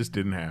 It just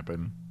didn't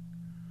happen.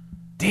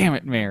 Damn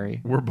it,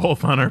 Mary. We're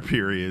both on our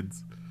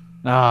periods.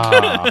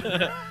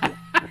 Ah.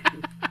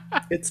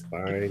 It's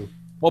fine.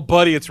 Well,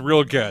 buddy, it's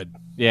real good.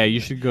 Yeah,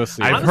 you should go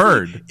see it. I've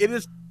heard. It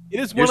is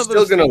You're one of still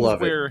those gonna things love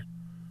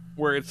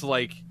where it's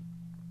like,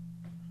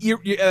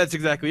 that's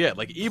exactly it.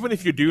 Like, even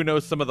if you do know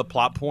some of the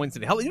plot points,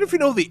 and hell, even if you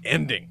know the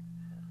ending,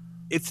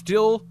 it's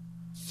still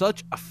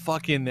such a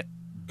fucking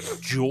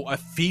a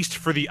feast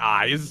for the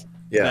eyes.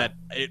 Yeah.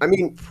 I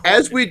mean,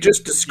 as we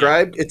just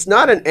described, it's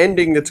not an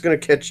ending that's going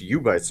to catch you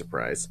by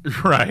surprise.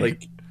 Right.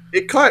 Like,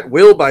 it caught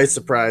Will by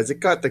surprise.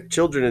 It caught the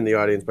children in the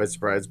audience by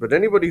surprise. But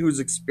anybody who's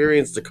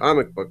experienced a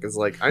comic book is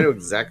like, I know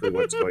exactly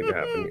what's going to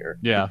happen here.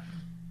 Yeah.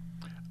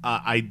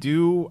 I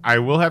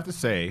will have to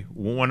say,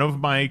 one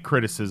of my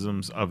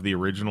criticisms of the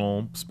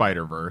original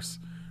Spider-Verse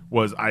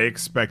was I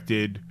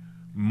expected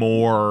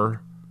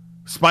more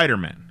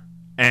Spider-Man.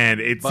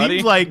 And it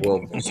seems like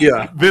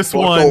this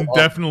one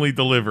definitely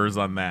delivers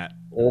on that.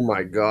 Oh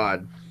my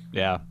god.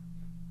 Yeah.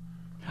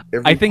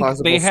 Every I think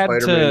possible they had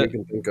Spider-Man to. you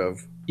can think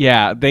of.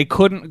 Yeah, they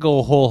couldn't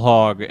go whole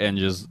hog and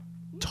just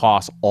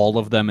toss all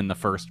of them in the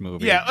first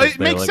movie. Yeah, it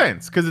makes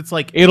sense because it's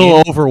like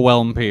it'll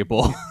overwhelm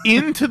people.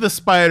 Into the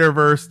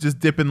Spider-Verse, just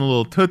dipping the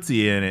little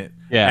Tootsie in it.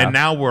 Yeah. And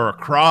now we're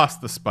across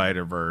the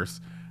Spider-Verse.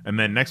 And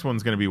then next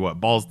one's going to be what?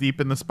 Balls deep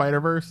in the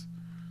Spider-Verse?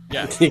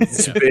 Yeah.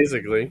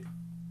 Basically.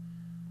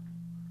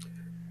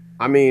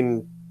 I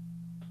mean,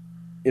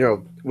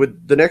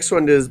 with the next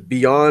one is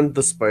Beyond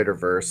the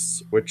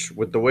Spider-Verse, which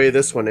with the way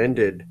this one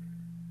ended,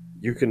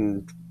 you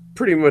can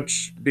pretty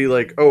much be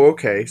like, oh,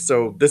 okay,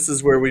 so this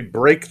is where we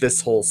break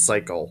this whole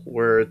cycle,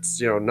 where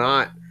it's,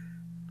 not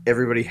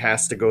everybody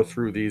has to go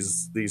through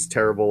these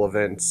terrible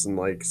events and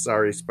like,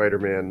 sorry,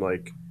 Spider-Man,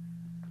 like,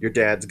 your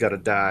dad's gotta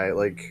die.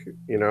 Like,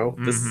 you know,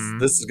 this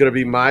is gonna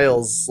be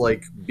Miles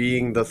like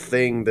being the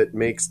thing that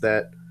makes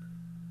that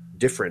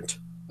different.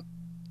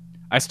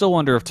 I still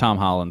wonder if Tom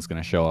Holland's going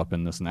to show up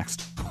in this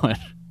next one.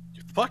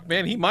 Fuck,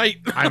 man, he might.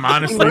 I'm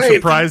honestly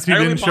surprised he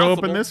didn't show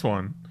up in this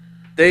one.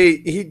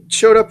 He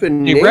showed up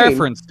in He name.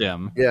 referenced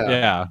him.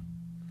 Yeah.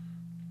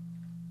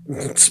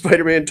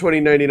 Spider-Man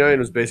 2099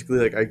 was basically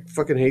like, I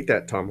fucking hate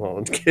that Tom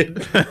Holland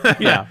kid.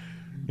 Yeah.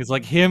 He's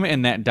like him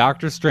and that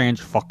Doctor Strange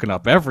fucking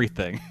up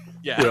everything.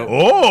 Yeah. Yep.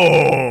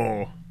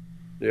 Oh.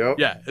 Yep.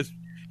 Yeah. It's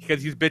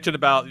because he's bitching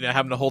about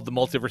having to hold the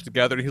multiverse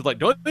together, and he's like,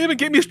 "Don't even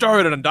get me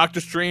started on Doctor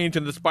Strange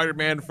and the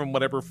Spider-Man from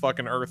whatever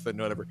fucking Earth and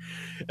whatever."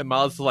 And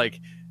Miles is like,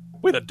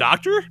 "Wait, a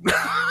doctor?"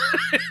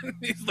 And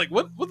he's like,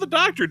 "What the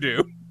doctor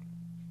do?"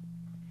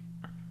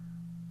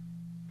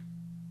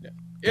 Yeah,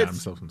 Got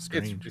himself some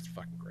Strange. It's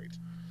fucking great.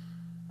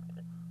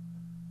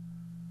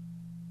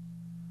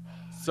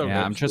 So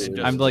yeah, good.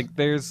 I'm like,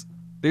 there's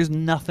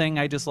nothing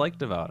I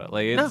disliked about it.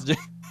 Like it's just.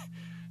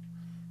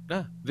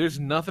 Nah, there's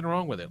nothing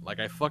wrong with it. Like,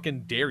 I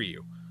fucking dare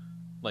you.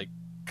 Like,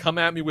 come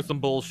at me with some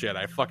bullshit.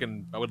 I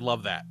would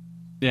love that.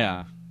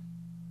 Yeah.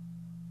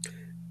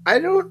 I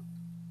don't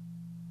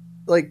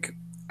like.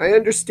 I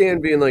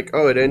understand being like,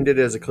 oh, it ended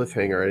as a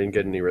cliffhanger. I didn't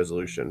get any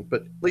resolution.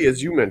 But Lee,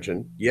 as you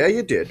mentioned, yeah,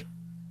 you did.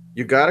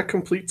 You got a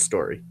complete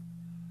story,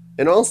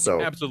 and also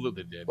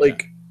absolutely did.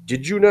 Like,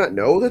 did you not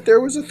know that there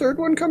was a third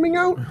one coming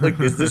out? Like,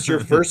 is this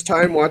your first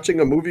time watching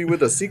a movie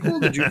with a sequel?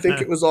 Did you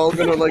think it was all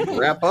gonna like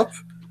wrap up?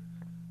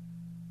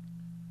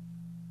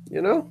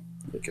 You know,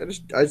 like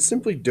I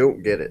simply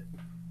don't get it.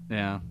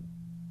 Yeah.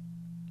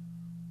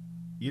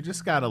 You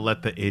just gotta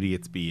let the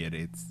idiots be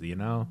idiots, you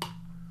know.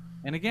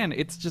 And again,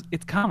 it's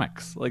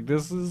comics. Like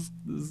this is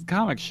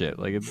comic shit.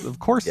 Like of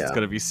course it's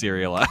gonna be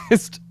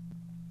serialized.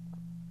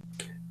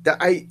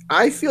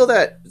 I feel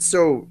that.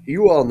 So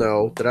you all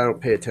know that I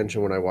don't pay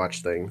attention when I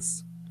watch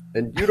things,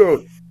 and you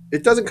don't.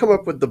 It doesn't come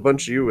up with the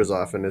bunch of you as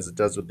often as it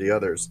does with the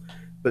others.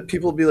 But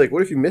people will be like,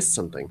 "What if you missed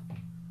something?"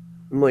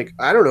 I'm like,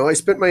 I don't know. I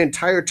spent my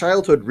entire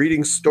childhood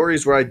reading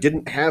stories where I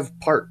didn't have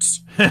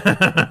parts.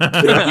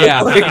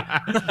 Yeah,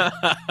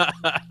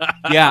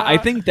 I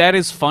think that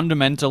has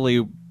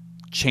fundamentally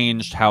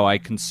changed how I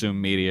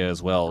consume media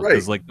as well.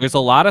 Because like, there's a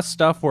lot of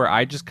stuff where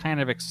I just kind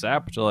of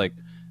accept, like,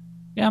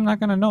 yeah, I'm not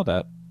gonna know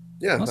that.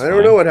 Yeah, That's I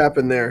don't know what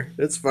happened there.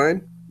 It's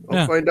fine.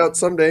 I'll find out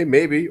someday,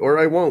 maybe, or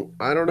I won't.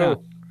 I don't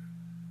know.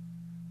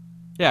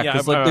 Yeah,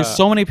 because like there's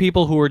so many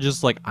people who are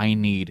just like, I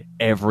need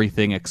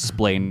everything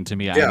explained to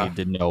me. I need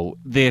to know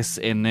this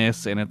and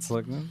this, and it's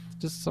like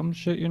just some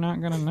shit you're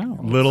not gonna know.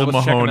 Little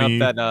Mahoney.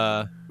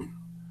 Go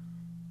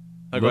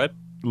ahead.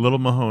 Little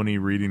Mahoney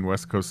reading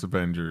West Coast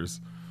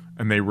Avengers,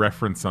 and they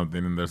reference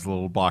something, and there's a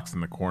little box in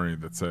the corner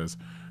that says,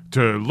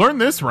 "To learn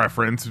this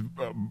reference,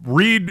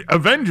 read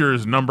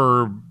Avengers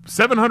number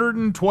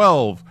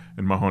 712."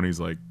 And Mahoney's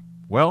like,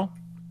 "Well,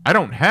 I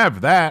don't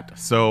have that,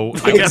 so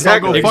I guess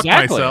I'll go fuck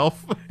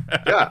myself."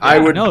 Yeah, I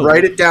would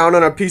write it down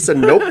on a piece of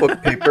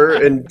notebook paper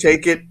and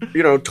take it,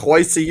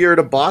 twice a year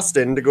to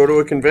Boston to go to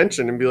a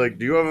convention and be like,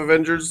 "Do you have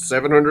Avengers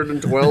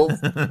 712?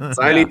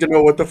 So I need to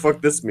know what the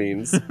fuck this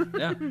means."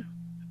 Yeah,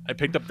 I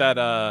picked up that.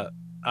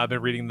 I've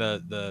been reading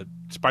the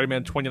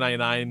Spider-Man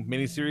 2099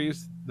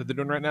 miniseries that they're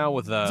doing right now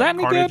with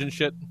Carnage and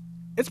shit.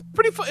 It's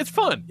pretty fun. It's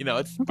fun,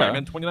 It's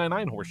Spider-Man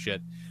 2099 horse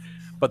shit.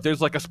 But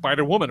there's like a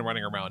Spider Woman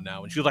running around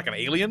now, and she's like an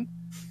alien.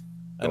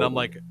 And I'm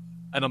like,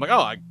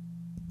 oh,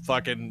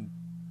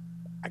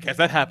 I guess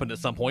that happened at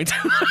some point.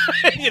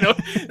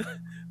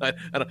 I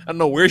don't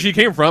know where she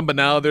came from, but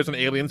now there's an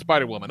alien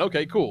Spider-Woman.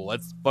 Okay, cool.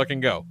 Let's fucking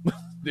go.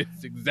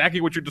 It's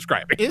exactly what you're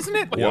describing. Isn't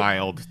it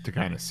wild to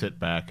kind of sit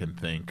back and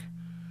think,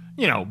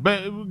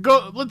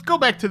 let's go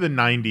back to the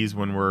 90s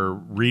when we're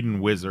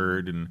reading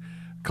Wizard and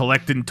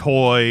collecting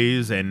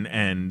toys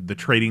and the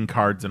trading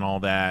cards and all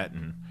that.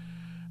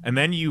 And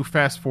then you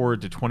fast forward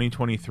to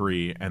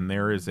 2023 and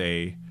there is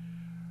a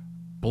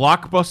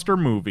blockbuster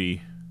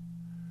movie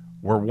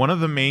where one of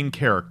the main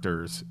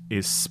characters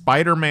is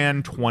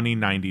Spider-Man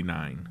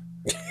 2099.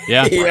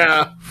 Yeah.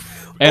 Yeah.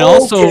 And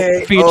also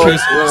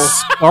features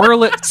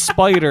Scarlet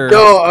Spider.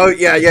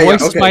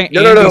 Voiced by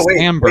no,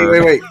 Angus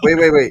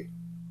wait.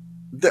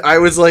 I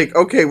was like,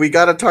 okay, we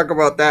got to talk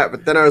about that.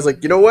 But then I was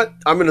like, you know what?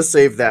 I'm going to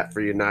save that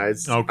for you,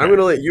 Nice. Okay. I'm going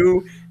to let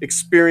you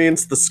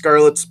experience the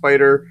Scarlet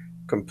Spider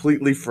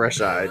completely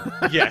fresh-eyed.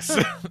 Yes.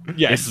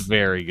 It's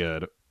very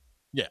good.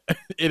 Yeah,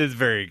 it is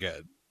very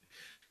good.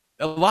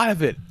 A lot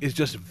of it is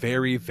just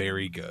very,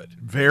 very good.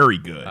 Very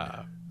good.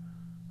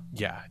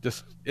 Yeah,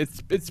 just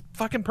it's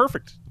fucking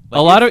perfect. Like,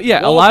 a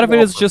lot of it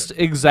is just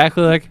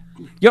exactly like,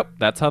 yep,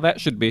 that's how that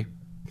should be.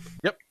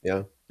 Yep.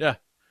 Yeah.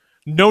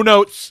 No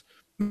notes.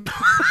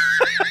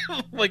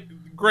 Like,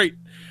 great.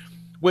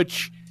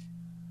 Which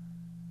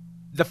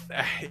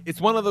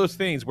it's one of those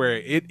things where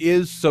it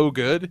is so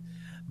good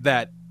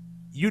that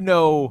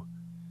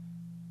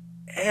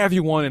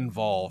everyone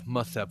involved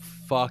must have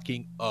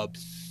fucking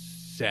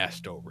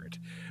obsessed over it.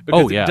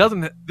 Because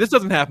this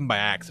doesn't happen by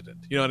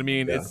accident. You know what I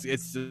mean? Yeah.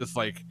 It's just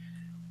like,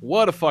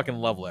 what a fucking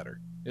love letter.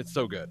 It's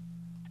so good.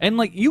 And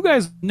like you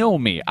guys know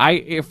me,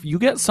 if you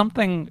get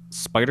something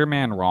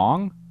Spider-Man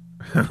wrong,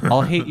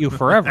 I'll hate you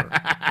forever.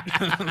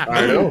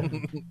 I know.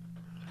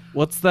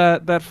 What's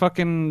that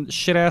fucking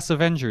shit ass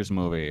Avengers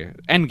movie?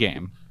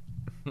 Endgame.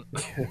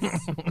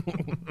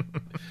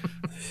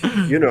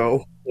 You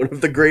know, one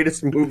of the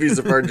greatest movies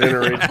of our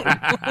generation.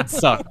 It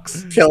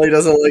sucks. Kelly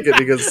doesn't like it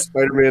because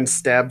Spider-Man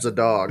stabs a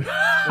dog.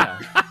 Yeah.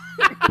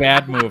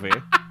 Bad movie.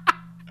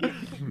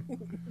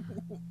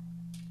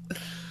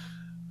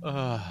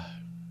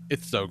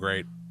 It's so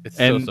great. It's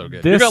And so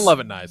good. this You're gonna love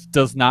it, Nice.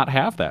 Does not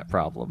have that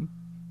problem.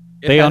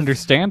 It They has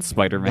understand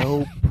Spider-Man.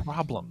 No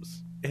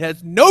problems. It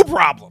has no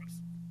problems.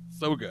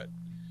 So good.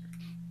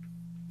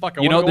 Fuck,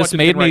 I You wanna know, go this watch it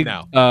made again me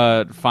right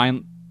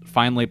now.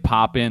 finally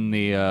pop in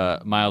the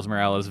Miles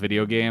Morales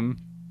video game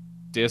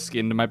disc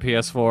into my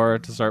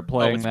PS4 to start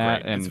playing it's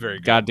that, great. It's and very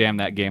good. goddamn,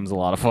 that game's a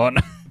lot of fun.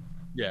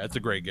 Yeah, it's a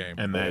great game.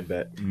 And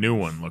that new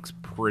one looks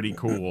pretty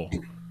cool.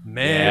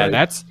 Man,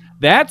 Yeah,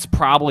 that's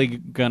probably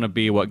gonna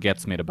be what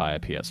gets me to buy a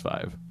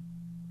PS5.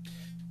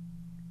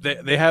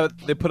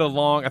 they put a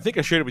long. I think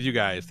I shared it with you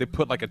guys. They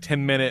put like a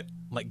 10-minute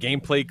like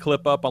gameplay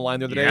clip up online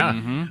the other day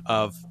Mm-hmm.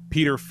 of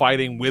Peter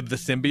fighting with the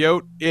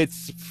symbiote.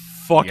 It's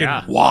fucking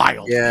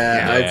wild.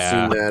 Yeah, I've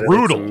seen that.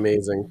 Brutal. It's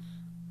amazing.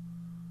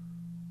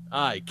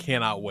 I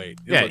cannot wait.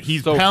 It Yeah, looks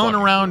he's so palling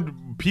fucking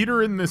around.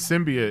 Peter in the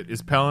symbiote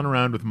is palling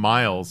around with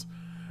Miles,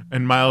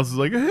 and Miles is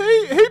like,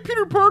 "Hey,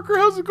 Peter Parker,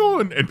 how's it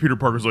going?" And Peter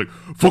Parker's like,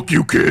 "Fuck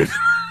you, kid."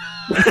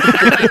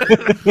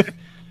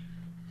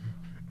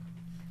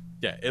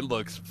 Yeah, it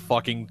looks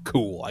fucking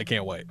cool. I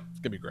can't wait. It's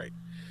gonna be great.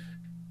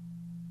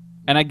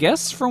 And I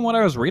guess from what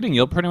I was reading,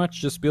 you'll pretty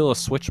much just be able to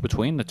switch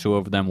between the two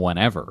of them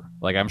whenever.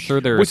 Like, I'm sure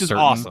there are Which is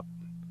awesome.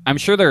 I'm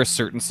sure there are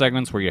certain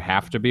segments where you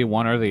have to be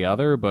one or the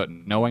other, but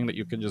knowing that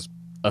you can just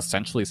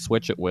essentially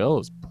switch at will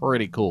is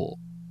pretty cool.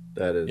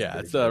 That is. Yeah,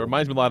 it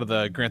reminds me a lot of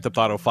the Grand Theft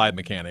Auto 5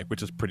 mechanic,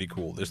 which is pretty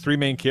cool. There's 3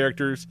 main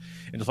characters,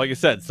 and just like you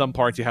said, some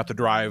parts you have to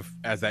drive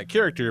as that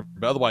character,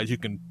 but otherwise you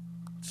can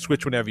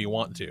switch whenever you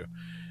want to.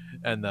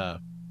 And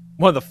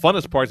one of the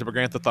funnest parts of a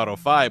Grand Theft Auto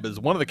 5 is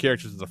one of the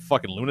characters is a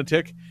fucking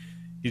lunatic.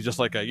 He's just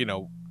like a,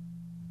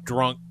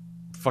 drunk,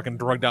 fucking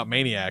drugged out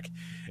maniac.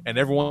 And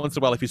every once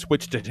in a while, if you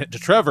switch to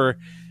Trevor,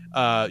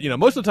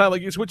 most of the time,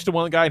 like, you switch to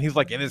one guy and he's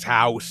like in his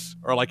house,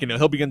 or like,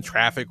 he'll be in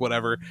traffic,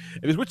 whatever.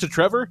 If you switch to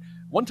Trevor,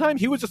 one time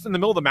he was just in the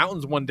middle of the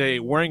mountains one day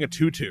wearing a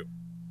tutu.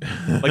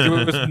 Like, there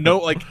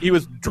was he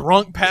was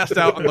drunk, passed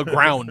out on the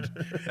ground,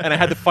 and I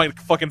had to find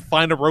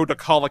a road to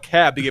call a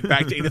cab to get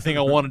back to anything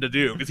I wanted to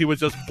do because he was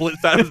just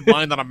blitzed out of his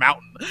mind on a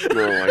mountain.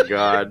 Oh my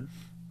god,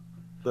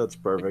 that's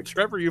perfect.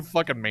 Trevor, you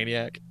fucking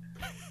maniac.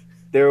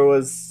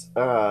 There's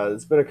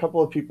been a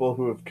couple of people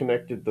who have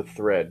connected the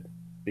thread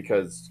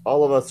because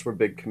all of us were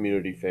big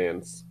Community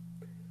fans,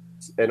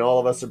 and all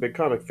of us are big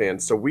comic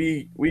fans. So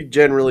we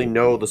generally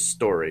know the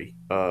story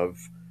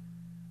of.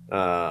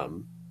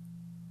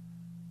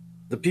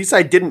 The piece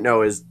I didn't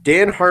know is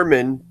Dan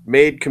Harmon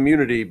made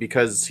Community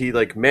because he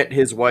met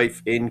his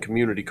wife in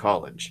community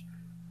college,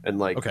 and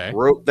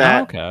wrote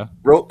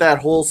that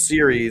whole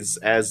series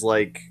as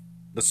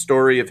the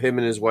story of him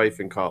and his wife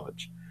in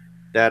college.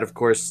 That of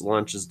course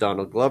launches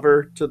Donald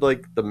Glover to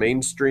the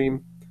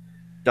mainstream.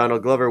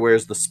 Donald Glover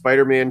wears the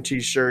Spider-Man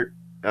t-shirt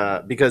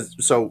because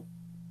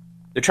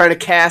they're trying to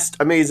cast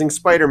Amazing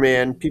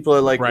Spider-Man. People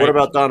are like, right. What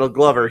about Donald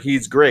Glover?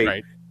 He's great.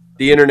 Right.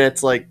 The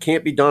internet's like,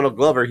 can't be Donald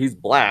Glover. He's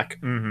black.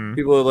 Mm-hmm.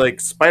 People are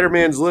like,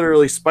 Spider-Man's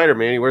literally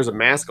Spider-Man. He wears a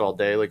mask all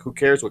day. Like, who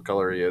cares what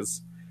color he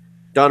is?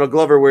 Donald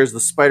Glover wears the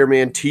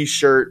Spider-Man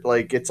t-shirt.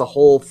 Like, it's a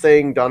whole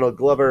thing. Donald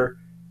Glover,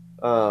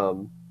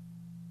 doesn't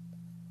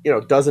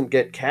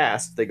get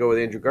cast. They go with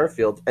Andrew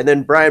Garfield. And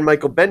then Brian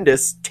Michael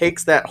Bendis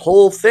takes that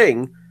whole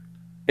thing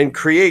and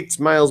creates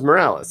Miles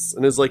Morales.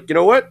 And is like, you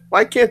know what?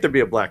 Why can't there be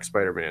a black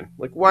Spider-Man?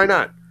 Like, why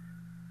not?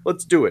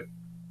 Let's do it.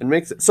 And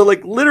makes it. So,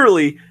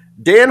 literally,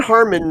 Dan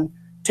Harmon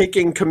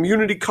taking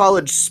community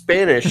college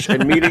Spanish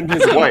and meeting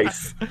his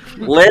wife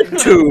led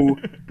to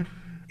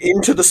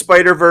Into the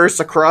Spider-Verse,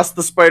 Across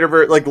the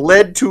Spider-Verse,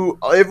 led to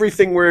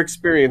everything we're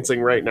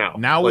experiencing right now.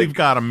 Now we've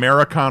got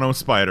Americano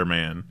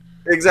Spider-Man.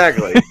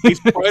 Exactly. He's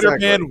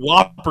Spider-Man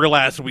Whopper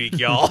last week,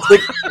 y'all.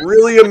 It's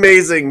really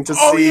amazing to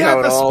see how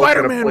it all kind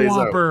of Spider-Man plays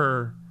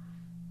Whopper.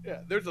 Yeah,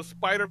 there's a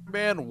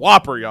Spider-Man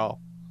Whopper, y'all.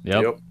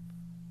 Yep.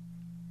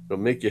 It'll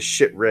make you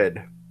shit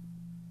red.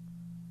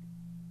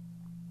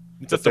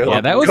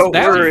 That was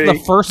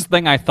the first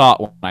thing I thought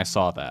when I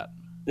saw that.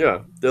 Yeah,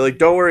 they're like,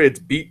 don't worry, it's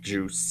beet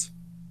juice.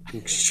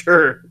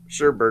 Sure,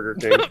 Burger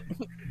King.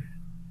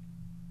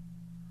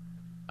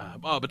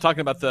 But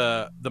talking about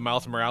the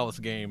Miles Morales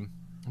game,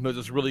 there's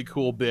this really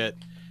cool bit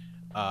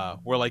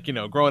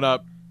where, growing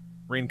up,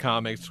 reading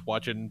comics,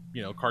 watching,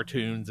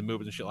 cartoons and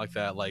movies and shit like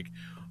that,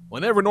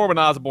 whenever Norman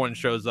Osborn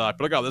shows up,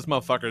 look, this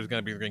motherfucker is going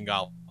to be the Green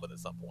Goblin at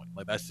some point.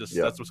 That's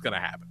what's going to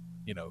happen.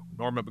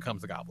 Norman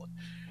becomes the Goblin.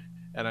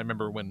 And I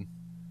remember when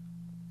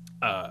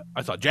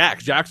I saw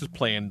Jax. Jax was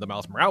playing the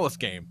Miles Morales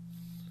game,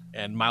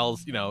 and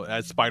Miles,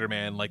 as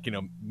Spider-Man,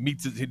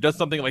 he does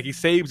something he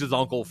saves his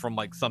uncle from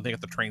something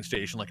at the train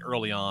station,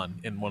 early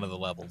on in one of the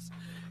levels,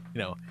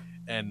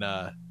 And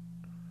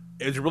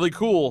it was really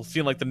cool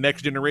seeing like the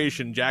next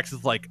generation. Jax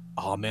is like,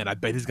 oh man, I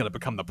bet he's gonna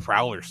become the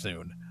Prowler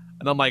soon.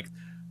 And I'm like,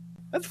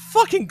 that's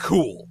fucking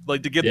cool.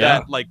 Like to get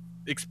that like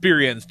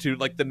experience to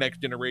like the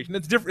next generation.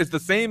 It's different. It's the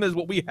same as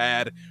what we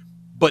had,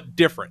 but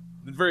different.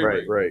 It's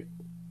very right.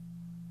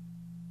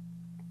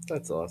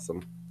 That's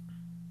awesome.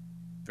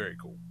 Very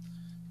cool.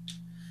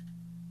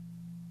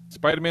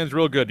 Spider-Man's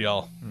real good,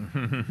 y'all.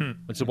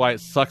 Which is why it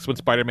sucks when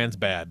Spider-Man's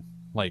bad.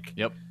 Like,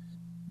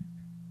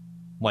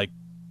 like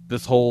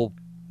this whole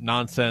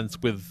nonsense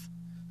with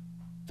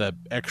the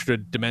extra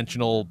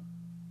dimensional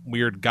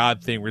weird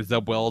god thing where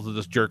Zeb Wells is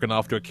just jerking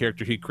off to a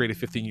character he created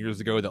 15 years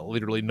ago that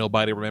literally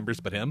nobody remembers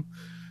but him.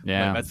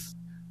 Yeah. Like,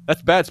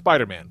 that's bad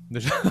Spider-Man.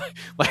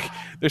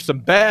 There's some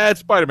bad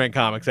Spider-Man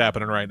comics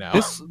happening right now.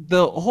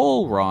 The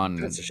whole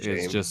run is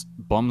just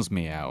bums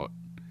me out.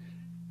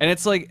 And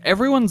it's like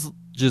everyone's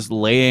just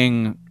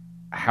laying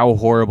how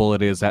horrible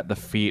it is at the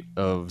feet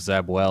of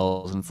Zeb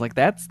Wells. And it's like,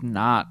 that's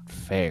not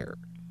fair.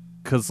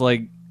 Because,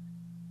 like,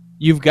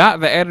 you've got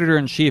the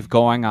editor-in-chief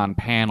going on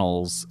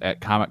panels at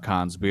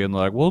Comic-Cons being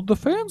like, well, the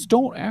fans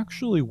don't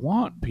actually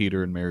want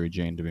Peter and Mary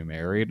Jane to be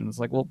married. And it's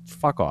like, well,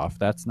 fuck off.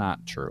 That's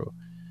not true.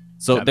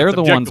 So they're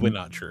the ones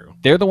not true.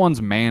 They're the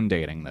ones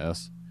mandating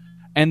this.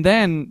 And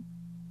then,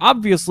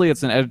 obviously,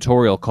 it's an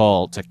editorial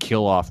call to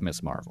kill off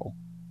Miss Marvel.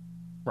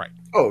 Right.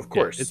 Oh, of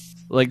course. It's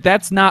like,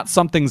 that's not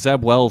something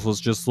Zeb Wells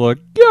was just like,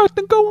 yeah, I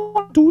think I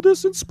want to do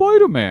this in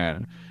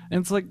Spider-Man.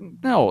 And it's like,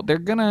 no,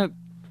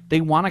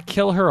 they want to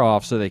kill her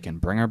off so they can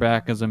bring her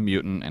back as a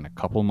mutant in a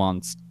couple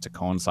months to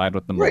coincide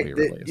with the movie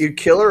release. You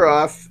kill her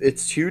off,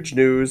 it's huge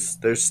news.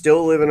 They're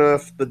still living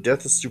off the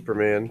death of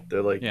Superman.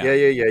 They're like, yeah,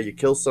 you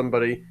kill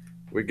somebody.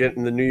 We get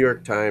in the New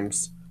York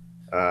Times.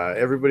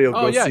 Everybody will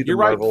go see the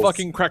Marvels.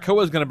 Fucking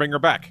Krakoa's going to bring her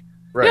back.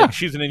 Right. Like,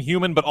 she's an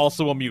Inhuman, but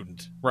also a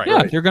mutant. Right.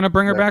 Yeah, you're going to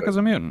bring her back as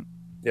a mutant.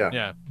 Yeah.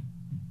 Yeah.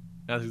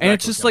 That's exactly and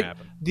it's just like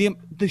happen.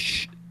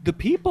 the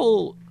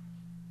people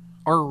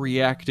are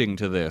reacting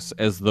to this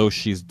as though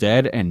she's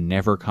dead and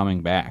never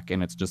coming back,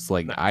 and it's just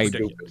like I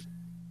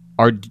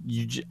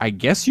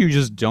guess you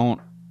just don't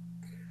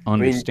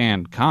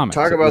understand comics.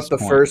 Talk about the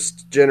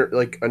first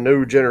a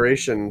new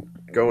generation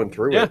going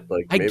through it.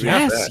 Like, I maybe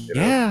guess,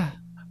 that,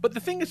 But the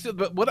thing is,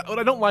 but what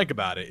I don't like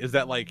about it is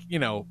that, like,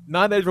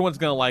 not everyone's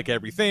gonna like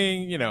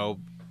everything.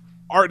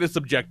 Art is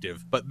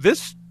subjective, but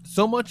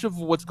so much of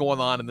what's going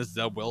on in this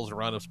Zeb Wells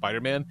run of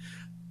Spider-Man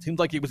seems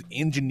like it was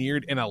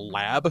engineered in a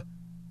lab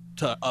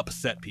to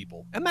upset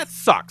people, and that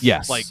sucks.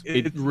 Yes, like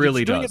it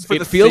really does.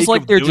 It feels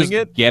like they're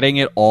just getting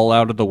it all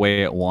out of the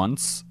way at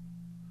once.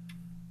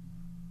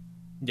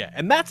 Yeah,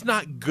 and that's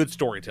not good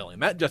storytelling.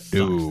 That just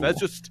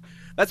sucks.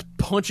 That's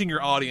punching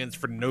your audience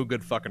for no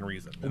good fucking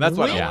reason, and that's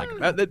why I don't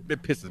like it.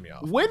 It pisses me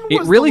off.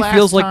 It really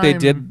feels like they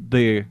did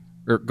the.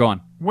 Go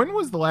on. When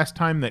was the last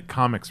time that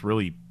comics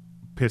really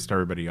pissed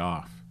everybody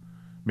off?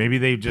 Maybe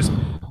they just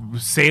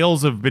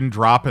sales have been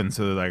dropping,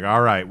 so they're like,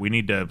 all right, we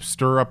need to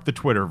stir up the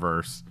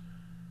Twitterverse.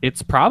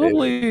 It's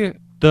probably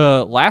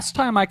the last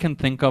time I can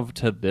think of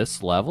to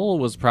this level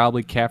was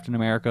probably Captain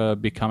America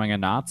becoming a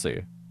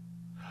Nazi.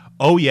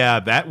 Oh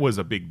yeah, that was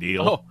a big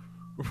deal. Oh,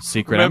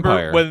 Secret remember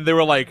Empire. when they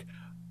were like,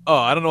 oh,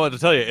 I don't know what to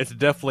tell you. It's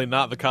definitely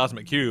not the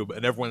Cosmic Cube.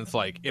 And everyone's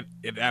like, it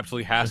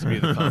absolutely has to be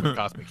the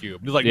Cosmic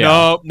Cube. He's like,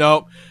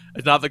 no,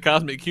 it's not the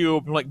Cosmic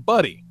Cube. I'm like,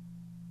 buddy,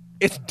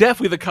 it's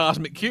definitely the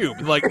Cosmic Cube.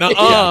 He's like,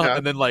 nuh-uh.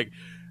 And then like,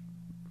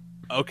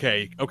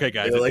 okay,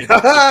 guys. Like,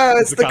 haha,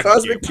 it's the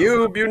Cosmic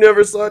Cube. You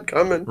never saw it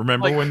coming.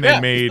 Remember when they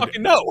made...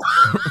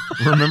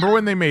 Remember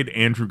when they made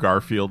Andrew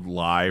Garfield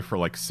lie for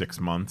like 6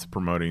 months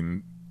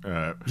promoting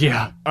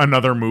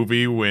another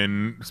movie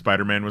when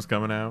Spider-Man was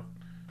coming out?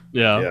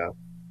 Yeah.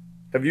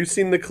 Have you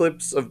seen the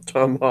clips of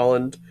Tom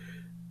Holland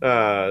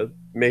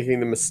making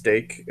the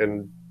mistake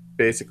and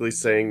basically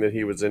saying that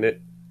he was in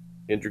it?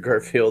 Andrew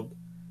Garfield.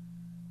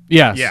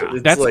 Yeah.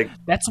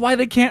 That's why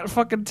they can't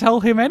fucking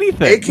tell him anything.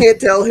 They can't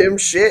tell him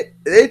shit,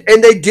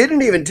 and they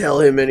didn't even tell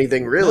him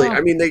anything really. No.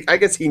 I mean, I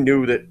guess he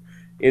knew that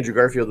Andrew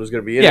Garfield was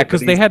going to be in it. Yeah,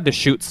 because they had to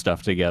shoot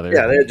stuff together.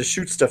 Yeah, they had to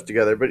shoot stuff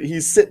together. But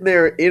he's sitting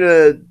there in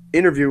an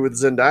interview with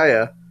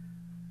Zendaya,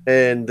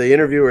 and the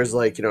interviewer's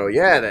like,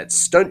 that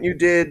stunt you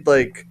did,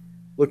 like,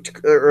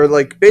 looked, or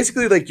like,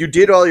 basically, like, you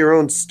did all your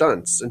own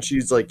stunts. And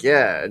she's like,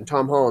 yeah. And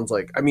Tom Holland's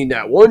like, I mean,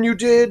 that one you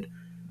did,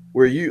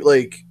 where you,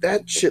 like,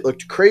 that shit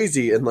looked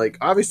crazy. And, like,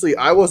 obviously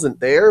I wasn't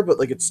there, but,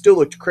 like, it still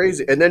looked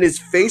crazy. And then his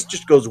face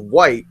just goes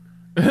white.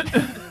 And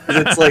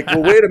it's like,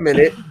 well, wait a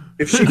minute.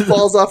 If she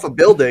falls off a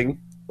building,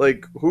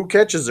 like, who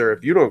catches her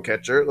if you don't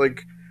catch her?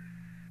 Like,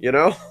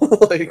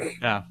 like...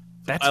 Yeah.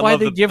 That's why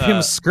they give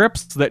him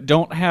scripts that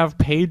don't have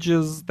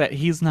pages that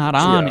he's not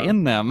on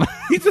in them.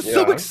 He's just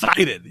so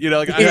excited.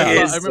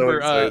 I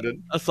remember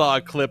I saw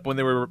a clip when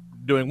they were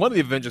doing one of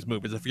the Avengers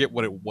movies. I forget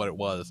what it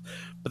was,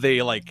 but they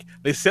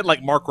sent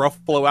like Mark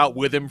Ruffalo out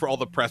with him for all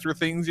the presser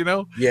things,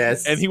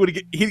 Yes. And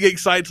he'd get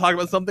excited talking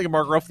about something, and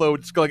Mark Ruffalo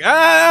would just go like,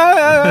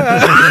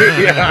 ah.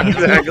 Yeah,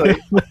 exactly.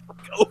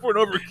 Over and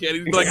over again.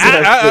 He'd be like,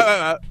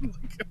 ah.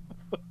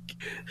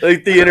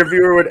 Like the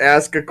interviewer would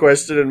ask a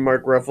question and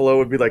Mark Ruffalo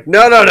would be like,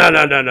 no.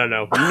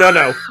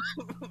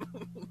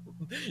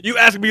 You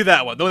ask me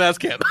that one. Don't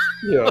ask him.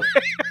 Yeah.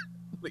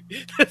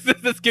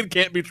 This kid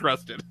can't be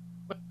trusted.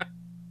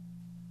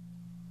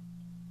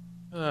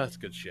 That's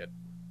good shit.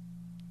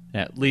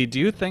 Yeah, Lee, do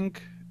you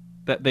think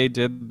that they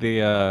did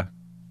the...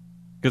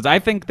 Because I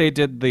think they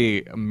did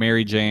the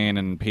Mary Jane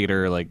and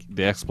Peter, like,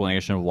 the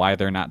explanation of why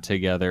they're not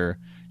together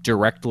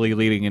directly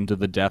leading into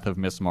the death of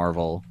Miss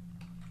Marvel,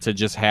 to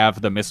just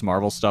have the Miss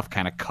Marvel stuff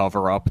kind of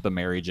cover up the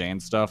Mary Jane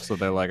stuff, so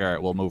they're like, all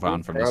right, we'll move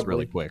on from this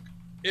really quick.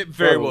 It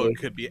very well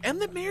could be. And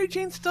the Mary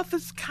Jane stuff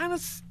is kind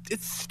of...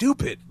 It's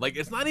stupid. Like,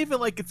 it's not even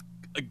like it's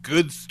a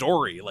good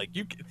story. Like,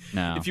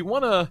 if you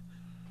want to...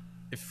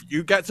 If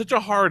you got such a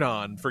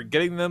hard-on for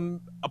getting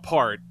them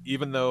apart,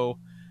 even though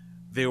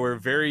they were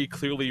very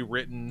clearly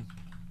written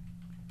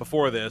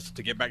before this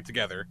to get back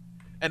together,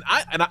 and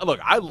I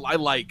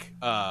like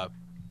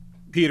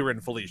Peter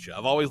and Felicia.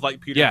 I've always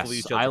liked Peter and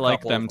Felicia. I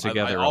like them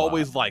together. I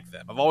always like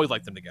them. I've always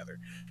liked them together.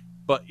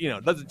 But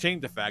it doesn't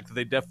change the fact that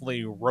they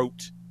definitely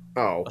wrote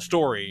a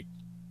story.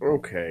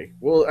 Okay.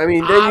 Well, I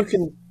mean,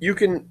 then you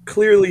can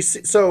clearly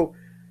see. So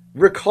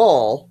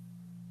recall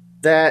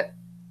that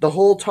the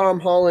whole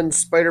Tom Holland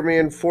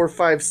Spider-Man 4,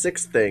 5,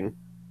 6 thing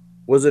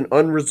was an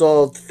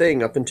unresolved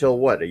thing up until,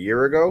 what, a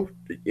year ago?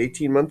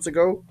 18 months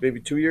ago? Maybe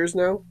 2 years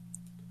now?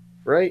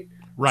 Right?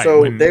 Right.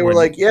 So they were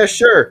like, yeah,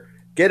 sure,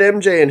 get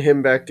MJ and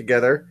him back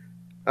together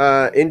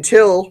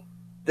until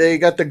they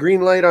got the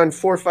green light on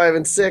 4, 5,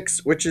 and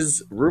 6, which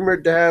is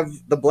rumored to have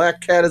the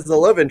Black Cat as the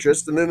love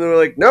interest. And then they were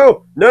like,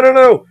 no,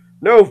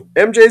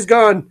 MJ's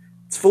gone.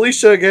 It's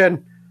Felicia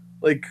again.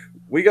 Like,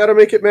 we got to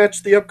make it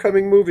match the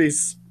upcoming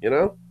movies,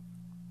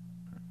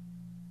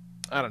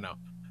 I don't know.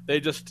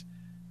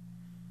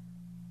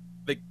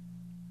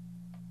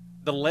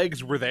 The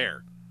legs were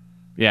there.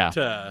 Yeah.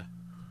 The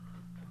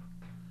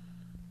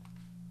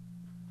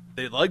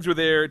legs were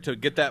there to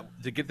get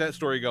that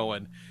story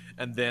going,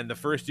 and then the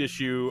first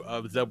issue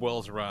of Zeb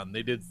Wells' run,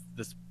 they did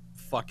this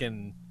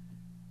fucking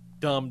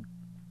dumb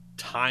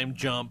time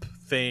jump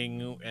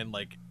thing, and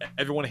like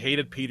everyone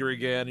hated Peter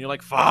again. And you're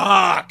like,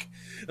 fuck,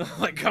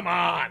 like come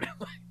on.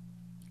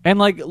 And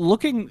like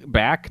looking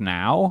back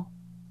now,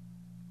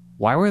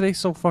 why were they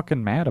so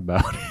fucking mad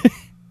about it?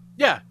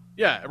 Yeah,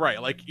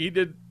 right. Like he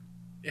did.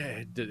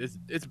 Yeah,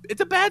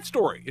 it's a bad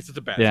story. It's just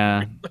a bad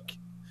story.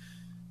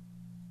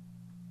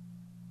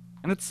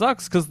 And it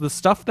sucks because the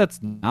stuff that's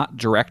not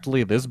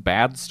directly this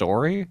bad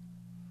story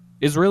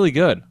is really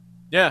good.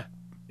 Yeah.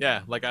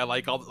 Like I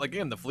like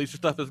the Felicia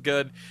stuff is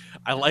good.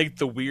 I like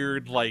the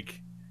weird the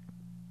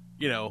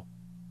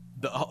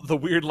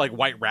weird like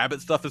White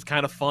Rabbit stuff is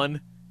kind of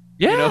fun.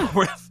 Yeah,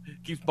 where it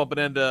keeps bumping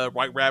into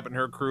White Rabbit and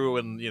her crew,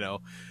 and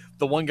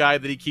the one guy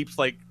that he keeps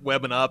like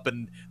webbing up,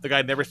 and the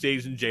guy never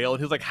stays in jail,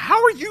 and he's like,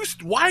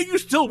 why are you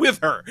still with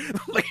her?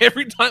 Like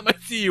every time I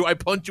see you, I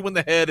punch you in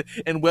the head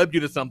and web you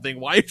to something.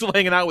 Why are you still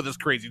hanging out with this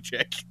crazy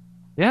chick?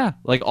 Yeah,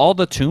 like all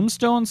the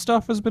Tombstone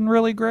stuff has been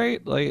really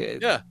great.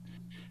 Like, yeah,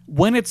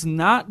 when it's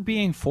not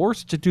being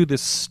forced to do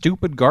this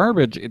stupid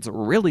garbage, it's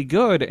really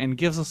good and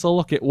gives us a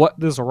look at what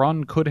this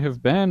run could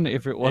have been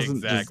if it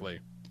wasn't exactly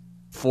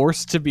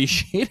forced to be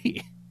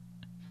shitty.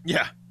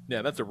 Yeah,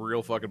 that's a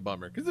real fucking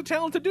bummer because he's a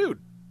talented dude.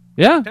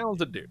 Yeah.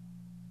 Talented dude.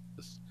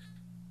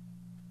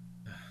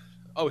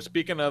 Oh,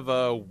 speaking of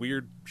a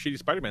weird, shitty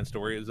Spider-Man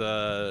stories,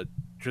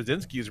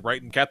 Straczynski's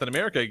writing Captain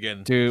America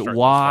again. Dude,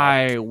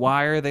 why?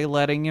 Why are they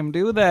letting him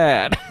do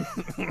that?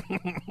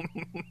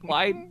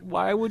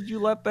 Why would you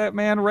let that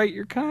man write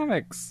your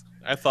comics?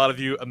 I thought of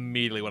you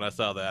immediately when I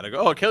saw that. I go,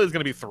 oh, Kelly's going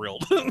to be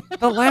thrilled.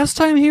 The last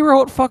time he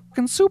wrote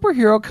fucking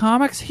superhero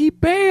comics, he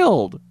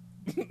bailed.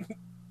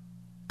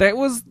 It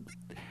was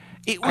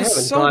I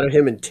haven't thought of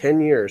him in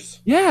 10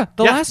 years. Yeah,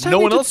 the last time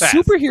he did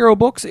superhero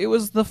books, it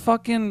was the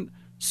fucking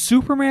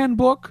Superman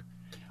book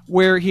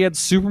where he had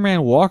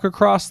Superman walk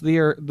across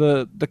the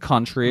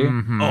country.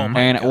 Mm-hmm. Oh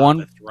my God,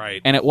 that's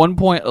right. And at one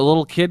point, a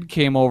little kid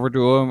came over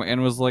to him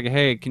and was like,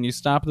 "Hey, can you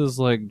stop this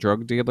like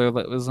drug dealer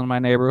that was in my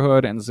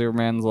neighborhood?" And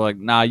Superman's like,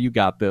 "Nah, you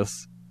got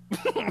this,"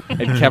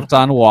 and kept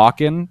on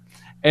walking.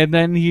 And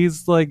then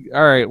he's like,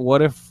 all right,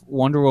 what if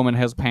Wonder Woman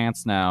has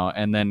pants now?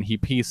 And then he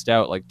pieced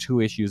out like 2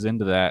 issues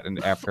into that,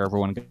 and after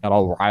everyone got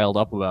all riled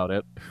up about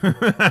it.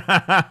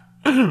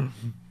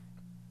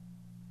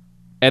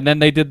 And then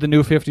they did the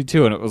New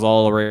 52, and it was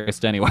all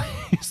erased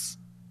anyways.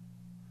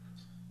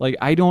 Like,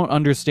 I don't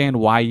understand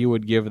why you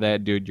would give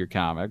that dude your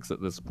comics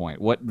at this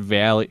point. What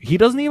value? He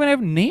doesn't even have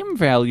name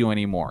value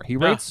anymore. He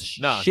writes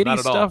shitty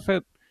stuff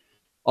at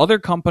other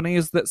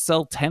companies that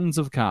sell tens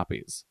of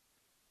copies.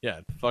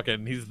 Yeah,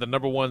 fucking, he's the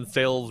 #1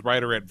 sales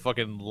writer at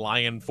fucking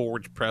Lion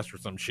Forge Press or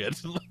some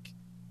shit.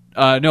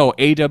 No,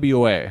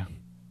 AWA.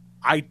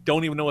 I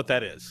don't even know what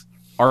that is.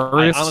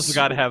 Artists, I honestly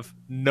gotta have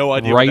no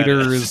idea. Writers,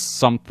 what that is.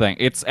 Something.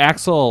 It's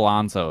Axel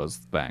Alonso's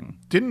thing.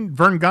 Didn't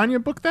Vern Gagne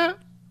book that?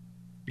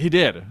 He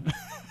did.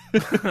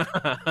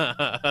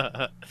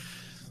 Fucking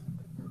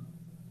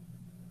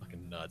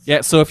nuts.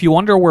 Yeah, so if you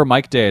wonder where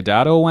Mike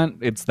Deodato went,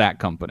 it's that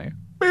company.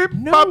 Beep.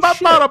 No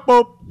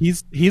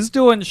shit. He's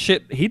doing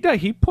shit.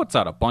 He puts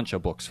out a bunch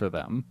of books for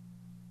them.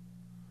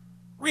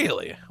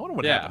 Really? I wonder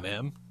what happened to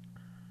him.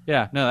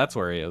 Yeah, no, that's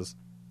where he is.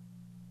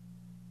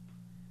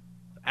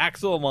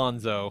 Axel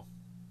Alonso,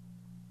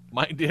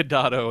 Mike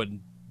Deodato,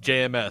 and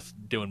JMS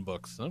doing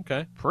books.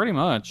 Okay. Pretty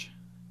much.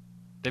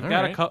 They've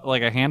got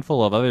a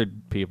handful of other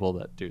people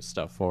that do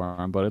stuff for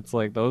them, but it's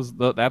like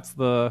that's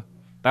the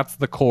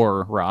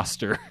core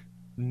roster.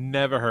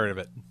 Never heard of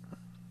it.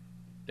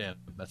 Damn,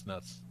 that's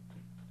nuts.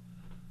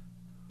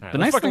 Right, the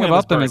nice thing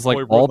about them is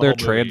like all their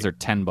trades are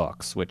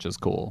 $10, which is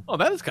cool. Oh,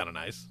 that is kind of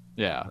nice.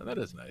 Yeah, that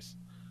is nice.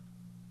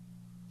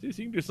 See,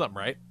 so you can do something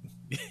right.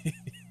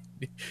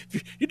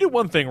 You do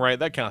one thing right,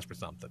 that counts for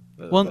something.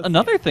 Well,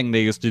 another thing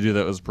they used to do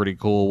that was pretty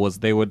cool was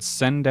they would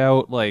send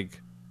out like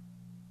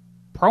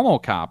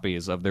promo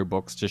copies of their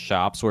books to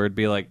shops where it'd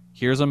be like,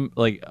 here's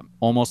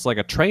almost like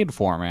a trade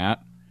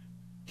format.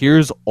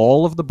 Here's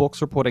all of the books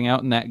we're putting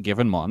out in that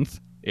given month.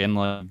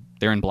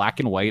 They're in black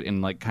and white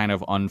in like kind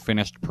of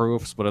unfinished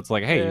proofs, but it's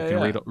like, hey,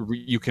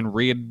 you can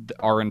read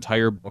our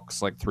entire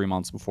books like 3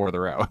 months before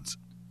they're out.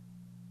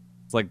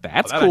 It's like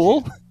that's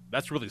cool.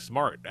 That's really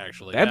smart,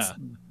 actually. That's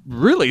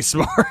really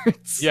smart.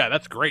 Yeah,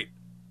 that's great.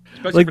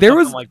 Especially like for there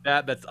something was like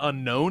that's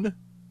unknown.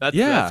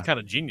 That's kind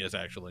of genius,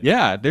 actually.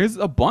 Yeah, there's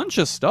a bunch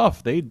of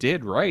stuff they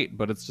did right,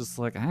 but it's just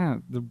like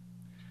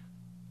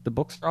the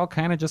books are all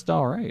kind of just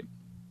all right.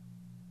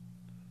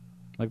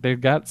 Like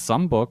they've got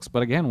some books,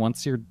 but again,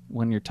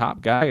 when your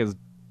top guy is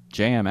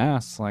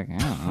JMS, like I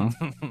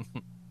don't know.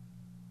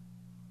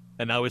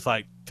 And now he's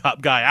like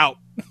top guy out.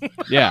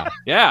 Yeah.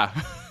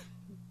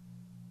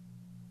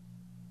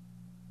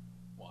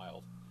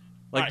 Wild.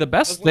 Like the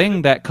best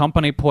thing that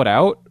company put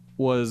out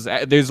was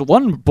there's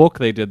one book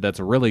they did that's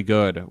really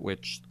good,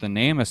 which the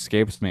name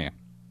escapes me,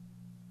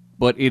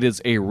 but it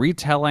is a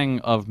retelling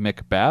of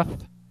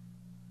Macbeth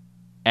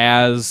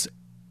as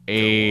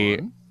a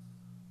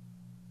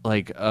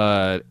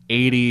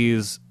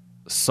 80s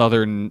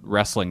Southern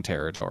wrestling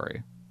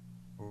territory.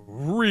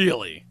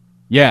 Really?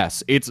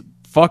 Yes, it's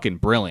fucking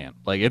brilliant.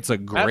 Like it's a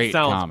great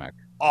comic.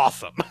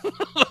 Awesome.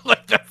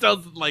 Like that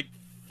sounds like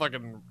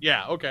fucking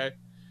okay.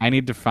 I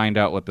need to find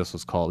out what this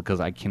was called because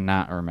I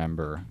cannot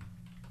remember.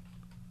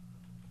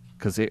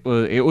 Because it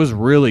was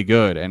really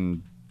good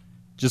and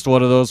just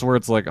one of those where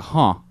it's like,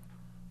 huh,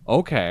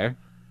 okay.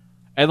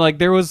 And like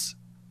there was,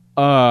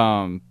 did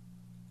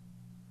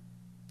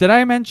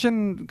I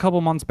mention a couple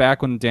months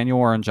back when Daniel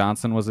Warren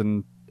Johnson was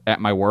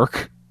at my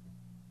work?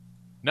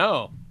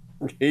 No.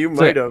 You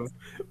might have,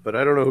 but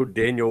I don't know who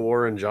Daniel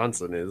Warren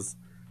Johnson is.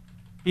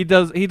 He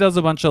does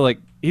a bunch of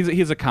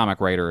he's a comic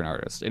writer and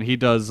artist, and he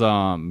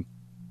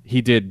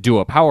did Do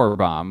a Power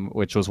Bomb,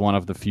 which was one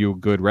of the few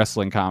good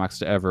wrestling comics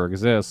to ever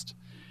exist.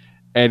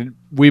 And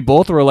we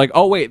both were like,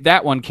 oh, wait,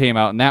 that one came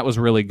out, and that was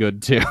really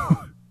good, too.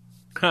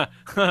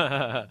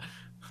 That's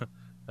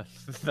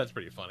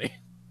pretty funny.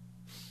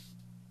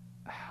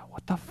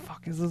 What the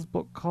fuck is this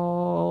book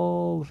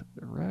called?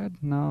 Red?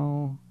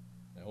 No.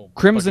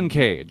 Crimson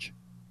Cage.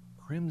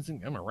 Crimson?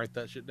 I'm going to write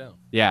that shit down.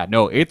 Yeah,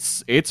 no,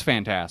 it's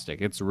fantastic.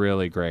 It's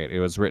really great. It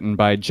was written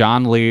by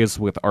John Lees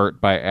with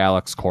art by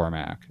Alex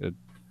Cormack.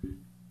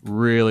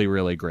 Really,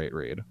 really great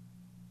read.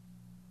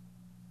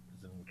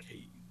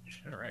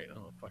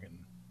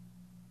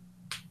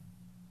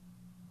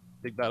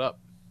 Dig that up.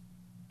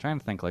 Trying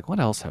to think, what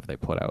else have they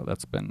put out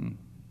that's been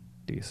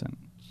decent?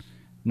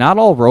 Not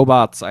All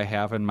Robots I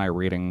have in my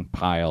reading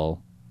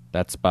pile.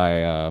 That's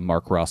by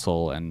Mark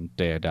Russell and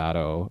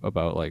Deodato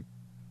about,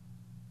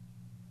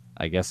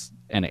 I guess,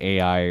 an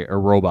AI, a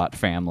robot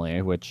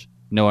family, which,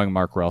 knowing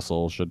Mark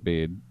Russell, should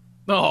be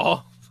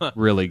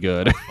really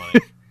good. That's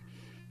funny.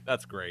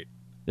 That's great.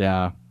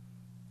 Yeah.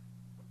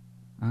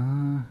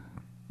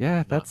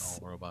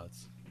 That's... Not All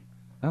Robots.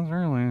 That's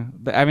really...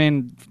 I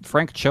mean,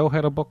 Frank Cho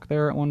had a book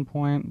there at one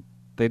point.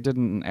 They did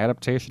an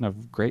adaptation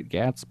of Great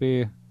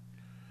Gatsby.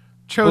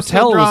 Cho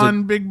still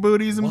drawing big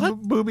booties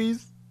and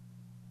boobies?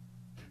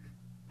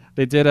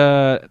 They did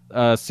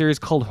a series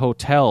called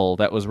Hotel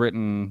that was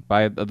written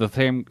by the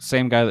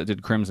same guy that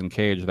did Crimson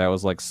Cage. That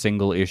was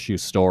single-issue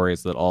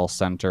stories that all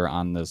center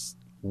on this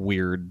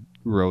weird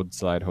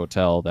roadside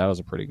hotel. That was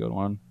a pretty good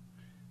one.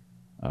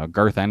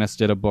 Garth Ennis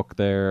did a book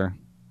there.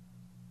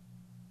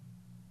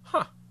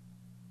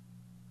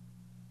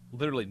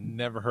 Literally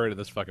never heard of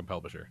this fucking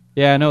publisher.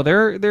 Yeah, no,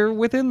 they're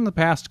within the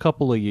past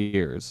couple of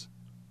years.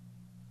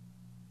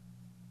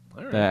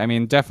 Right. I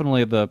mean,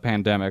 definitely the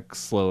pandemic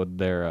slowed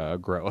their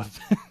growth.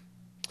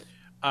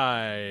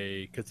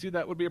 I could see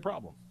that would be a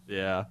problem.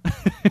 Yeah.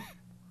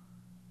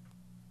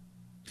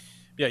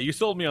 Yeah, you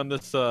sold me on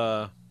this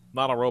Not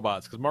All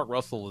Robots because Mark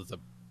Russell is a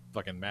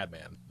fucking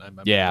madman. I'm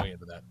way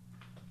into that.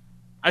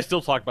 I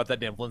still talk about that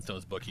damn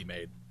Flintstones book he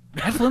made.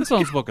 That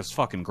Flintstones book is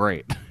fucking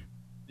great.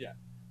 Yeah.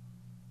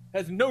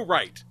 Has no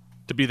right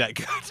to be that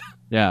good.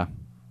 Yeah.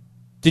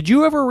 Did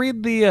you ever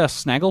read the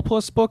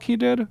Snagglepuss book he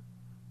did?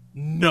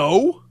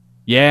 No.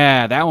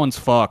 Yeah, that one's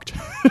fucked.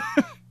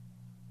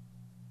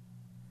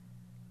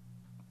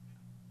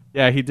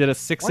 Yeah, he did a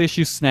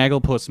 6-issue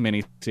Snagglepuss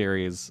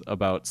miniseries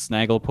about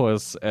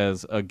Snagglepuss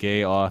as a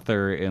gay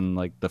author in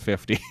like the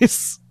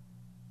 50s.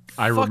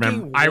 I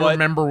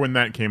remember when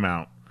that came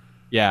out.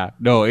 Yeah,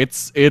 no,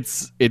 it's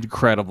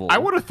incredible. I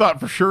would have thought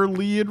for sure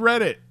Lee had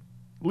read it.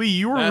 Lee,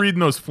 you were reading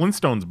those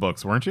Flintstones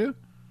books, weren't you?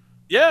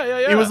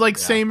 Yeah. It was like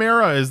same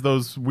era as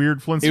those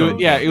weird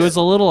Flintstones. It was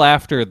a little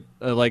after,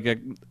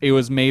 it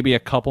was maybe a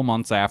couple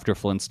months after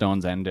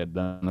Flintstones ended.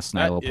 Then the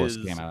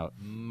Snagglepuss came out.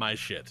 My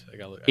shit.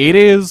 It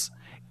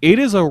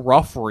is a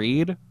rough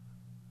read.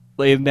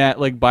 In that,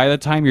 like, by the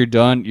time you're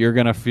done, you're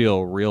gonna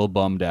feel real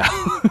bummed out.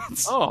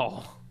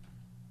 Oh,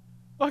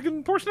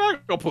 fucking poor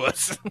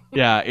Snagglepuss.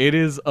 Yeah, it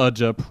is a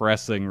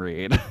depressing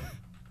read.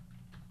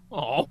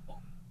 Oh.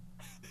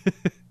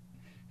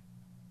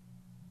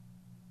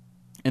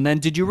 And then,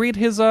 did you read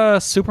his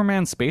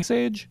Superman Space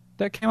Age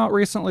that came out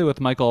recently with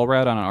Mike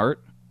Allred on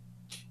art?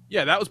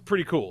 Yeah, that was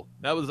pretty cool.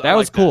 That was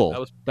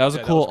cool. That was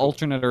a cool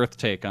alternate Earth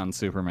take on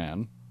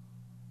Superman.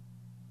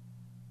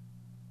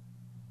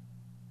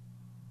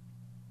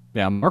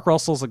 Yeah, Mark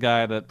Russell's a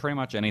guy that pretty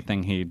much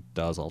anything he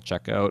does, I'll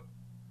check out.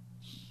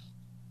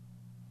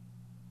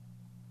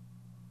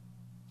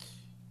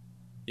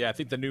 Yeah, I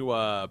think the new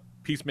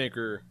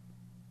Peacemaker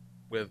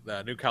with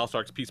new Kyle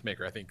Stark's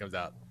Peacemaker, I think, comes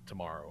out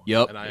tomorrow.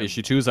 Yep, and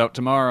issue 2's out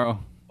tomorrow.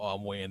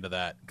 I'm way into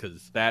that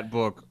because that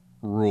book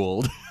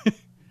ruled.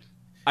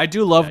 I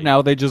do love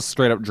now they just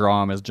straight up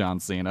draw him as John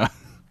Cena.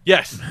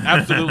 Yes,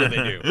 absolutely they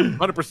do.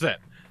 100%.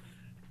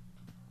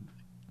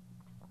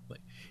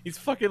 He's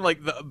fucking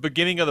like the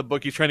beginning of the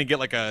book. He's trying to get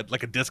like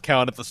a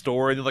discount at the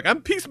store, and you're like,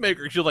 "I'm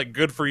Peacemaker." She's like,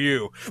 "Good for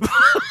you."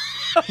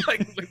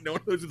 like no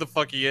one knows who the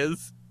fuck he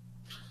is.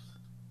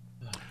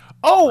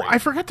 Oh, I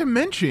forgot to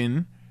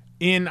mention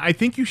in I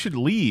Think You Should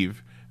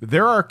Leave,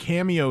 there are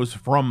cameos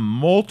from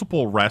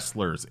multiple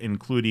wrestlers,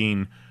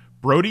 including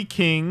Brody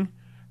King,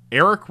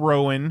 Eric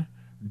Rowan,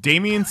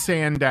 Damian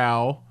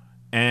Sandow,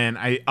 and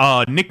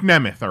Nick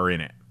Nemeth are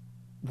in it.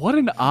 What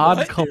an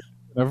odd collection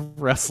of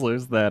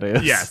wrestlers that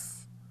is. Yes.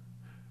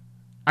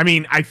 I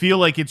mean, I feel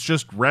like it's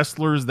just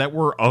wrestlers that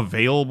were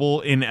available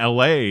in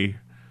LA.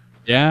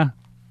 Yeah.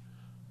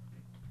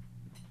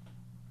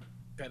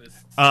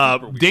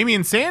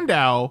 Damian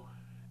Sandow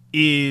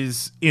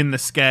is in the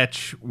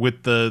sketch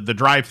with the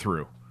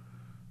drive-through,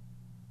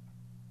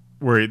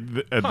 where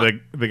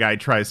the guy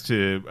tries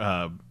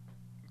to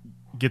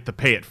get the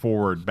pay it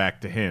forward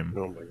back to him.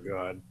 Oh my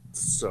god,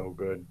 so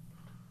good.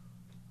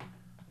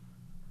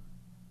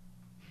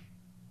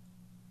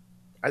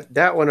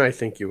 That one I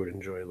think you would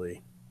enjoy,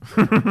 Lee.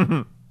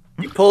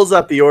 He pulls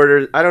up the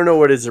order. I don't know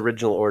what his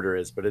original order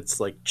is, but it's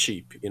like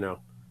cheap, you know.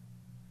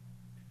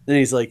 Then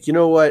he's like, you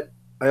know what?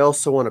 I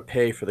also want to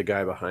pay for the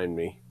guy behind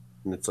me,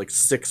 and it's like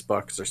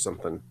 $6 or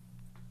something.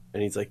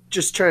 And he's like,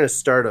 just trying to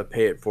start a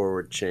pay it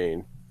forward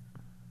chain.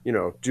 You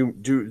know, do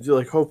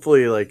like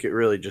hopefully like it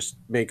really just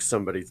makes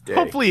somebody's day.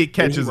 Hopefully it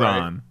catches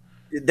on.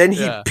 Then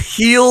he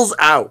peels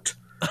out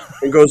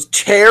and goes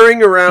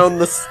tearing around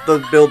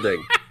the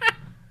building.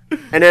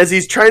 And as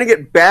he's trying to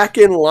get back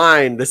in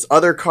line, this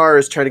other car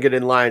is trying to get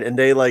in line, and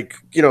they like,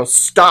 you know,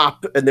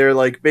 stop, and they're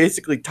like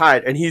basically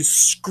tied, and he's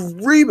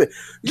screaming,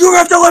 "You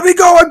have to let me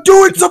go! I'm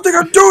doing something!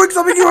 I'm doing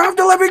something! You have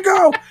to let me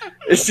go!"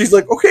 And she's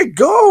like, "Okay,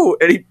 go!"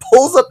 And he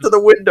pulls up to the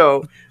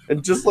window,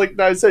 and just like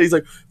I said, he's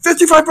like,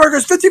 55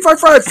 burgers, 55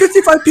 fries,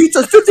 55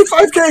 pizzas,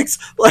 55 cakes!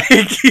 Like,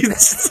 he's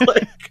just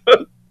like...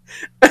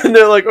 And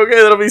they're like,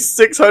 okay, that'll be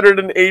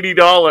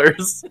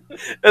 $680.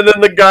 And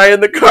then the guy in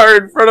the car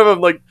in front of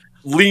him, like,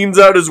 leans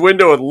out his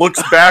window and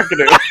looks back at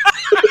him.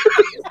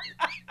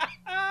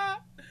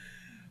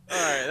 All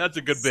right, that's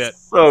a good bit.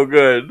 So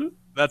good.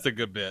 That's a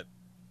good bit.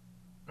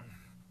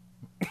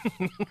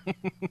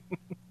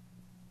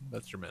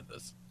 That's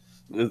tremendous.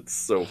 It's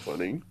so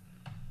funny.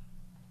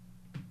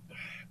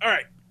 All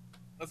right,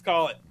 let's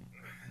call it.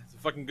 It's a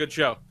fucking good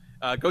show.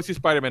 Go see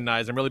Spider-Man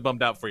Knives. I'm really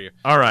bummed out for you.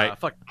 All right.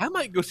 Fuck, I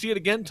might go see it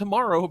again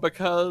tomorrow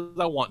because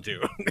I want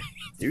to.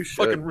 You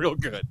should. Fucking real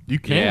good. You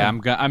can. Yeah,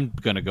 I'm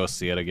gonna go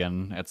see it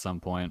again at some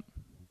point.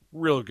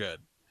 Real good.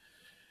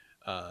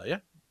 Yeah.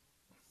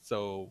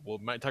 So we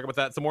might talk about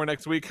that some more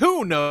next week.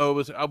 Who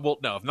knows?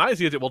 No, if Knives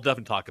sees it, we'll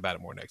definitely talk about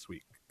it more next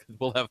week.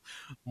 We'll have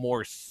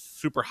more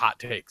super hot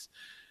takes.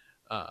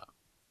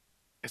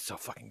 It's so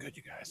fucking good,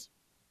 you guys.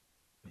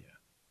 Yeah.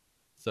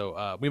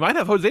 So we might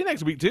have Jose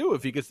next week too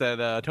if he gets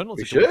that toenail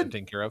situation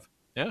taken care of.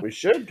 Yeah, we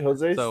should.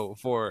 Jose. So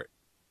for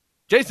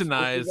Jason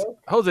Knives,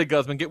 Jose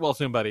Guzman, get well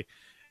soon, buddy.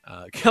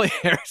 Kelly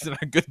Harrison,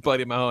 our good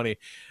buddy Mahoney.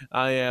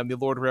 I am the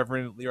Lord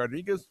Reverend Lee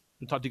Rodriguez.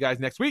 We'll talk to you guys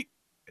next week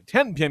at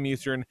 10 p.m.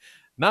 Eastern,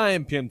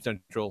 9 p.m.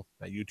 Central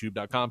at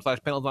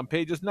youtube.com/panels on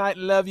pages. Night,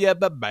 love ya,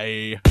 bye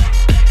bye.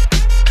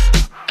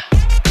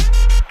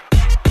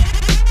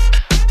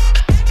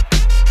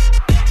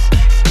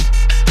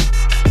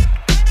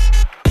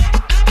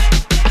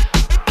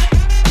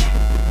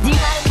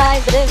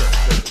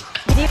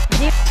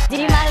 Do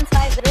you mind if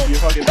I do? You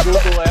fucking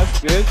Google ass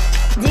bitch.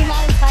 Do you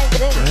mind if I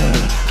do?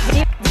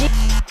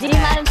 Do you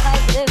mind if I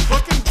do?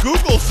 Fucking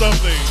Google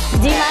something.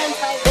 Do you mind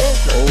if I do?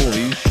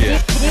 Holy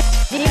shit.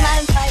 die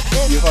malen zwei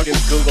drin. You fucking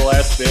Google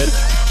ass bitch.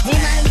 Die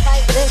malen zwei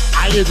drin.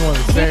 I didn't want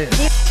to say it.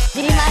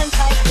 Die malen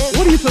zwei drin.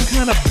 What are you, some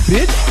kind of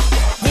bitch?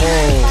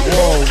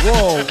 Whoa.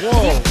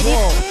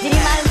 Die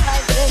malen zwei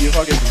drin. You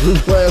fucking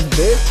Google ass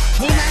bitch.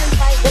 Die malen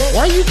zwei drin.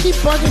 Why you keep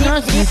bugging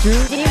us, you two?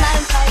 Die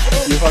malen zwei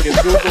drin. You fucking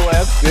Google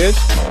ass bitch.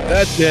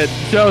 That's it.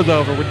 Show's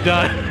over. We're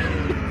done.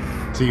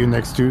 See you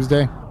next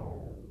Tuesday.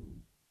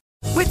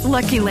 With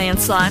Lucky Land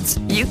Slots,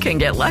 you can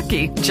get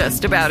lucky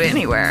just about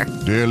anywhere.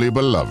 Dearly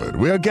beloved,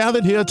 we are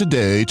gathered here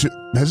today to...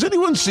 Has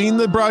anyone seen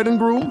the bride and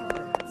groom?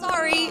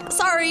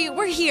 Sorry,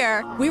 we're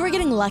here. We were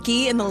getting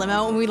lucky in the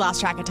limo and we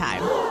lost track of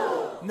time.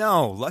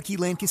 No, Lucky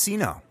Land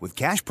Casino, with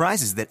cash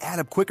prizes that add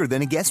up quicker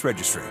than a guest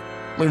registry.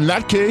 In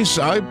that case,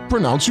 I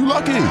pronounce you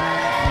lucky.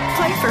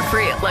 Play for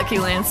free at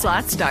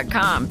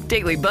LuckyLandSlots.com.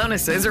 Daily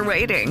bonuses are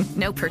waiting.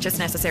 No purchase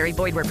necessary.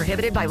 Void where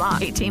prohibited by law.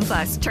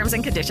 18+. Terms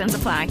and conditions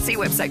apply. See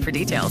website for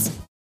details.